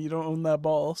 Tristan, you don't own that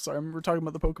ball. Sorry, we're talking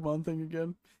about the Pokemon thing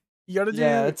again. You gotta do...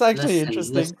 Yeah, it's actually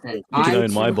interesting. Listen,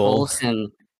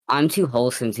 I'm too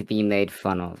wholesome to be made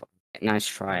fun of. Nice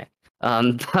try.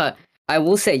 But I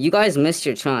will say, you guys missed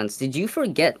your chance. Did you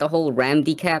forget the whole Ram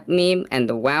decap meme and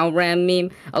the WoW Ram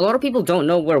meme? A lot of people don't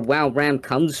know where WoW Ram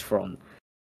comes from.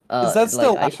 Is that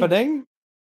still happening?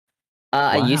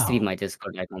 Wow. It used to be my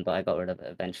Discord icon, but I got rid of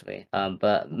it eventually.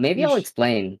 But maybe I'll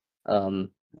explain.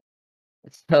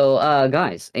 So,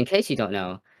 guys, in case you don't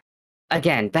know,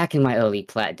 again, back in my early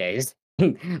plat days,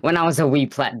 when I was a wee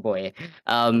plat boy,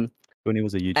 when he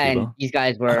was a YouTuber. And these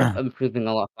guys were improving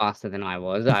a lot faster than I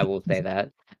was, I will say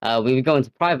that. We would go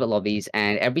into private lobbies,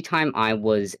 and every time I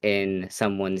was in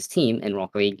someone's team in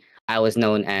Rocket League, I was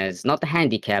known as not the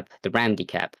handicap, the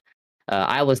ramdicap.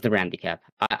 I was the ramdicap.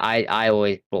 I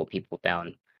always brought people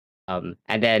down. And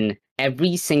then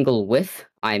every single whiff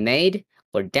I made,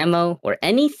 or demo, or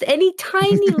any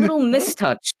tiny little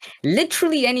mistouch,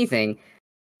 literally anything,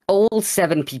 all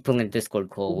 7 people in the Discord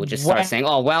call would just start saying,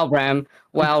 "Oh, wow, Ram,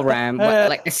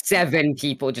 like 7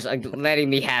 people just like letting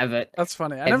me have it." That's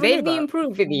funny. It made me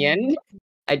improve in the end.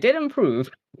 I did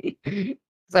improve,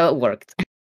 so it worked.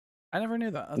 I never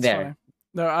knew that. That's funny.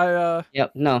 No,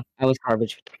 Yep. No, I was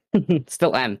garbage.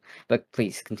 Still am, but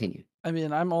please continue. I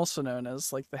mean, I'm also known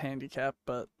as like the handicap,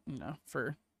 but you know,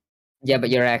 for. Yeah,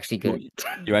 but you're actually good.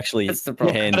 You're actually That's the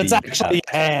problem. handy. It's actually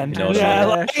hand. You know Yeah,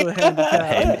 what I mean? actually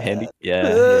handicap. Handy.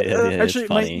 Yeah. Actually, it's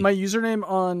funny. my username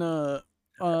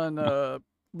on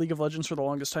League of Legends for the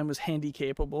longest time was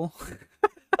handicapable.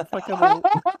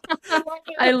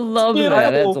 I love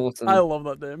that. That's awesome. I love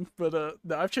that name, but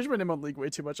no, I've changed my name on League way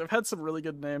too much. I've had some really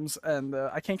good names, and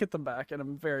I can't get them back, and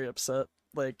I'm very upset.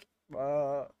 Like,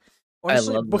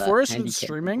 honestly, before I started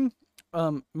streaming,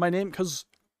 my name, because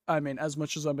I mean, as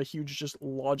much as I'm a huge just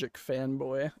Logic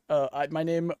fanboy, my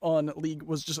name on League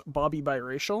was just Bobby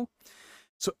Biracial,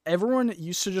 so everyone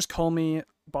used to just call me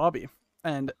Bobby,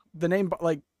 and the name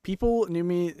like. People knew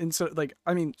me instead, like,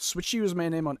 I mean, Switchy was my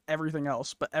name on everything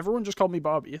else, but everyone just called me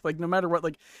Bobby, like, no matter what.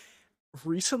 Like,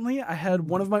 recently, I had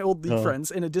one of my old League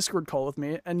friends in a Discord call with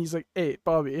me, and he's like, "Hey,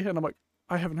 Bobby," and I'm like,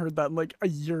 I haven't heard that in, like, a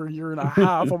year and a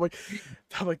half. I'm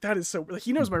like, that is so, like,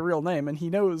 he knows my real name, and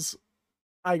he knows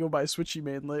I go by Switchy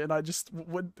mainly, and I just,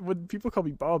 when people call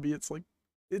me Bobby, it's like,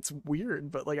 it's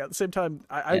weird, but, like, at the same time,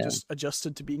 I just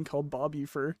adjusted to being called Bobby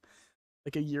for,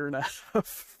 like, a year and a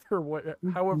half, or what,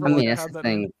 however long I had that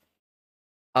name.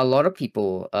 a lot of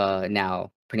people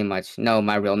now pretty much know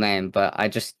my real name, but I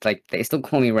just like they still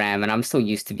call me Ram, and I'm still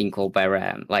used to being called by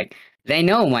Ram. Like they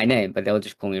know my name, but they'll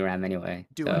just call me Ram anyway.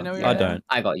 Do so, I know your I name? don't.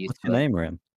 I got used What's to your it. name,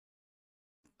 Ram?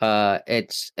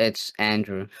 It's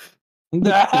Andrew. Oh, we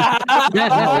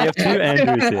have two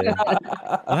Andrews here.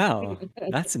 Wow,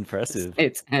 that's impressive.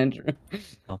 It's Andrew.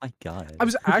 Oh my god. I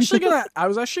was actually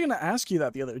gonna ask you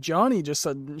that the other. Johnny just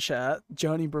said in chat.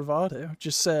 Johnny Bravado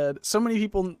just said so many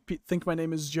people think my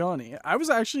name is Johnny. I was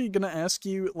actually gonna ask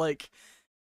you like.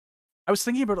 I was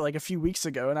thinking about it like a few weeks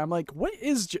ago, and I'm like, what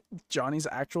is Johnny's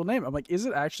actual name? I'm like, is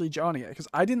it actually Johnny? Because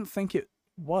I didn't think it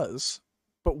was.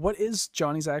 But what is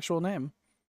Johnny's actual name?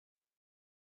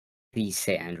 Please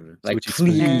say Andrew. So Like, which is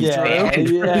please Andrew. say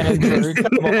Andrew. Andrew,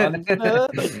 come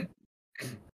on.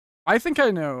 I think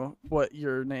I know what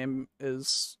your name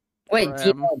is. Wait,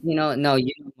 Ram. no,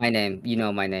 you know my name. You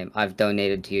know my name. I've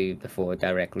donated to you before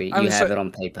directly. I'm You have so- it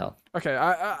on PayPal. Okay,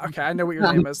 I know what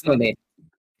your name is. Then. Donate.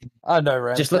 I know,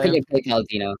 Ram. Just look at your PayPal,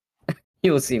 Dino.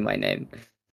 You'll see my name.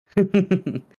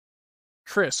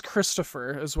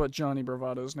 Christopher is what Johnny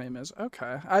Bravado's name is.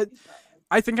 Okay,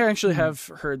 I think I actually have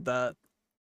heard that.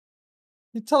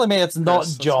 You're telling me it's not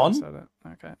Chris, that's John? who said it.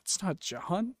 Okay, it's not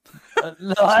John.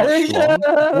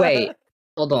 Wait,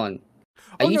 hold on.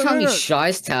 Are Oh, you no, telling no, me no.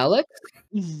 Shi's TaLeXx?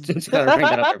 Just gotta bring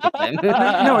that up every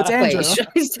time. No, it's Andrew. Wait,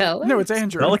 Shi's TaLeXx? No, it's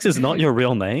Andrew. Alex is not your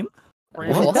real name?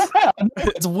 Ram- What?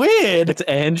 It's weird. It's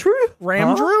Andrew?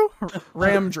 Ramdrew?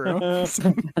 Ramdrew.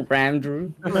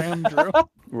 Ramdrew? Ramdrew.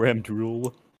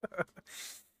 Ramdrule.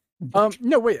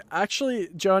 No, wait. Actually,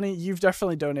 Johnny, you've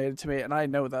definitely donated to me, and I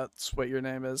know that's what your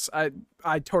name is.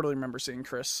 I totally remember seeing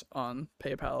Chris on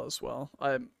PayPal as well.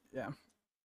 Yeah.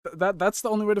 That's the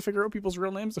only way to figure out people's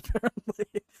real names, apparently.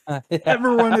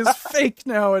 Everyone is fake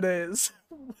nowadays.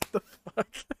 What the fuck?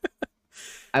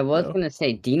 I was No. gonna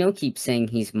say, Dino keeps saying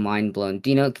he's mind blown.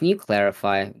 Dino, can you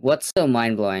clarify? What's so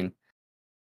mind blowing?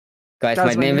 Guys,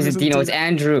 my name isn't Dino, it's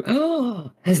Andrew.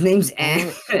 His name's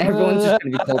Andrew. Everyone's just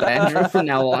gonna be called Andrew from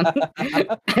now on.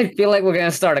 I feel like we're gonna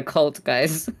start a cult,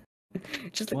 guys.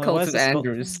 Just a Why cult is of this called-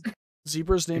 Andrews.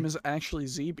 Zebra's name is actually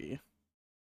Zeeby.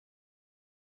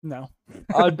 No.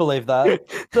 I'd believe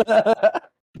that.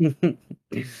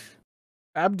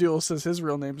 Abdul says his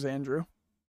real name's Andrew.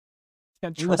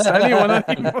 Can't trust anyone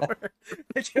anymore.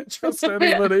 I can't trust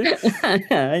anybody.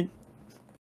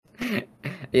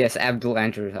 Yes, Abdul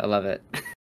Andrew. I love it.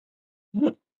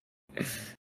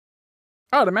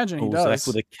 I'd imagine he Oh, does. Zach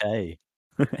with a K.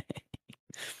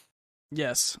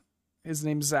 Yes. His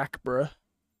name's Zach, bruh.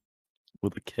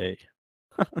 With a K.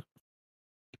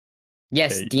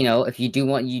 Yes, Okay. Dino, if you do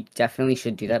want, you definitely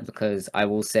should do that because I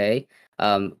will say,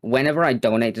 whenever I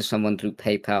donate to someone through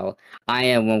PayPal, I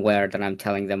am aware that I'm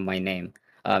telling them my name.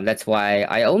 That's why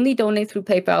I only donate through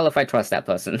PayPal if I trust that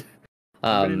person.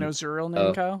 Everybody knows your real name,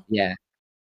 oh, Kyle? Yeah,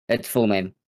 it's full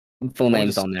name. Full Or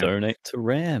name's just on there. donate to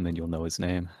Ram and you'll know his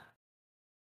name.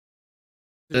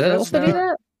 Did you Does it guys also do know-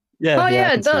 that? Yeah, Oh, yeah,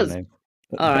 I it can see your does. name.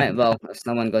 All right, well, if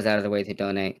someone goes out of the way to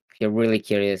donate, if you're really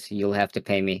curious, you'll have to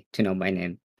pay me to know my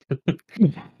name.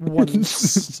 One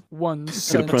Got a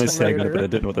cent price tag on it, but I later.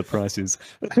 don't know what the price is.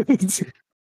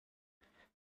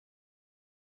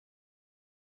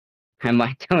 I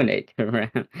might donate to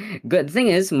Ram. Good thing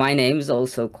is, my name is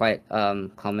also quite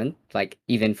common, like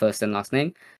even first and last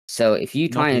name. So if you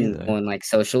try Not me, and though. go on like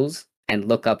socials and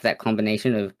look up that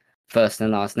combination of first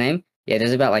and last name, yeah,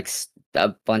 there's about like a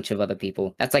bunch of other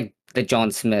people. That's like the John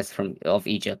Smith of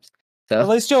Egypt. So At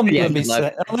least you'll Yeah, never be. good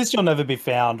luck. At least you'll never be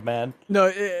found, man.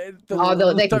 No, they can find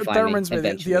that me reminds me. The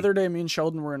eventually. other day, me and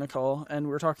Sheldon were in a call, and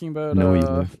we were talking about. No,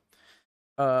 easily.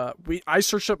 I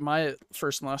searched up my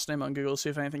first and last name on Google to see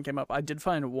if anything came up. I did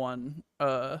find one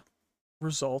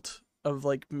result of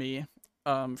like me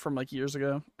from like years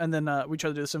ago, and then we tried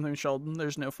to do the same thing with Sheldon.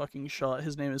 There's no fucking shot.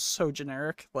 His name is so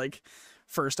generic, like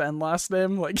first and last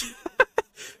name. Like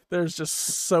there's just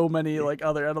so many like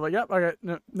other. And I'm like, yep, okay,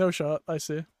 no shot. I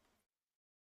see.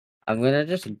 I'm gonna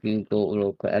just Google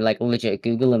real quick, like legit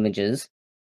Google images.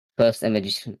 First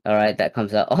image. All right, that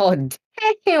comes up. Oh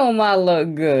damn, I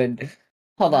look good.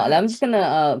 Hold on, I'm just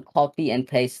gonna copy and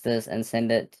paste this and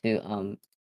send it to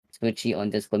Twitchy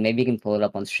on Discord. Maybe you can pull it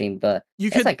up on stream. But You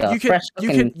it's could like a you fresh could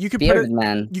looking you could put bearded it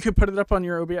man. you could put it up on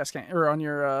your OBS or on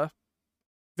your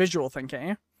visual thing, can't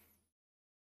you?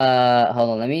 Hold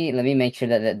on. Let me make sure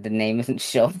that the name isn't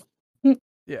shown.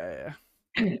 Yeah.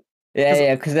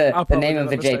 Yeah, because I'll the probably name do of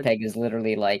the that mistake. JPEG is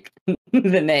literally like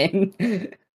the name.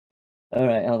 All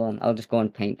right, hold on. I'll just go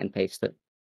and paint and paste it.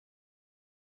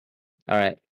 All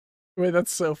right. Wait,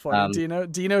 that's so funny. Um,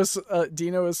 Dino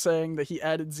is saying that he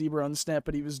added Zebra on Snap,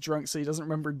 but he was drunk, so he doesn't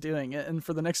remember doing it. And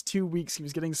for the next 2 weeks, he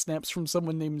was getting snaps from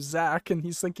someone named Zach, and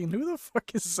he's thinking, "Who the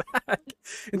fuck is Zach?"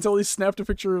 Until he snapped a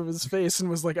picture of his face and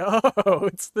was like, "Oh,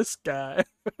 it's this guy."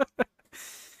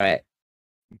 Alright.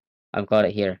 I've got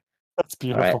it here. That's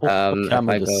Alright, beautiful. if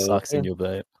Camera I just go... sucks in your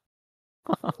vape.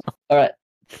 Alright.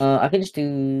 I can just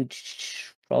do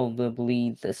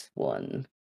probably this one.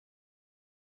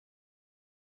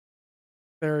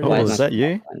 There Why he Oh, is is. is my that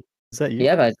you? spot on? Is that you?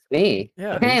 Yeah, that's me.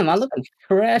 Yeah. Damn, I'm looking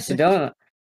fresh, don't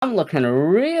I'm looking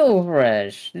real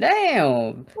fresh.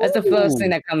 Damn. That's the first thing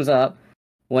Ooh. that comes up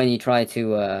when you try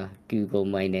to Google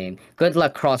my name. Good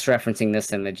luck cross-referencing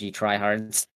this image, you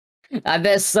tryhards. I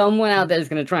bet someone out there is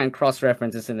gonna try and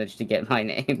cross-reference this image to get my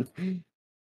name.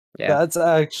 Yeah. That's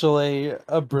actually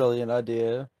a brilliant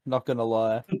idea. Not gonna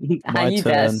lie. Are My you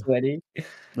that turn. sweaty?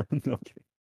 Okay.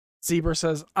 Zebra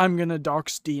says, "I'm gonna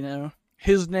dox Dino.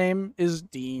 His name is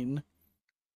Dean."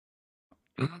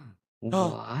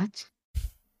 What?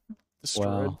 Destroyed.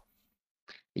 Wow.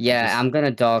 Yeah, Just I'm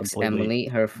gonna dox completely Emily.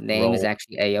 Her name is roll.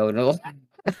 actually Aonal.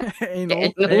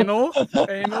 Anal. Anal.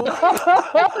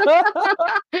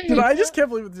 Dude, I just can't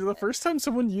believe it. The first time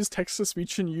someone used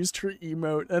text-to-speech and used her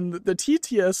emote, and the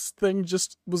TTS thing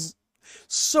just was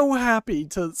so happy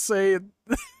to say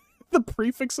the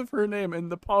prefix of her name in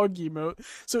the Pog emote,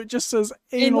 so it just says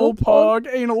anal Pog,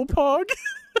 anal Pog.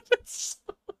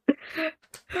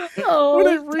 Oh,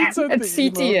 When it reads out it's the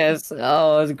emote. CTS.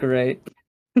 Oh, that's great.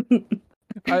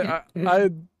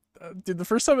 Dude, the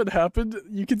first time it happened,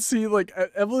 you could see like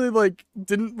Emily like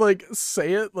didn't like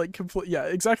say it like complete. Yeah,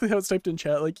 exactly how it's typed in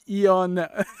chat. Like Eon,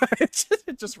 it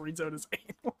just reads out as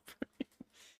anal.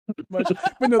 Much,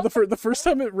 but no, the first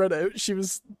time it read out, she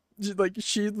was like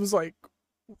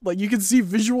you could see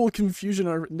visual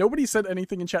confusion. Nobody said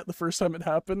anything in chat the first time it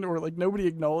happened, or like nobody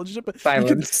acknowledged it. But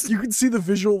Silence. you could see the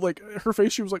visual, like her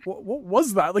face. She was like, "What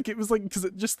was that?" Like it was like because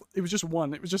it was just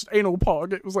one. It was just anal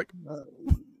Pog. It was like.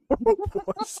 What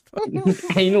was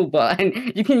that? Anal bug. And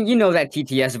you know that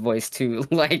TTS voice too.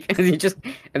 Like you just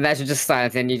imagine just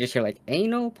silence and you just hear like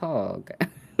anal Pog.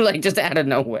 Like just out of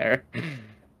nowhere.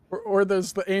 Or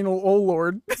there's the anal oh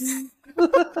lord.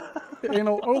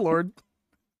 Anal oh lord.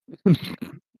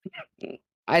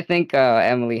 I think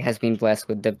Emily has been blessed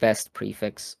with the best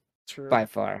prefix True. by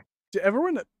far. Do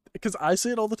everyone, because I say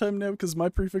it all the time now, because my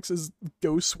prefix is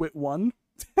GoSwit1.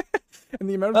 And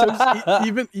the amount of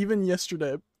times, even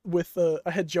yesterday, with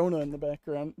I had Jonah in the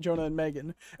background, Jonah and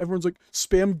Megan. Everyone's like,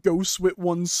 spam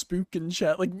GoSwit1 spook in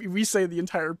chat. Like we say the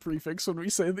entire prefix when we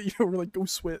say that, we're like go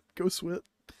swit.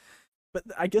 But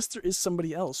I guess there is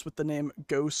somebody else with the name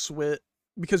GoSwit,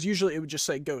 because usually it would just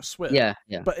say GoSwit. Yeah.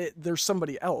 But there's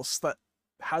somebody else that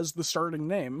has the starting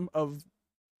name of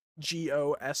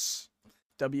GOSWIT,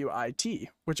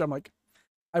 which I'm like,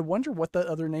 I wonder what that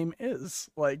other name is.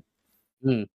 Like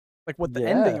what the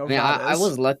ending of that I is.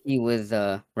 was lucky with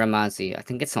Ramazi. I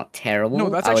think it's not terrible. No,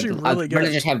 that's actually really I'd rather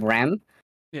good. just have Ram.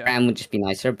 Yeah. Ram would just be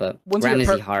nicer, but Once you Ram get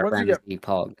is hard. Ram is the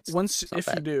Pog. Once It's not if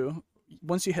bad. you do,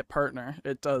 once you hit partner,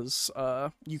 it does.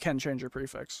 You can change your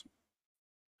prefix.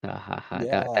 Yeah, I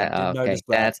did Okay, notice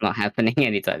that. that's not happening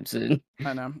anytime soon.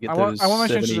 I know. Get I want my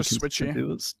change to 70 just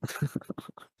switchy.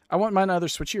 I want mine either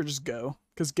switchy or just go,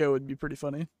 because go would be pretty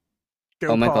funny. Go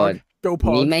Oh my Pog, god. go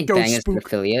Can we Pog, make go Bangerz spook.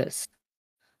 affiliates?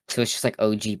 So it's just like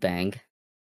OG Bang.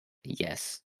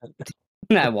 Yes.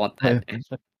 I want that.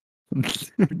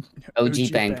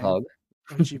 OG Bang Pog.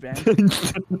 OG Bang.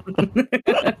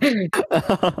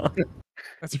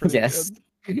 That's pretty Yes.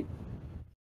 good.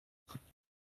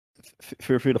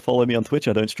 Feel free to follow me on Twitch.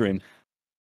 I don't stream.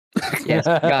 Yes,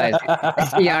 guys.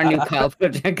 See our new Kyle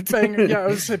project. Yeah, I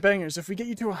would say Bangers. If we get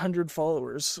you to 100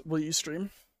 followers, will you stream?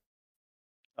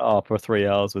 Oh, for 3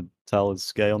 hours with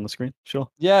Tal's gay on the screen? Sure.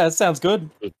 Yeah, it sounds good.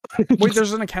 Wait,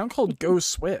 there's an account called Go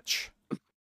Switch.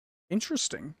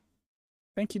 Interesting.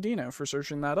 Thank you, Dino, for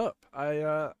searching that up.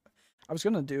 I was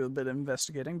gonna do a bit of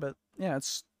investigating, but yeah,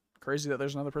 it's crazy that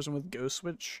there's another person with Go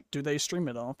Switch. Do they stream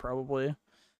it all? Probably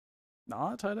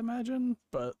not, I'd imagine,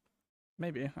 but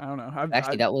maybe. I don't know.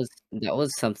 Actually, that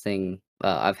was something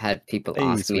I've had people Hey,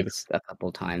 ask me Swiss. a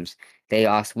couple times. They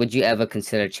asked, "Would you ever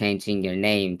consider changing your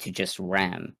name to just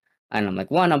Ram?" And I'm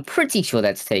like, one, I'm pretty sure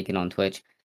that's taken on Twitch.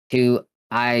 Two,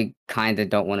 I kind of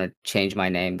don't want to change my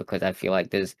name because I feel like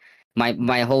there's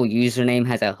my whole username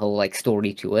has a whole like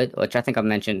story to it, which I think I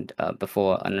mentioned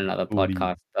before on another Story.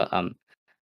 podcast. But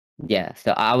yeah,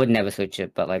 so I would never switch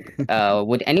it. But like,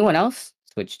 would anyone else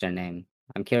switch their name?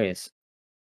 I'm curious.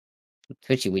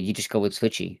 Switchy, would you just go with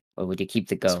Switchy, or would you keep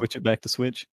the go? Switch it back to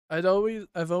Switch. I've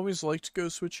always liked Go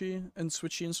Switchy and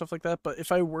stuff like that, but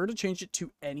if I were to change it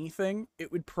to anything,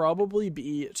 it would probably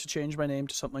be to change my name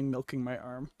to something milking my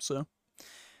arm. So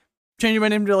changing my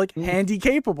name to like Handy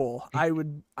Capable. I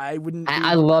wouldn't I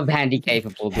love Handy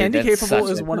Capable, dude. Handy That's Capable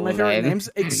such is a one of my cool favorite name. names,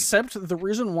 except the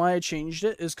reason why I changed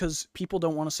it is because people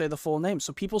don't want to say the full name.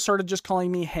 So people started just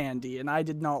calling me Handy, and I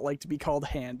did not like to be called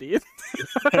Handy.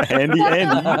 Handy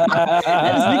Andy.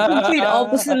 That is the complete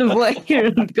opposite of what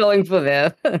you're going for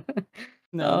there.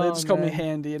 No, they Oh, just call me man.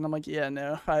 Handy, and I'm like, yeah,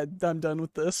 no, I'm done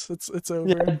with this. It's over.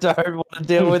 Yeah, I don't want to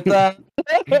deal with that.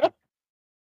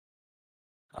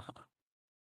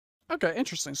 Okay,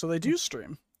 interesting. So they do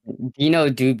stream. Dino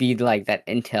do be like that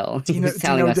intel. Dino- He's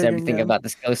telling Dino us digging everything in. about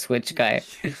this Go Switch guy.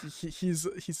 He's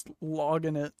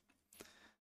logging it.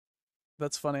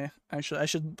 That's funny. Actually, I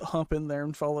should hop in there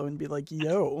and follow and be like,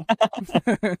 yo.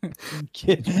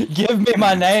 Give me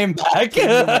my name back.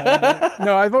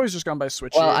 No, I've always just gone by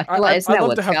Switchy. Well, I feel like isn't that love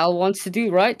what to have. Tal wants to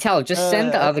do, right? Tal, just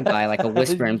send the other guy like a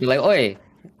whisper and be like, "Oi,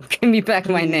 give me back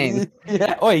my name."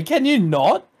 Yeah. Oi, can you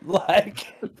not? Like.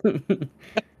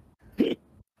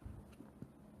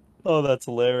 Oh, that's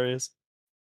hilarious.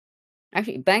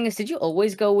 Actually, Bangerz, did you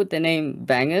always go with the name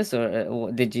Bangerz,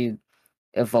 or did you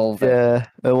evolve it? Yeah,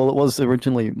 well, it was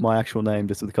originally my actual name,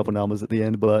 just with a couple numbers at the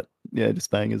end, but yeah,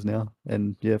 just Bangers now.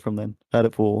 And yeah, from then, had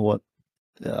it for what,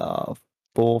 4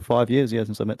 or 5 years, yeah,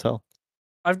 since I met Tal.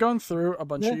 I've gone through a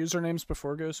bunch of usernames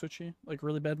before Go Switchy, like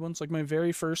really bad ones. Like my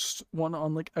very first one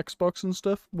on like Xbox and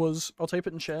stuff was, I'll type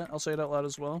it in chat, I'll say it out loud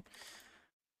as well.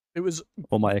 It was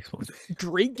Or my Xbox.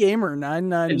 Great Gamer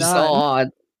 999. It's so odd.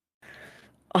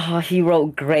 Oh, he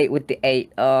wrote great with the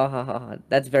 8. Oh,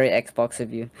 that's very Xbox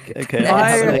of you. Okay,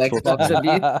 That's so I- Xbox of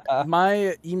you.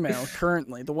 My email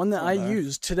currently, the one that I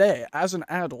use today as an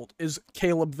adult, is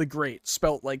Caleb the Great,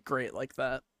 spelt like great like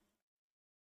that.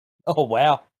 Oh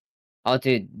wow. Oh,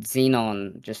 dude,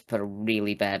 Xenon just put a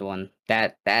really bad one.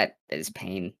 That is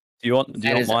pain. Do you want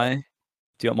That is- my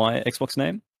Xbox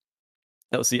name?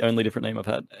 That was the only different name I've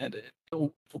had. And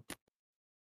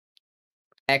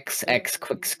XX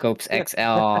Quickscopes XL.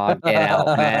 Oh, get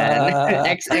out, man.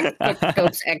 XX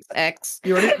Quickscopes XX.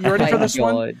 You ready for My this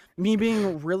one? God. Me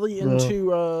being really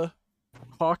into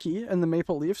hockey and the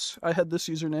Maple Leafs, I had this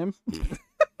username.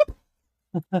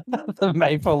 The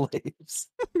Maple Leafs.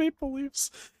 Maple Leafs.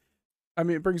 I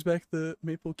mean, it brings back the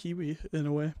maple kiwi in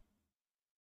a way.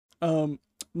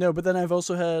 No, but then I've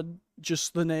also had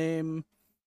just the name.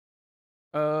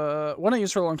 One I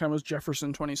used for a long time was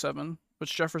Jefferson27,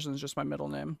 which Jefferson is just my middle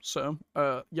name. So,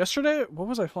 yesterday, what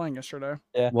was I playing yesterday?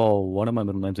 well, one of my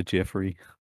middle names is Jeffrey.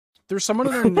 There's someone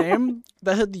in their name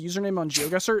that had the username on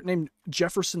GeoGuessr named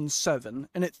Jefferson7,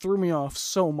 and it threw me off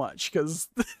so much because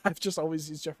I've just always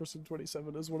used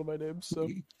Jefferson27 as one of my names. So,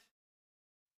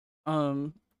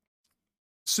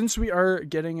 since we are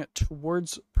getting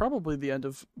towards probably the end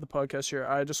of the podcast here,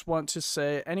 I just want to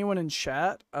say, anyone in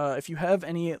chat, if you have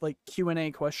any like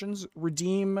Q&A questions,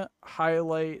 redeem,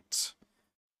 highlight,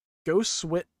 Go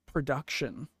Switch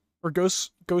Production, or Go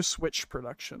Switch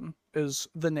Production is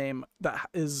the name that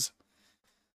is.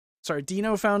 Sorry,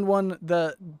 Dino found one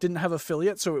that didn't have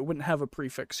affiliate, so it wouldn't have a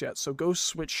prefix yet. So Go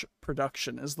Switch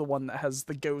Production is the one that has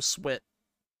the Go Switch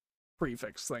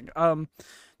prefix thing. No,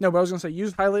 but I was gonna say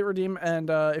use highlight redeem,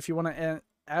 and if you want to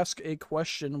ask a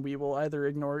question, we will either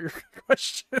ignore your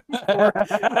question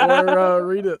or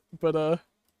read it. But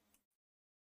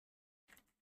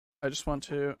I just want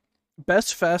to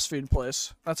best fast food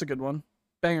place. That's a good one.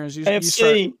 Bangers.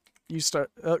 KFC. You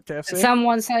start. KFC.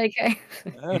 Someone say K.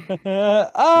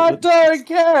 I don't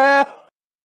care.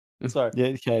 Sorry. Yeah,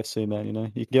 KFC, man. You know,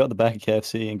 you can get out the back of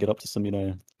KFC and get up to some,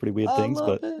 pretty weird I things.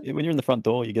 love But it. when you're in the front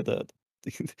door, you get the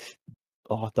the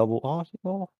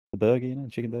burger,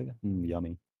 chicken burger,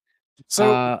 yummy.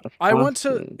 So I want fast to,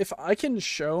 food. if I can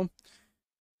show.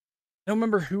 I don't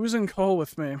remember who was in call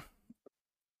with me.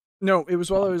 No, it was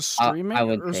while I was streaming, I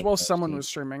would or it was take while someone KFC. was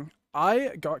streaming.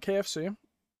 I got KFC,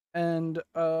 and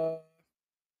I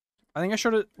think I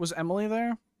showed it. Was Emily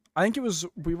there? I think it was.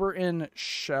 We were in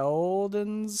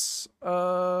Sheldon's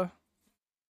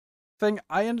thing.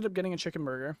 I ended up getting a chicken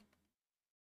burger.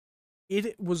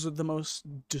 It was the most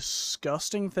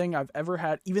disgusting thing I've ever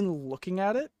had. Even looking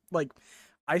at it, like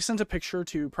I sent a picture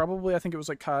to probably, I think it was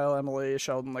like Kyle, Emily,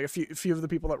 Sheldon, like a few of the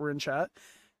people that were in chat.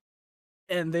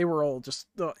 And they were all just,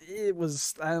 it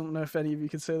was, I don't know if any of you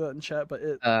could say that in chat, but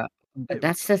it. But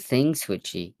that's the thing,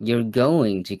 Switchy. You're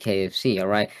going to KFC, all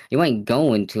right? You ain't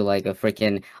going to like a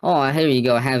freaking, oh, here you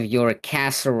go, have your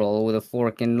casserole with a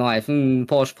fork and knife.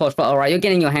 Posh, posh, but all right, you're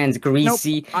getting your hands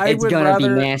greasy. I It's would gonna be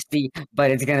rather- nasty,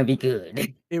 but it's gonna be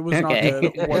good. It was not Okay.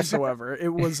 good whatsoever.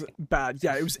 It was bad.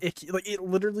 Yeah, it was icky. Like, it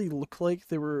literally looked like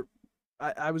they were.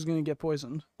 I was gonna get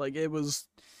poisoned. Like, it was.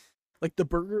 Like, the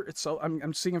burger itself.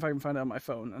 I'm seeing if I can find it on my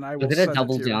phone, and I will Was it a send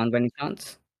double it to you. down by any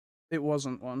chance? It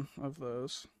wasn't one of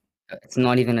those. It's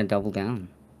not even a double down.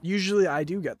 Usually I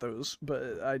do get those,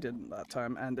 but I didn't that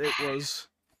time, and it was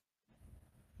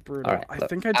brutal. Alright, I look,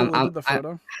 think I I'm- deleted the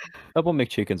photo. Double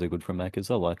McChickens are good from Macca's.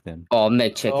 I like them. Oh,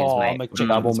 McChickens, mate. McChickens,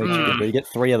 Double man. McChicken, but you get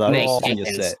 3 of those in your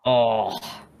McChickens. set. Oh.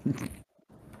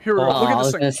 Here we go. Oh, Look at I this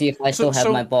was thing. gonna see if I still have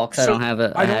my box. I so don't have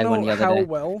it. I I don't had one know the other how day.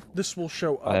 well this will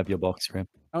show up. I have your box, Ram.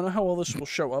 I don't know how well this will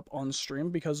show up on stream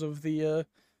because of the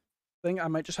thing. I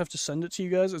might just have to send it to you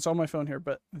guys. It's on my phone here,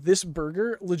 but this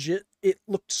burger, legit, it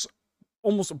looks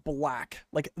almost black,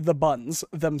 like the buns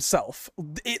themselves.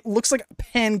 It looks like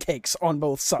pancakes on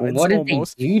both sides. What did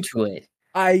almost. they do to it?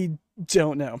 I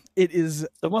don't know. It is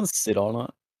Someone sit on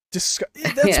it. disgusting.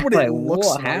 That's Yeah, what it like, looks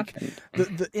what like. happened?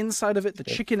 The inside of it, the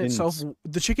The chicken itself, fins.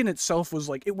 the chicken itself was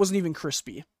like, it wasn't even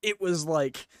crispy. It was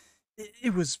like,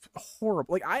 it was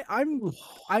horrible. Like,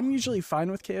 I'm usually fine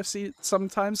with KFC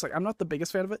sometimes. Like, I'm not the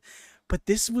biggest fan of it, but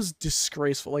this was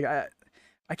disgraceful. Like,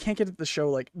 I can't get at the show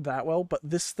like that well, but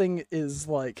this thing is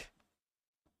like,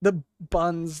 the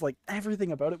buns, like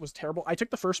everything about it was terrible. I took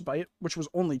the first bite, which was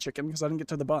only chicken because I didn't get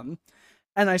to the bun,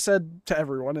 and I said to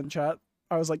everyone in chat,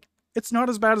 I was like, it's not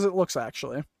as bad as it looks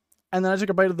actually. And then I took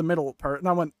a bite of the middle part, and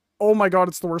I went, oh my god,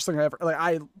 it's the worst thing I ever. Like,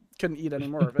 I couldn't eat any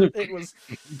more of it. It was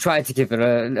Tried to give it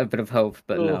a bit of hope,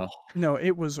 but no. no,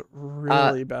 it was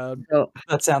really bad. So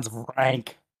That sounds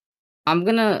rank. I'm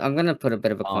gonna put a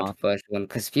bit of a Uh. controversial one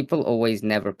because people always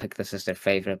never pick this as their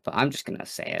favorite, but I'm just gonna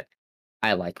say it.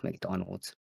 I like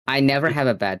McDonald's. I never have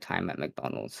a bad time at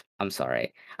McDonald's. I'm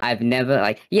sorry. I've never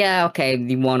like, yeah, okay,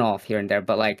 the one off here and there,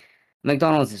 but like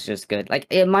McDonald's is just good. Like,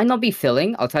 it might not be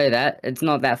filling, I'll tell you that. It's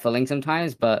not that filling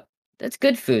sometimes, but it's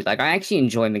good food. Like, I actually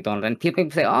enjoy McDonald's. And people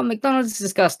say, oh, McDonald's is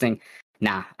disgusting.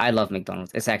 Nah, I love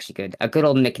McDonald's. It's actually good. A good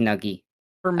old McNugget.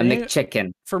 For A me,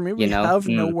 McChicken. we know? have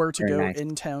nowhere to very go nice.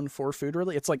 in town for food.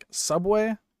 Really, it's like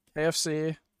Subway,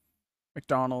 KFC,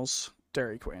 McDonald's,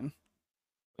 Dairy Queen.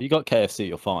 You got KFC,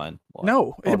 you're fine. Like,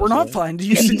 No, we're not honestly. fine. Did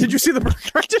you see the burger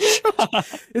I just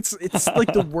showed? It's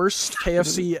like the worst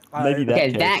KFC. Maybe that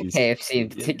Okay, that KFC's KFC in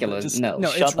Yeah, particular, just- no. No,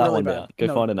 Shut it's that really one bad. down. Go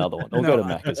No, find another one. Or no, go to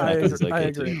Macca's. I Macca's is agree. okay I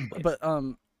agree. too. But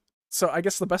so I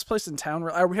guess the best place in town,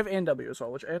 we have A&W as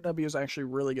well, which A&W is actually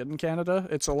really good in Canada.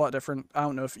 It's a lot different. I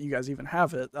don't know if you guys even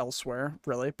have it elsewhere,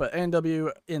 really, but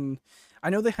A&W I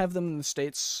know they have them in the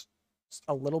States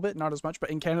a little bit, not as much,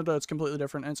 but in Canada it's completely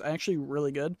different, and it's actually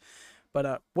really good.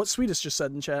 But what Sweetest just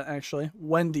said in chat, actually,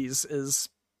 Wendy's is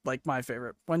like my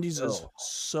favorite. Wendy's is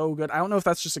so good. I don't know if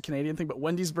that's just a Canadian thing, but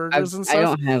Wendy's burgers and I stuff.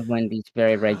 don't have Wendy's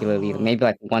very regularly. Maybe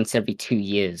like once every 2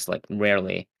 years, like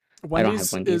rarely. I don't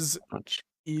have Wendy's Wendy's is that much.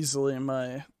 easily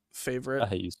my favorite. I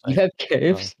hate you. You have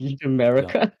KFC in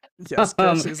America? Yes,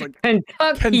 KFC is like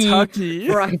Kentucky, Kentucky.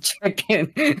 Fried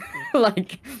Chicken.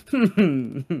 Like,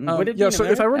 would it be Yeah, in so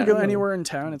if I were to America? go don't know. anywhere in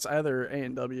town, it's either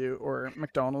A&W or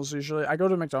McDonald's. Usually, I go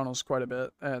to McDonald's quite a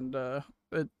bit, and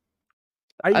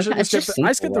I usually it's just just get I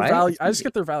just get simple, their right? value. It's I just easy.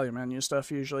 get their value menu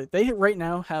stuff. Usually, they right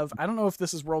now have. I don't know if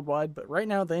this is worldwide, but right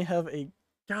now they have a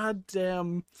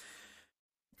goddamn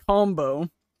combo.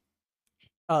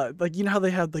 Like, you know how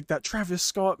they had like that Travis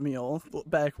Scott meal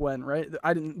back when, right?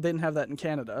 They didn't have that in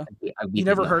Canada. We You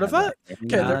never did not heard of have that? here.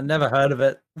 Okay, Nah, they're- never heard of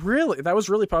it. Really, that was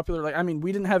really popular. Like, I mean,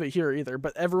 we didn't have it here either,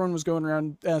 but everyone was going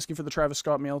around asking for the Travis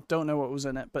Scott meal. Don't know what was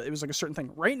in it, but it was like a certain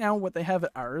thing. Right now, what they have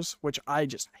at ours, which I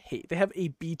just hate, they have a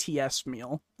BTS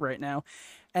meal right now,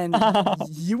 and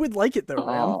you would like it though,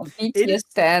 Ram. Oh, BTS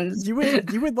stands. You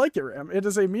would like it, Ram. It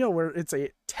is a meal where it's a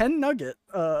 10 nugget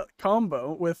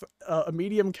combo with a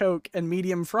medium Coke and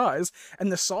medium fries,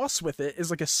 and the sauce with it is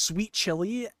like a sweet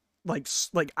chili. Like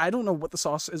I don't know what the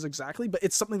sauce is exactly, but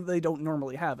it's something that they don't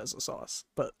normally have as a sauce.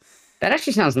 But That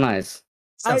actually sounds nice.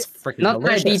 Sounds freaking Not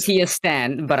that delicious. BTS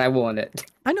stand, but I want it.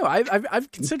 I know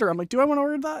I've considered. I'm like, do I want to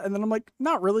order that? And then I'm like,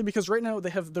 not really, because right now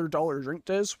they have their dollar drink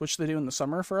days, which they do in the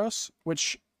summer for us,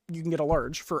 which you can get a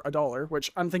large for $1.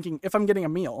 Which I'm thinking, if I'm getting a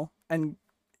meal and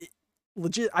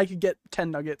legit, I could get 10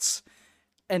 nuggets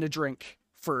and a drink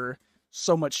for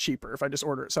so much cheaper if I just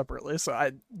order it separately. So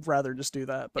I'd rather just do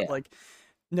that. But Yeah. like,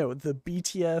 no, the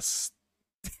BTS.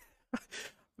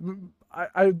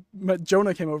 I met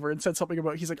Jonah came over and said something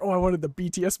about, he's like, oh, I wanted the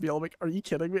BTS meal. I'm like, are you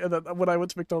kidding me? And then when I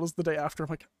went to McDonald's the day after, I'm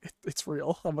like, it's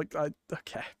real. I'm like,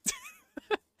 okay.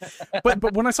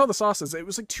 But when I saw the sauces, it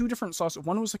was like two different sauces.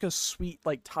 One was like a sweet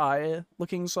like Thai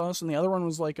looking sauce, and the other one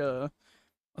was like a.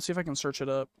 Let's see if I can search it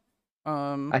up.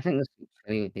 I think the sweet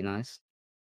chili would be nice.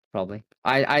 Probably.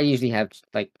 I usually have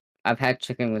like I've had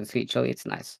chicken with sweet chili. It's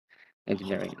nice. It's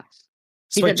very nice.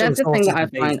 See, Sweet that's the chili thing sauce that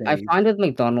is the big I thing. find with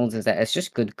McDonald's is that it's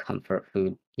just good comfort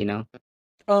food. You know.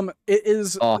 It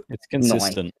is. Oh, It's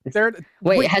consistent. There.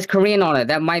 wait, it has Korean on it.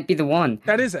 That might be the one.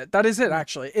 That is it. That is it.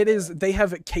 Actually, it is. They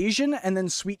have Cajun and then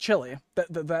sweet chili.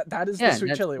 That is Yeah, the sweet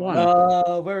that's chili the one.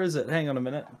 one. Where is it? Hang on a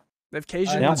minute. They have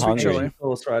Cajun Now and sweet hungry. chili.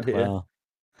 Sauce right here. Wow.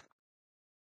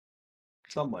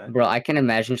 Somewhere. Bro, I can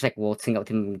imagine just like waltzing up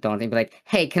to McDonald's and be like,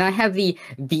 "Hey, can I have the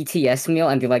BTS meal?"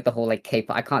 and do like the whole like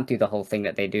K-pop. I can't do the whole thing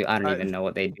that they do. I don't even know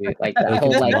what they do. Like the Bacon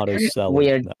whole like tomato salad.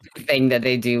 weird No. thing that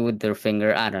they do with their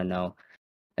finger. I don't know.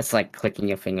 It's like clicking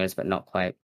your fingers, but not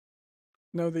quite.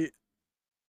 No,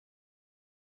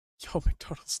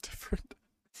 McDonald's different.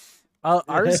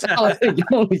 Ours.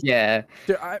 Oh, yeah.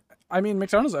 Dude, I mean,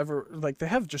 McDonald's they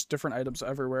have just different items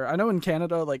everywhere. I know in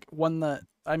Canada, like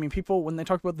people when they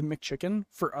talk about the McChicken,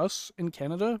 for us in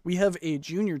Canada, we have a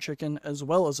junior chicken as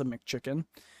well as a McChicken,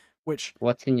 which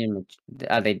What's in your?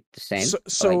 Are they the same?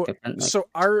 so Or, like, different? Like, so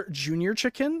our junior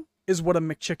chicken is what a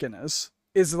McChicken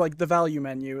is like the value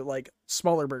menu, like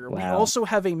smaller burger. We Wow. also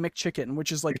have a McChicken,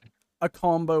 which is like a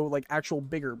combo, like actual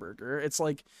bigger burger. It's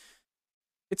like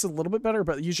it's a little bit better,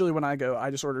 but usually when I go, I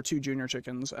just order 2 junior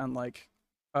chickens and like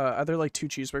either like 2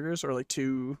 cheeseburgers or like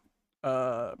 2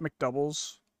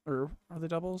 McDoubles, or are they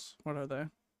doubles? What are they?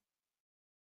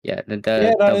 yeah, the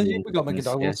Yeah, no, double we got ones,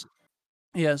 McDonald's.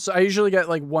 Yeah, so I usually get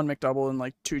like 1 McDouble and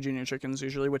like 2 junior chickens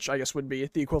usually, which I guess would be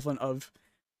the equivalent of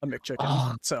a McChicken.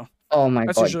 Oh, so Oh my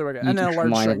that's god! usually what I get. you And then a just large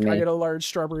reminded drink. I me. get a large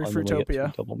strawberry I normally get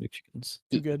Fruitopia. double McChickens.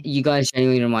 Too good. You guys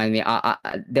genuinely remind me.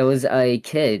 There was a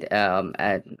kid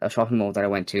at a shopping mall that I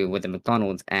went to with a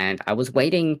McDonald's, and I was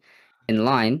waiting in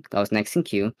line. I was next in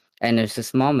queue, and there's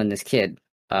this mom and this kid,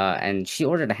 and she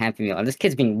ordered a Happy Meal, and this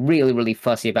kid's being really, really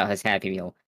fussy about his Happy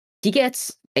Meal. He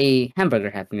gets a hamburger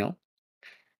Happy Meal,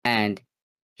 and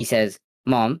he says,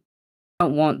 "Mom, I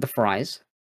don't want the fries.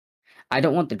 I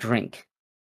don't want the drink.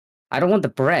 I don't want the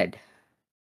bread.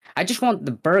 I just want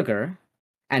the burger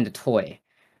and the toy."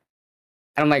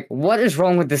 And I'm like, what is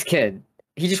wrong with this kid?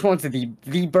 He just wants the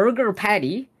burger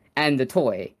patty and the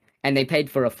toy, and they paid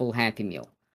for a full Happy Meal.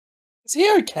 Is he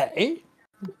okay?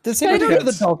 Does he I need to go to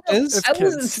the don't- doctors? It's I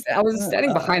kids. was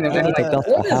standing behind him, and Like, like, that's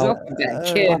what the is hell- up with that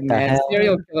what kid, the man? hell?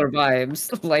 Serial killer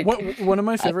vibes. Like, One of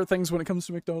my favorite things when it comes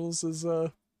to McDonald's is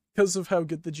because of how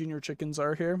good the junior chickens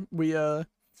are here. We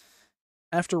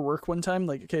after work one time,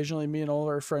 like occasionally me and all of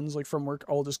our friends like from work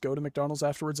all just go to McDonald's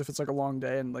afterwards if it's like a long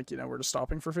day and like we're just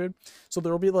stopping for food. So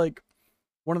there'll be like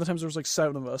one of the times there was like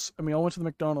 7 of us and we all went to the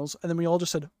McDonald's and then we all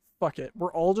just said, fuck it,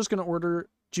 we're all just gonna order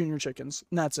junior chickens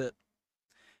and that's it.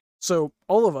 So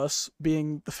all of us,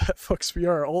 being the fat fucks we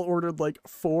are, all ordered like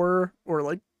 4 or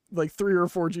like 3 or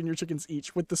 4 junior chickens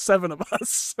each with the 7 of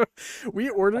us. So we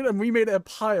ordered and we made a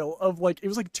pile of like, it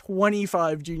was like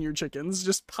 25 junior chickens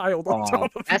just piled on oh,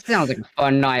 top of that sounds like a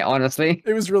fun night, honestly.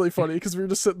 it was really funny because we were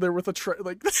just sitting there with a tray,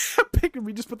 like,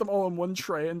 we just put them all on one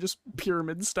tray and just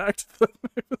pyramid stacked them.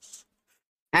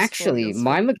 Actually,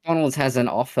 my McDonald's has an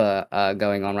offer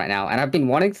going on right now, and I've been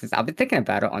thinking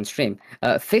about it on stream.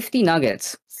 50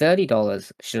 nuggets,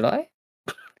 $30. Should I?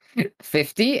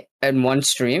 50 in one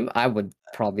stream? I would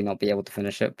probably not be able to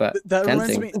finish it, but That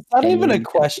reminds tempting. me, Is that even a Genuinely.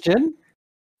 question?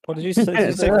 What did you say? Did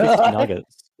you say 50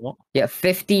 nuggets? What? Yeah,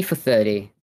 50 for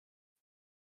 30.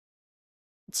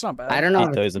 it's not bad. I don't know. Eat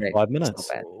if those it's in great. 5 It's not minutes.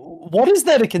 bad. What is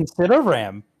there to consider,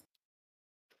 Ram?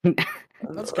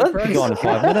 That's a good price. Gone in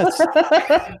 5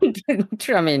 minutes.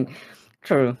 True, I mean,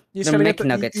 true. You just The gotta get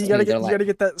McNuggets, you too, gotta they're get like- you gotta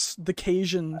get that the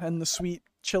Cajun and the sweet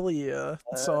chili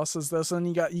sauces. This and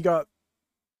you got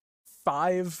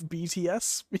 5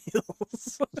 BTS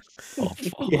meals Oh,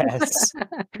 fuck. Yes.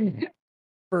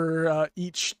 for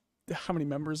each. How many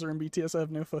members are in BTS? I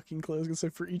have no fucking clue. I was gonna say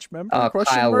for each member. Oh,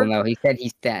 question Kyle mark? will know. He said he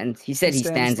stands. He said He he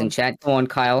stands stands in them. chat. Go on,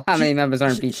 Kyle. How many members are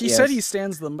in BTS? He said he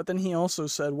stands them, but then he also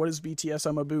said, "What is BTS?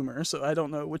 I'm a boomer." So I don't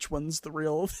know which one's the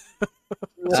real.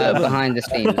 behind the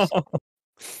scenes.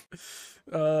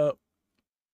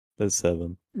 There's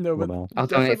 7. No, but Wow. I'll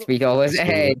donate definitely- $3. That's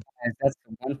Hey, good. guys, that's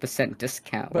a 1%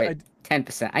 discount. But Wait,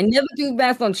 10%. I never do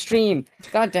math on stream.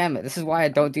 God damn it. This is why I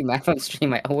don't do math on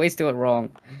stream. I always do it wrong.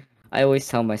 I always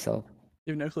tell myself.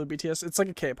 you have no clue. BTS. It's like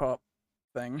a K-pop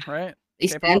thing, right? They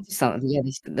K-pop? stand for something. Yeah,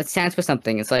 that stands for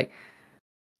something. It's like,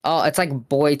 oh, it's like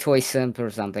Boy Toy Simp or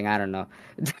something. I don't know.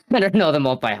 I don't know them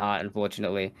all by heart,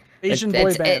 unfortunately. Asian It's- boy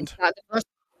it's- band. it's not the first-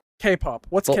 K-pop.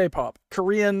 What's Well- K-pop?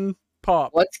 Korean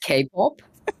pop. What's K-pop?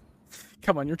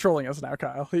 Come on, you're trolling us now,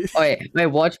 Kyle. Wait,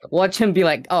 watch him be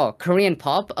like, oh, Korean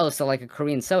pop? Oh, so like a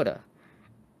Korean soda.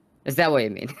 Is that what you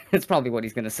mean? That's probably what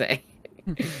he's gonna say.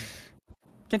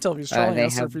 Can't tell if he's trolling they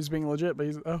us or have- if he's being legit, but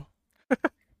he's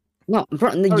No,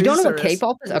 bro, you Oh, don't he's know what serious.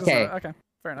 K-pop is? He doesn't Okay, know. Okay,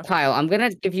 fair enough. Kyle, I'm gonna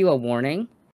give you a warning.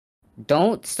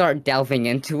 Don't start delving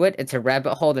into it. It's a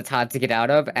rabbit hole that's hard to get out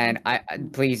of, and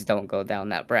please don't go down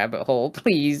that rabbit hole,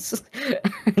 please.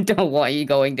 I don't want you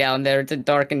going down there. It's a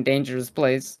dark and dangerous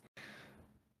place.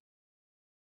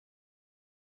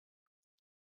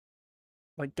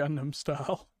 Like Gundam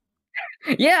style.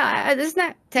 Yeah, isn't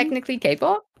that technically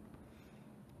K-pop?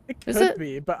 It Is could it?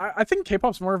 be, but I think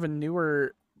K-pop's more of a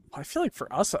newer. I feel like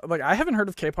for us, like I haven't heard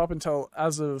of K-pop until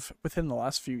as of within the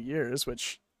last few years,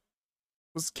 which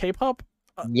was K-pop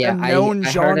Yeah, a known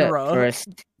I heard it genre.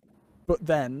 first. But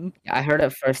then, I heard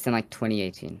it first in like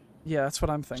 2018. yeah, that's what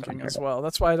I'm thinking heard as it. well.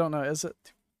 That's why I don't know. Is it?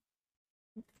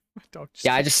 My dog just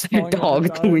Yeah, I just said falling over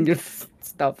dog doing dying. this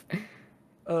stuff.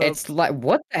 Uh, It's like,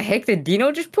 what the heck did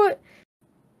Dino just put?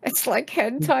 It's like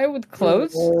hentai with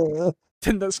clothes.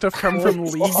 didn't that stuff come from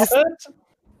League? What?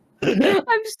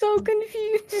 I'm so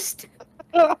confused.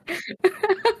 K-pop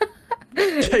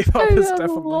I'm is at a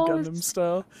definitely Gundam loss.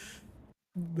 style.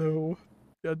 No,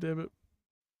 god damn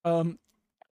it.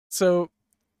 So,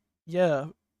 yeah,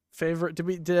 favorite.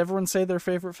 Did everyone say their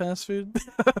favorite fast food?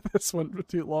 This went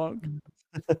too long.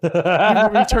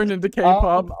 We turned into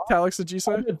K-pop. TaLeXx, did you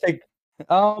say?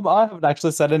 I haven't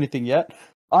actually said anything yet.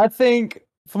 I think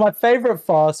for my favorite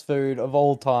fast food of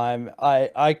all time, I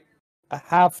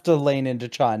have to lean into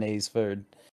Chinese food.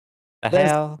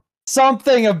 There's- How?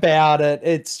 Something about it.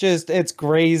 It's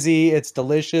greasy, it's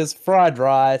delicious, fried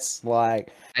rice,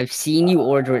 like I've seen you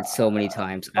order it so many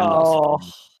times. I'm not oh,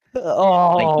 surprised.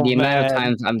 oh Like the amount of man.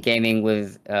 times I'm gaming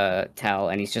with Tal,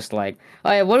 and he's just like,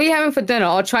 "Oh yeah, what are you having for dinner?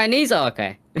 Oh, Chinese. Oh,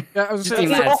 okay." Yeah, I was Just saying,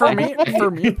 the amount of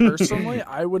for me personally,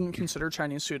 I wouldn't consider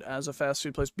Chinese food as a fast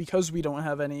food place because we don't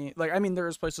have any. Like, I mean, there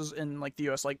is places in like the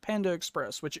U.S. like Panda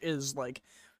Express, which is like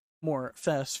more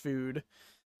fast food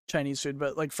Chinese food,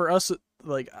 but like for us,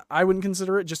 like I wouldn't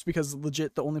consider it just because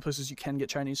legit the only places you can get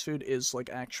Chinese food is like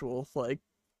actual like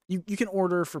you can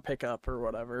order for pickup or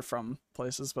whatever from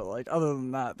places, but like other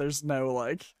than that, there's no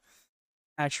like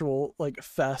actual like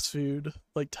fast food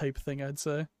like type thing, I'd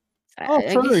say. Oh,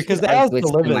 I true, guess 'cause you ours argue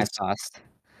it's my delivers. fast.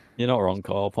 You're not wrong,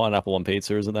 Kyle. Pineapple on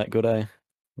pizza isn't that good, eh?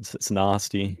 It's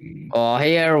nasty. Oh,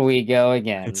 here we go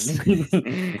again. It's-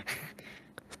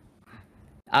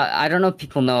 I don't know if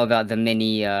people know about the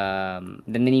mini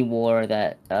war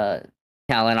that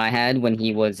Cal and I had when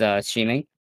he was streaming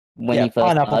when Yeah, he first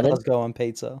pineapple started. does go on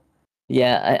pizza.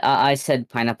 Yeah, I said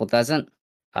pineapple doesn't.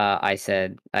 I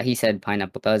said he said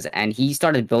pineapple does, and he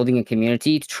started building a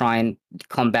community to try and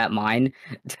combat mine.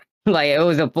 Like it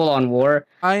was a full-on war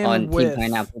I am on Team with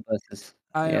Pineapple versus.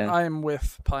 Yeah. I am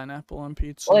with pineapple on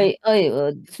pizza. Wait,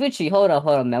 Switchy, hold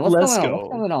on, man. What's Let's going on? go. What's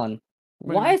going on?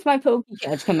 What do you Why mean? is my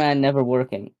Pokecatch command never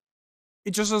working?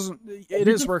 It just doesn't. It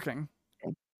is working.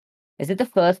 Is it the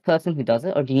first person who does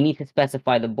it, or do you need to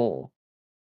specify the ball?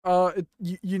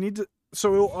 You need to.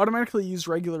 So it will automatically use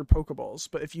regular Pokeballs,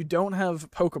 but if you don't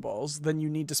have Pokeballs, then you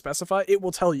need to specify. It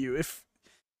will tell you if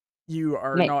you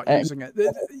are Mate, not using it.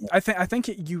 I think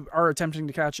you are attempting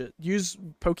to catch it. Use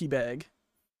Pokebag.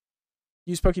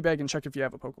 Use Pokebag and check if you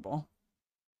have a Pokeball.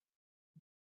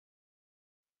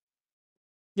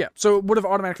 Yeah, so it would have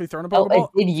automatically thrown a Oh, Pokeball.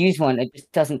 it did use one. It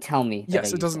just doesn't tell me. that I Yes,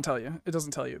 it used doesn't one. tell you. It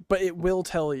doesn't tell you, but it will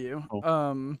tell you.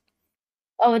 Oh.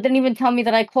 Oh, it didn't even tell me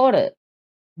that I caught it.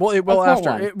 Well, it will caught after.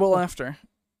 one. It will after.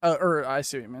 Or I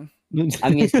see what you mean.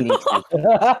 I'm using these.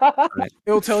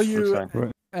 It will tell I'm you sorry.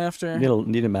 Right. after.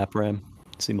 Need a map RAM.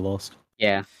 Seem lost.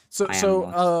 Yeah, So I am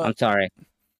lost. I'm sorry.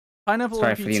 pineapple Sorry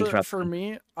on for the pizza interruption. for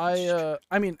me.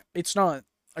 I mean, it's not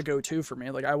a go-to for me.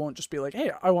 Like I won't just be like,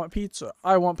 hey, I want pizza.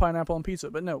 I want pineapple on pizza.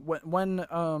 But no, when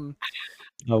I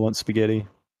want spaghetti.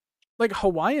 like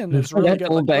Hawaiian is really That's good.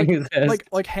 all Bangerz has.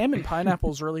 Like ham and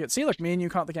pineapple is really good. See, like me and you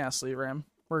caught the gas leaf, Ram.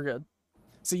 We're good.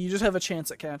 So you just have a chance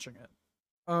at catching it.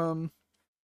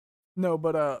 No,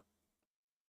 but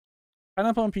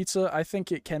pineapple on pizza, I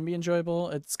think it can be enjoyable.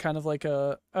 It's kind of like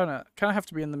I don't know, kind of have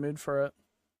to be in the mood for it.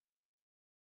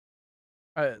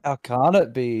 How can't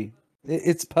it be?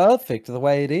 It's perfect the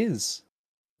way it is.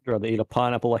 I'd rather eat a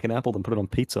pineapple like an apple than put it on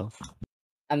pizza.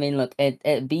 I mean, look,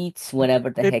 it beats whatever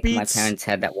the It heck beats- my parents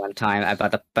had that one time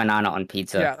about the banana on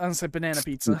pizza. Yeah, I'm say banana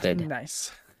pizza. Stupid.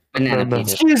 Nice. Banana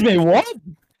pizza. Excuse me, what?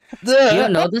 You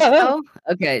don't know this though?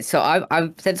 Okay, so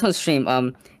I've said this on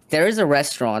stream. There is a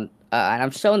restaurant, and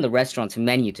I'm showing the restaurant's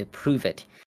menu to prove it,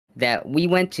 that we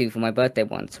went to for my birthday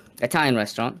once. Italian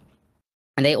restaurant,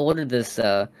 and they ordered this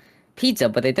pizza,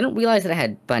 but they didn't realize that it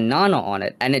had banana on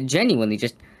it, and it genuinely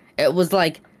it was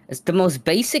like, it's the most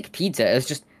basic pizza. It was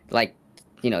just like,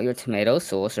 your tomato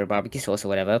sauce or barbecue sauce or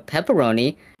whatever,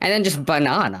 pepperoni, and then just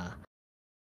banana.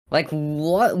 Like,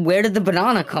 what? Where did the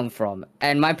banana come from?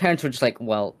 And my parents were just like,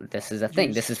 well, this is a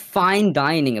thing. This is fine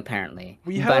dining, apparently.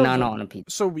 Banana on a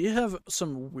pizza. So we have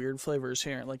some weird flavors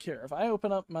here. Like, here, if I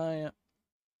open up my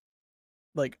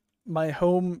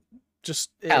home,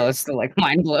 just... It's still, like,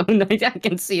 mind blown. I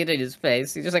can see it in his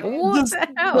face. He's just like, what the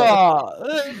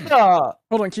hell?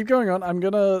 Hold on, keep going on. I'm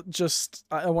gonna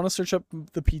I want to search up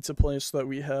the pizza place that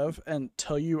we have and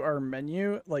tell you our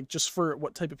menu, like, just for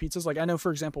what type of pizzas. Like, I know,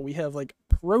 for example, we have, like,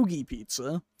 pierogi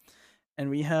pizza, and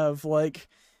we have, like,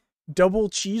 double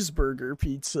cheeseburger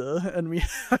pizza, and we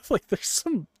have, like, there's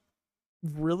some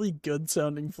really good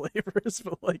sounding flavors,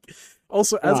 but, like,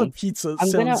 also, as a pizza, it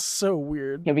sounds so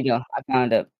weird. Here we go. I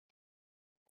found it.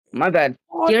 My bad.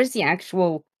 Here's the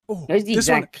actual... Here's the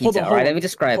exact pizza. Alright, let me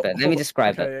describe it. Let me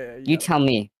describe it. You tell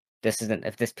me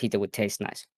if this pizza would taste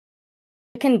nice.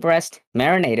 Chicken breast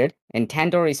marinated in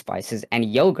tandoori spices and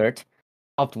yogurt,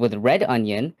 topped with red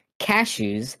onion,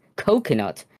 cashews,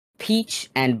 coconut, peach,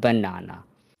 and banana.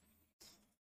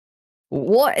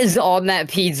 What is on that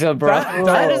pizza, bro?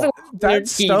 That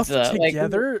stuff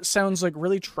together sounds like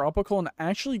really tropical and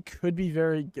actually could be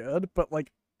very good, but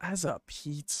like, as a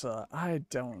pizza, I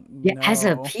don't know. Yeah, as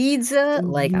a pizza?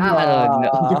 Like, I don't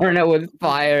know. Burn it with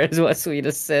fire is what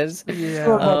Sweetest says. Yeah.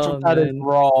 So much of that is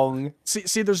wrong.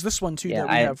 See, there's this one too that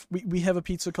we have. We have a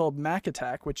pizza called Mac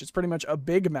Attack, which is pretty much a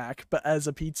Big Mac, but as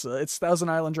a pizza. It's Thousand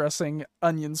Island dressing,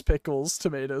 onions, pickles,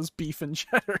 tomatoes, beef, and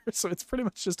cheddar. So it's pretty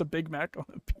much just a Big Mac on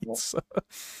a pizza.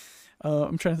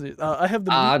 I'm trying to think. I have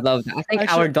the. I love that. I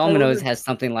think our Domino's has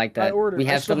something like that. We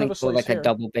have something called like a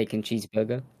double bacon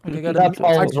cheeseburger. That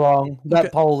poll's wrong.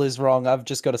 That poll is wrong. I've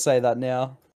just got to say that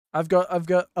now. I've got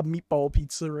a meatball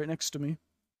pizza right next to me.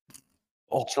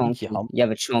 Oh, chunky. You have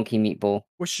a chunky meatball,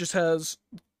 which just has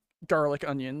garlic,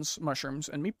 onions, mushrooms,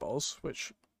 and meatballs.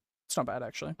 Which it's not bad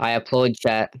actually. I applaud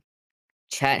chat.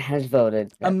 Chat has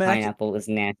voted that pineapple is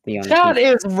nasty on Chat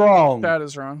is wrong. Chat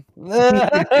is wrong.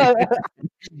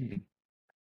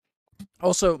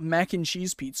 Also, mac and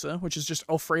cheese pizza, which is just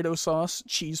Alfredo sauce,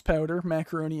 cheese powder,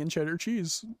 macaroni, and cheddar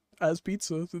cheese as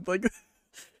pizza. Like,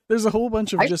 there's a whole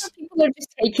bunch of people are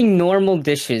just taking normal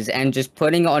dishes and just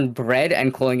putting on bread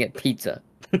and calling it pizza.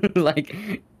 Like,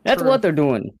 that's what they're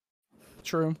doing.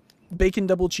 True. Bacon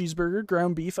double cheeseburger,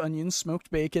 ground beef, onions,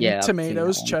 smoked bacon,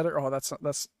 tomatoes, cheddar. Oh, that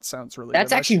sounds really good.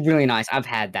 That's actually really nice. I've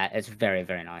had that. It's very,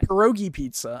 very nice. Pierogi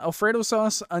pizza, Alfredo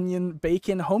sauce, onion,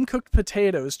 bacon, home-cooked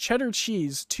potatoes, cheddar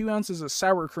cheese, 2 ounces of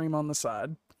sour cream on the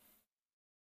side.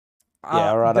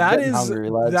 Yeah, right. I'm getting hungry,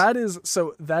 lads.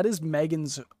 That is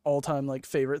Megan's all-time like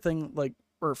favorite thing, like,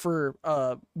 or for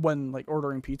when like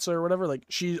ordering pizza or whatever. Like,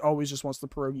 she always just wants the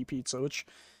pierogi pizza, which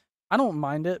I don't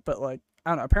mind it, but like, I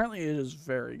don't know. Apparently, it is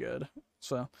very good.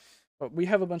 So, but we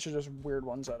have a bunch of just weird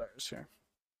ones at ours here.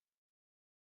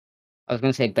 I was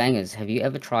gonna say, Bangerz, have you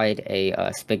ever tried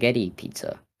a spaghetti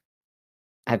pizza?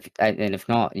 And if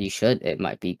not, you should. It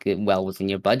might be good, well within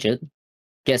your budget.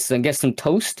 Get some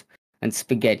toast and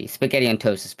spaghetti. Spaghetti on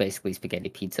toast is basically spaghetti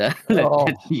pizza.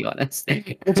 Let's be honest.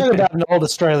 We're talking about an old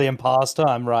Australian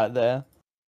pastime right there.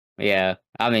 Yeah,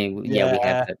 I mean, we have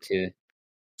that too.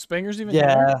 Bangerz even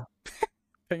here?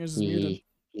 Bangerz is muted.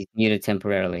 He's muted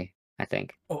temporarily, I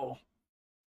think. Oh.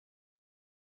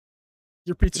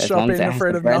 Your pizza shop ain't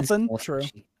afraid of nothing? True.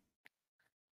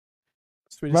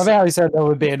 Remember how he said there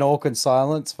would be an awkward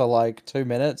silence for like 2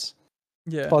 minutes?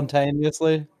 Yeah.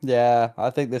 Spontaneously? Yeah, I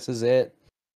think this is it.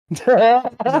 This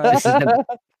is the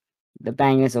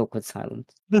Bangerz awkward silence.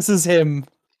 This is him,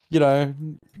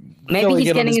 maybe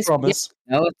he's getting his promise.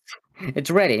 No,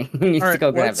 it's ready. He needs to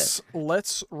go grab it.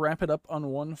 Let's wrap it up on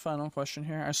one final question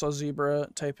here. I saw Zebra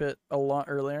type it a lot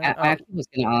earlier. I actually was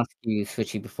going to ask you,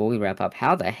 Switchy, before we wrap up,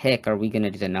 how the heck are we going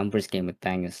to do the numbers game with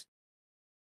Bangerz?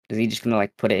 Is he just going to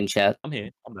like put it in chat? I'm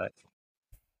here. I'm back.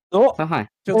 Oh, hi.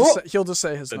 He'll just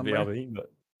say his number.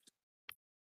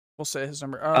 We'll say his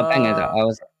number.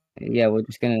 Bangerz, we're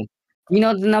just going to... You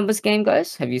know the numbers game,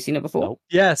 guys? Have you seen it before? Nope.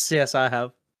 Yes, I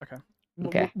have.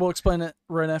 Okay. We'll explain it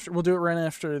right after. We'll do it right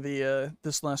after the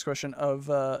this last question of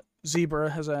Zebra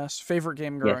has asked favorite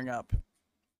game growing up.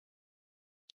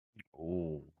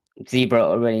 Ooh. Zebra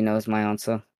already knows my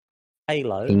answer.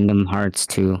 Halo. Kingdom Hearts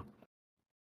 2.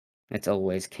 It's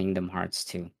always Kingdom Hearts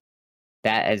 2.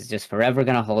 That is just forever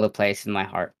gonna hold a place in my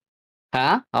heart.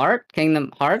 Huh? Heart?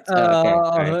 Kingdom Hearts?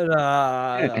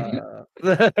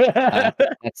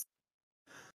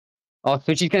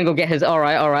 So she's gonna go get his. All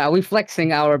right. Are we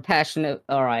flexing our passionate?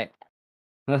 All right.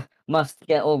 Must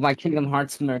get all my Kingdom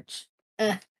Hearts merch.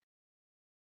 I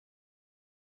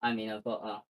mean, I've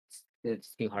got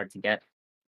it's too hard to get,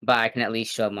 but I can at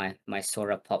least show my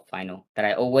Sora Pop Vinyl that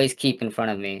I always keep in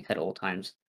front of me at all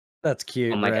times. That's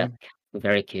cute, Oh my Ram. god,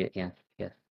 very cute. Yeah, yeah.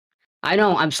 I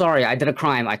know. I'm sorry. I did a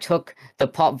crime. I took the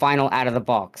Pop Vinyl out of the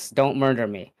box. Don't murder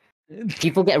me.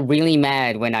 People get really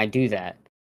mad when I do that.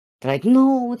 They're like,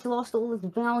 "No, it's lost all its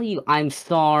value." I'm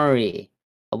sorry.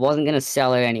 I wasn't gonna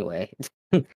sell it anyway.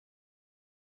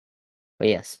 But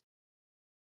yes,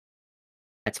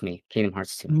 that's me. Kingdom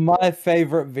Hearts 2. My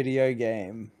favorite video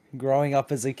game growing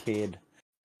up as a kid.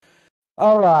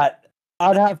 All right,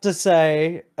 I'd have to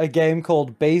say a game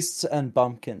called Beasts and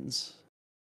Bumpkins.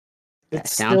 That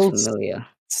It's sounds still familiar.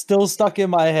 still stuck in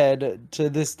my head to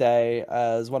this day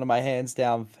as one of my hands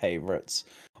down favorites.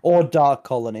 Or Dark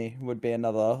Colony would be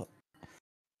another.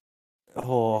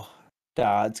 Oh,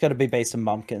 nah, it's got to be Beasts and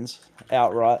Bumpkins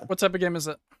outright. What type of game is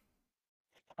it?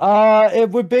 It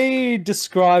would be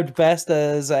described best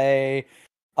as a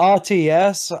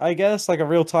RTS, I guess, like a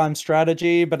real-time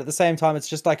strategy, but at the same time, it's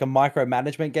just like a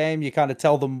micromanagement game. You kind of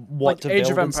tell them what Like to Age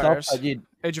build of and stuff. Empires.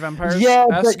 But Age of Empires? yeah,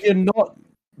 but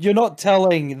you're not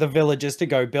telling the villagers to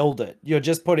go build it. You're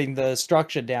just putting the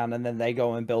structure down, and then they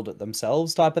go and build it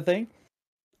themselves, type of thing.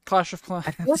 Clash of I feel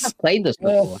like Clans. I've played this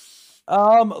before.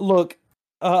 Look,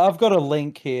 I've got a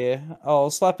link here.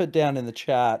 I'll slap it down in the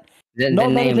chat. The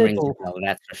Not many name rings a people. bell,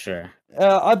 that's for sure.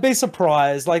 I'd be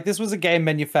surprised. Like, this was a game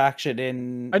manufactured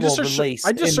I just searched it- released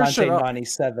I just in searched it up.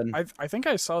 1997. I think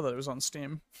I saw that it was on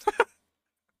Steam.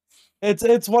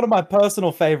 It's one of my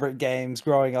personal favorite games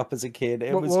growing up as a kid.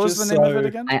 It What was was just the name of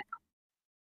it so- again?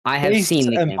 I have Beasts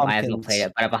seen the and game. I have not played Pumpkins.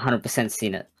 it, but I've 100%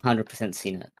 seen it. 100%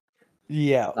 seen it.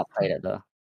 Yeah, Not played it though.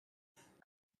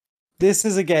 this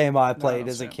is a game I No, played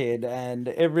as a same. kid, and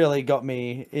it really got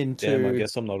me into. Damn, I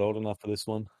guess I'm not old enough for this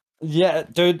one. Yeah,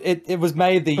 dude, it was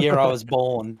made the year I was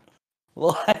born.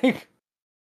 Like,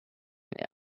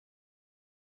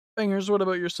 Bangerz, what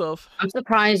about yourself? I'm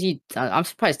surprised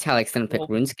TaLeXx didn't pick Well-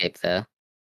 RuneScape there.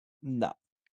 no.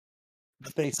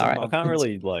 Beasts All and right. I can't Pumpkins.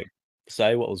 really like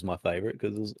say what was my favorite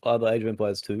because it was either Age of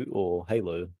Empires 2 or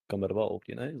Halo Combat Evolved.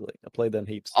 You know, like I played them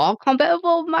heaps. All Combat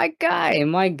Evolved, my guy.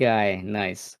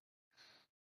 Nice.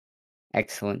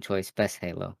 Excellent choice. Best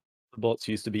Halo. The bots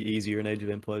used to be easier in Age of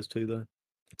Empires 2 though.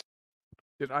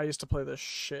 Dude, I used to play the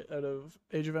shit out of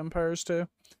Age of Empires too.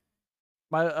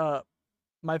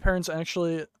 My parents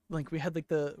actually, like, we had like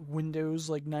the Windows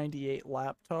like 98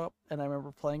 laptop, and I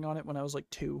remember playing on it when I was like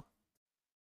 2.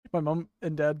 My mom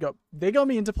and dad got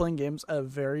me into playing games at a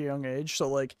very young age. So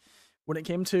like when it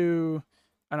came to,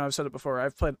 I know I've said it before,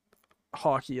 I've played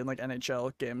hockey and like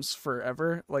NHL games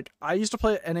forever. Like I used to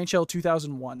play NHL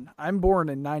 2001. I'm born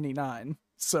in 99.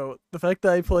 So the fact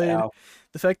that I played Wow.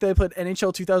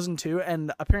 NHL 2002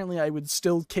 and apparently I would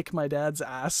still kick my dad's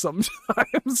ass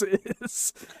sometimes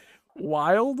is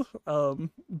wild.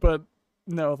 But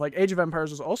no, like Age of Empires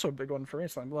was also a big one for me,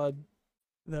 so I'm glad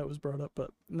that was brought up. But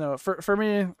no, for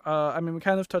me, I mean, we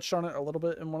kind of touched on it a little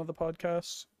bit in one of the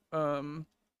podcasts.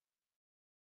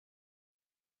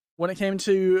 When it came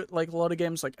to like a lot of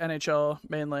games like NHL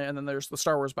mainly, and then there's the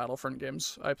Star Wars Battlefront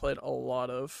games, I played a lot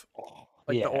of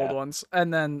like the old Yeah. ones.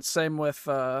 And then same with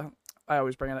I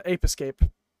always bring it Ape Escape.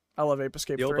 I love Ape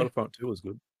Escape The old 3. Battlefront 2 was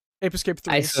good. Ape Escape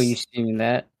 3. I saw you streaming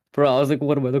that. Bro, I was like,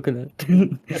 what am I looking at?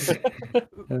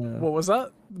 What was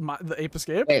that? The Ape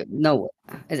Escape? Wait, no.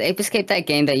 Is Ape Escape that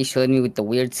game that you showed me with the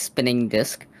weird spinning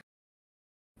disc?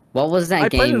 What was that I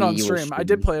game? played it on you were stream. I did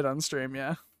streaming? play it on stream,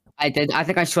 yeah. I did. I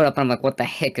think I showed up and I'm like, what the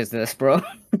heck is this, bro?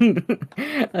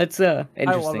 That's I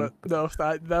interesting. love it. No,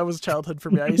 that was childhood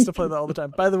for me. I used to play that all the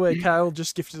time. By the way, Kyle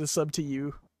just gifted a sub to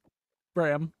you,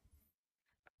 Bram.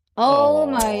 Oh Aw.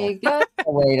 my god.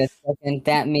 Wait a second.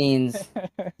 That means.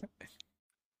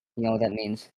 You know what that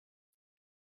means?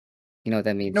 You know what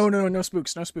that means? No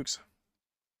spooks, no spooks.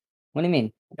 What do you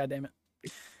mean? God damn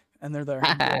it. And they're there.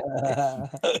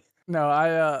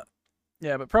 No,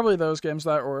 yeah, but probably those games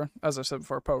that, or as I said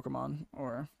before, Pokemon,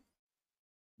 or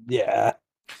Yeah.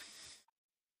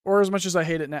 as much as I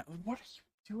hate it now. What are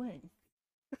you doing?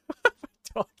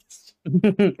 Dog is-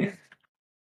 what are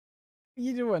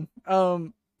you doing?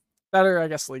 That or I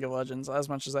guess League of Legends. As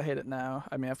much as I hate it now,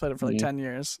 I mean I've played it for like Mhm. 10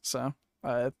 years, so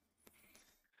How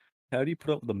do you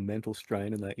put up with the mental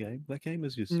strain in that game? That game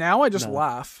is just. now I just No.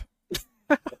 laugh.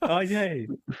 Oh yay!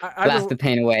 I Laugh just- the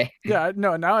pain away. Yeah,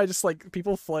 no, now I just like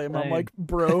people flame. I'm Same. like,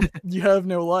 bro, you have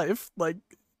no life. Like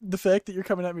the fact that you're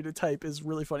coming at me to type is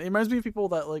really funny. It reminds me of people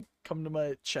that like come to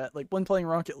my chat, like when playing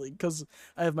Rocket League, because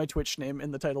I have my Twitch name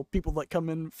in the title. People that come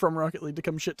in from Rocket League to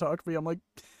come shit talk me. I'm like,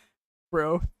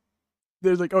 bro,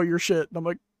 they're like, oh, you're shit. And I'm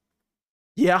like,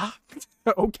 Yeah.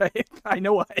 Okay. I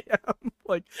know I am.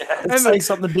 Like, and Say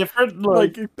something different.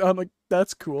 like I'm like,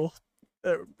 that's cool.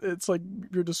 It's like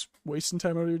you're just wasting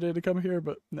time out of your day to come here,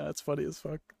 but no, it's funny as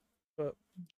fuck. But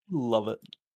love it.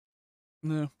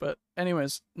 no, but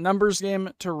anyways, numbers game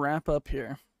to wrap up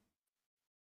here.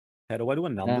 How do I do a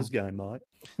numbers game, mate?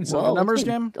 So Well, the numbers it's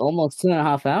been game. almost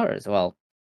 2.5 hours. Well,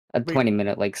 a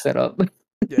 20-minute like setup.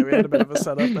 Yeah, we had a bit of a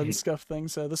setup and stuff thing.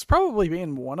 So this is probably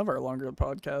being one of our longer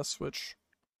podcasts, which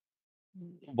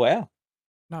Wow.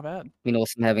 not bad. You know,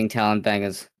 some having talent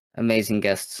bangers, amazing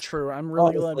guests. True. I'm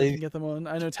really glad we Honestly. can get them on.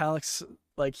 I know TaLeXx,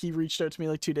 like, he reached out to me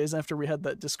like 2 days after we had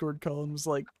that Discord call and was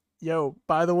like, yo,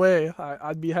 by the way,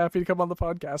 I'd be happy to come on the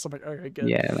podcast. I'm like, all right, good.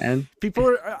 Yeah, man. People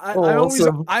are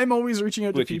Awesome. I'm always reaching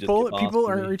out to Which you just people. keep People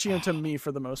asking aren't me. reaching out to me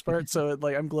for the most part. So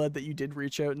like I'm glad that you did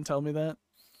reach out and tell me that.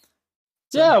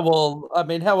 So, Yeah, well, I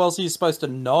mean, how else are you supposed to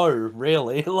know,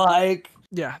 really? Like,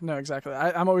 yeah, no, exactly.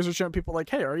 I'm always reaching out to people like,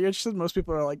 hey, are you interested? Most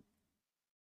people are like,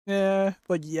 yeah,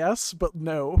 like yes, but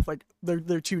no. Like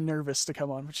they're too nervous to come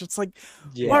on, which it's like,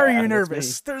 why are you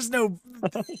nervous? There's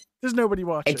nobody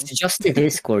watching. It's just a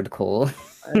Discord call.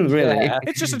 Really. Yeah.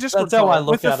 It's just a Discord That's how call I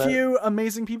look with at a it. few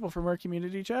amazing people from our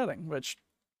community chatting, which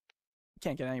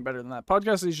can't get any better than that.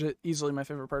 Podcast is easily my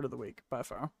favorite part of the week by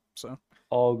far. So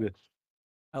Oh, good.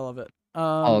 I love it.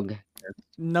 Og.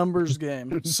 Numbers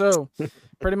game. So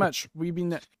pretty much we've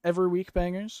been every week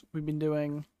bangers. We've been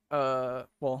doing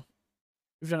well,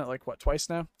 we've done it like what, twice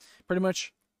now? Pretty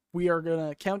much we are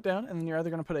gonna count down and then you're either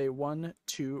gonna put a 1,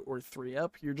 2, or 3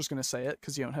 up. You're just gonna say it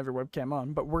because you don't have your webcam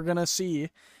on, but we're gonna see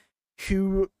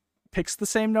who picks the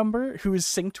same number, who is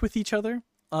synced with each other.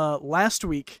 Last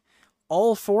week,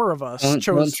 all 4 of us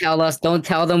chose. Don't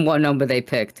tell them what number they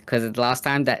picked, because last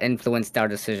time that influenced our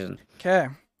decision. Okay.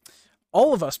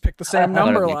 All of us picked the same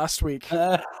number Okay. last week.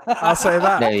 I'll say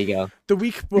that. There you go. The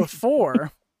week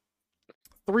before,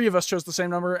 3 of us chose the same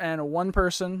number, and one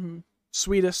person,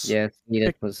 Sweetest, Yeah,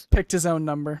 it was. picked his own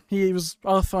number. He was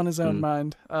off on his own Hmm.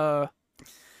 mind.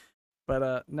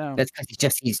 But no. That's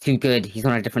because he's too good. He's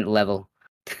on a different level.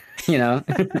 You know?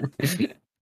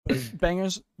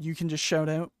 Bangers, you can just shout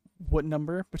out what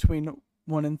number between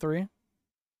 1 and 3.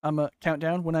 I'm a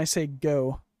countdown. When I say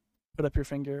go, put up your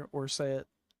finger or say it.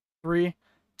 3,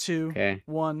 2, Okay.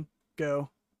 1, go.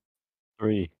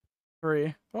 3.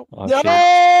 3. Oh, Oh, No! shit.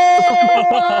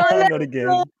 Not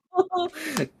again.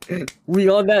 We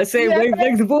on that same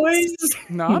wavelength, boys.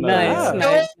 not Nice, bad.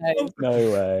 nice. No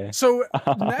way. So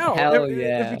now, Hell if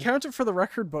yeah. we count it for the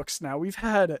record books now, we've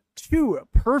had 2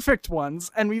 perfect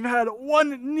ones, and we've had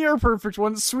 1 near perfect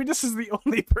one. Sweetest is the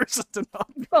only person to not.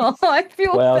 Oh, I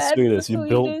feel Wow, bad. Sweetest, for you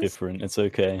built Sweetest. different. It's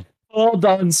okay. Well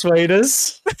done,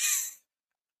 Sweetest.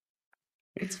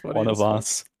 It's funny One as of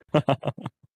fuck. us.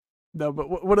 No,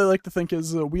 but what I like to think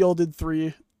is we all did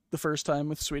 3 the first time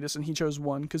with Sweetest, and he chose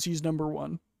 1 because he's number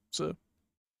 1. So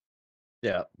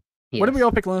Yeah. what did we Yes.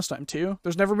 all pick last time? 2?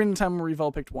 There's never been a time where we've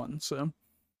all picked 1. So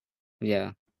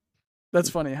Yeah. that's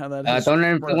funny how that. Has Don't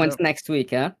worked influence out. next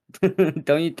week, huh?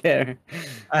 Don't you dare.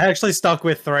 I actually stuck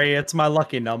with 3. It's my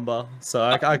lucky number. So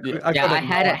I Yeah, I couldn't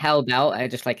had it lie. held out. I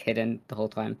just like hidden the whole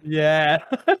time. Yeah.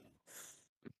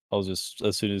 I was just,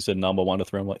 as soon as you said number 1 to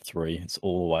 3, I'm like 3. It's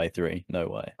all the way 3. No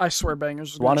way. I swear,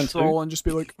 Bangers is 1 gonna and 2? troll and just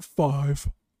be like 5.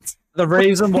 The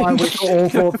reason why we all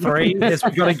thought 3 is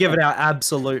we've got to give it our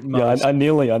absolute Yeah, most. I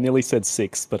nearly said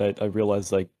 6, but I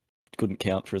realized I couldn't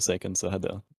count for a second, so I had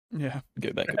to Yeah.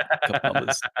 go back a couple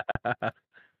numbers. I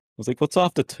was like, what's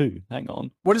after 2? Hang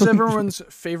on. What is everyone's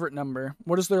favorite number?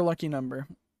 What is their lucky number?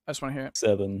 I just want to hear it.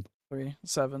 7. 3,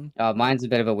 7. Mine's a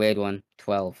bit of a weird one.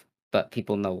 12. But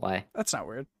people know why. That's not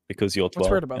weird. Because you're 12.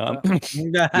 What's weird about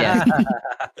Yeah.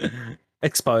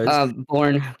 Exposed.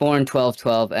 Born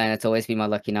 12/12, and it's always been my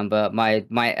lucky number. My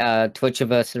Twitch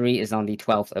anniversary is on the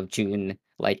 12th of June.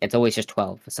 Like it's always just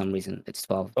 12 for some reason. It's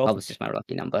 12. 12. That was just my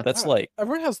lucky number. That's Ah, like,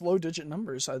 Everyone has low digit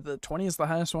numbers. The 20 is the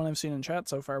highest one I've seen in chat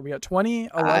so far. We got 20,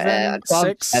 11, 12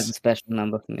 6, That's a special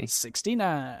number for me.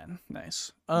 69.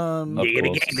 Nice. of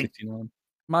course, 69.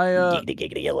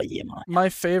 My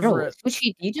favorite.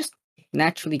 Squishy, do you just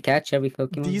naturally catch every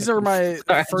Pokemon? These are my Sorry,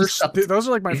 I just first. stopped. Those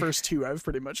are like my first 2 I've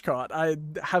pretty much caught. I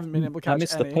haven't been able to I catch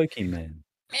missed any. the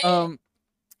Pokemon.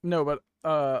 No, but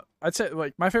I'd say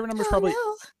like my favorite number is probably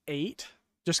 8,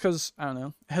 just because I don't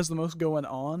know, it has the most going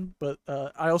on. But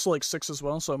I also like 6 as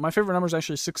well. So my favorite number is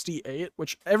actually 68.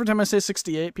 Which every time I say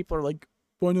 68, people are like,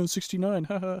 "Why not 69?"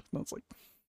 Haha. No, it's like,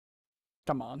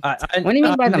 come on. What do you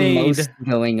mean by the most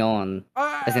going on?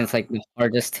 As in, it's like the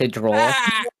hardest to draw.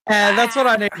 Ah! And that's what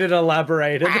I needed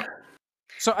elaborated.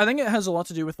 So I think it has a lot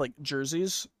to do with like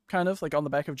jerseys, kind of like on the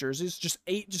back of jerseys. Just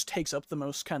 8 just takes up the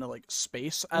most kind of like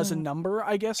space as a number,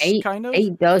 I guess. Kind of.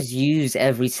 8 does use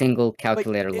every single Like,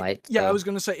 calculator light. Yeah, I so- was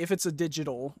gonna say if it's a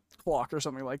digital clock or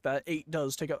something like that, 8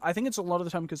 does take up. I think it's a lot of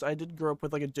the time because I did grow up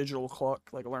with like a digital clock,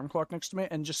 like alarm clock next to me,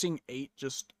 and just seeing 8,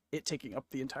 just it taking up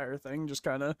the entire thing, just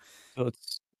kind of. So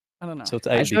it's I don't know. so it's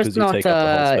I'm 8 sure it's because you not, take up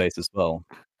the whole space as well.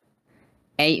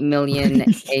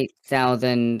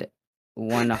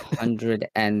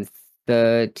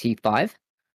 8,008,135.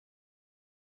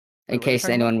 In Wait, what are you case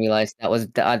talking anyone realized that was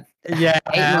Yeah.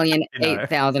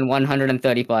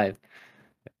 8,008,135.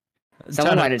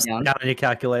 Someone write it down. on your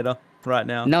calculator right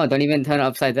now. No, don't even turn it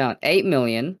upside down.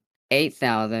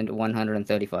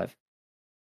 8,008,135.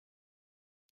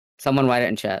 Someone write it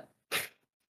in chat.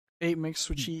 8 makes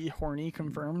Switchy horny,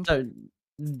 confirmed. So,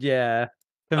 yeah.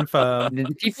 Confirm.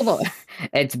 The people don't.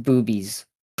 It's boobies.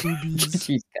 Boobies.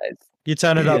 Jeez, guys. You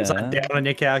turn it Yeah. upside down on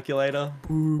your calculator.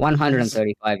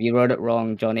 135. You wrote it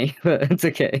wrong, Johnny, but it's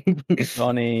okay.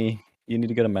 Johnny, you need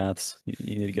to go to maths. You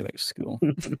need to go back to school.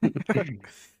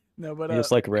 No, but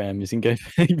Just like Ram, you can go.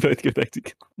 You both go back to.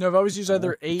 no, I've always used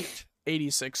either 8,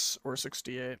 86, or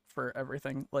 68 for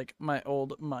everything. Like my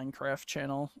old Minecraft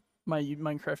channel, my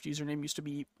Minecraft username used to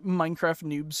be Minecraft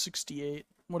Noob 68.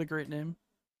 What a great name.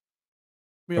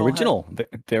 We all had- Original,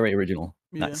 very original.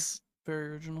 Yeah. Nice. very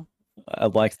original. I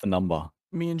liked the number.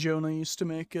 Me and Jonah used to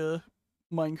make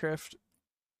Minecraft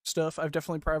stuff. I've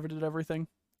definitely privated everything.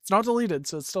 It's not deleted,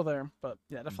 so it's still there. But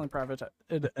yeah, definitely privated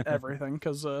everything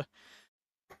because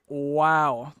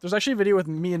wow, there's actually a video with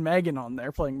me and Megan on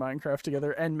there playing Minecraft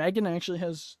together, and Megan actually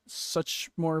has such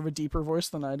more of a deeper voice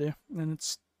than I do, and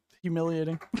it's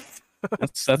humiliating.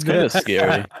 That's kind of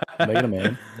scary. Making a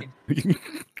man.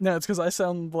 No, it's because I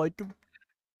sound like,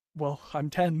 well, I'm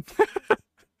 10.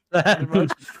 Pretty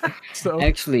much. So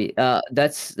Actually,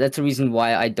 that's a reason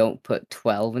why I don't put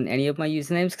 12 in any of my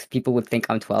usernames, because people would think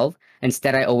I'm 12.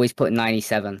 Instead, I always put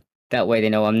 97. That way they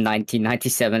know I'm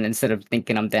 1997 instead of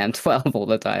thinking I'm damn 12 all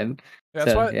the time. yeah,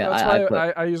 that's So, why, yeah, that's I why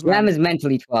put- I use Ram 90, is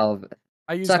mentally 12.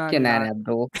 I use Suck your 99. nan,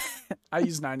 Abdul. I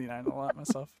use 99 a lot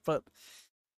myself, but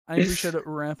I think we should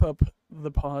wrap up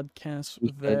the podcast We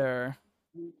should. there.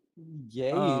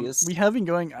 Yes. We have been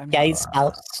going.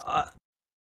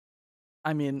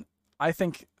 I mean, I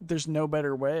think there's no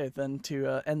better way than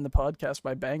to end the podcast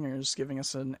by Bangerz giving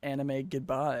us an anime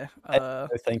goodbye. Oh,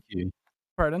 thank you.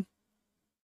 Pardon?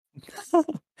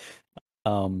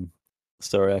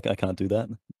 Sorry, I can't do that.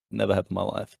 Never happened in my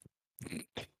life.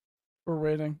 We're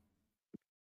waiting.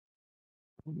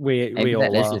 We Maybe all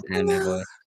that is are. his anime voice.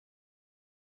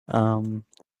 Um,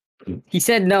 He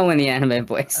said no in the anime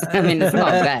voice. I mean, it's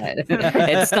not bad.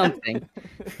 It's something.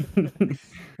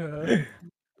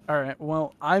 Alright,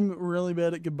 well, I'm really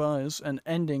bad at goodbyes and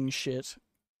ending shit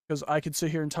because I could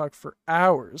sit here and talk for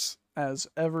hours, as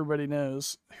everybody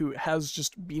knows, who has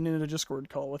just been in a Discord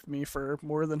call with me for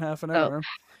more than half an Oh. hour.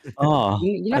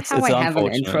 You know it's how I have an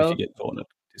unfortunate if intro? you get caught in a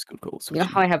Discord call. You know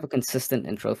how I have a consistent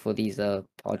intro for these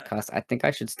podcasts? I think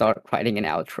I should start writing an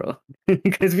outro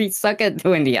because we suck at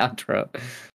doing the outro.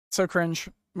 So cringe.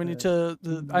 We need to.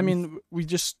 I mean, we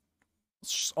just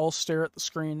all stare at the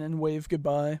screen and wave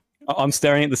goodbye. I'm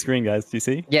staring at the screen, guys. Do you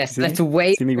see? Yes, See let's me?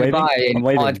 wave See me waving? goodbye in I'm a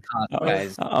waving. podcast,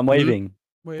 guys. I'm waving.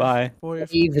 Wave, Bye. Wave.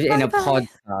 Wave in a Bye-bye.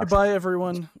 podcast. Goodbye,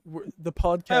 everyone. The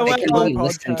podcast. wait, the well, podcast.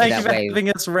 listen to Thank that you for wave. having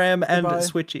us, Ram and Goodbye.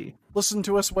 Switchy. Listen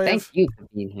to us wave. Thank you for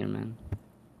being here, man.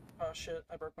 Oh shit!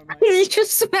 I broke my mic. He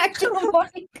just smacked your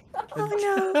mic.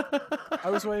 Oh no. I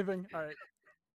was waving. All right.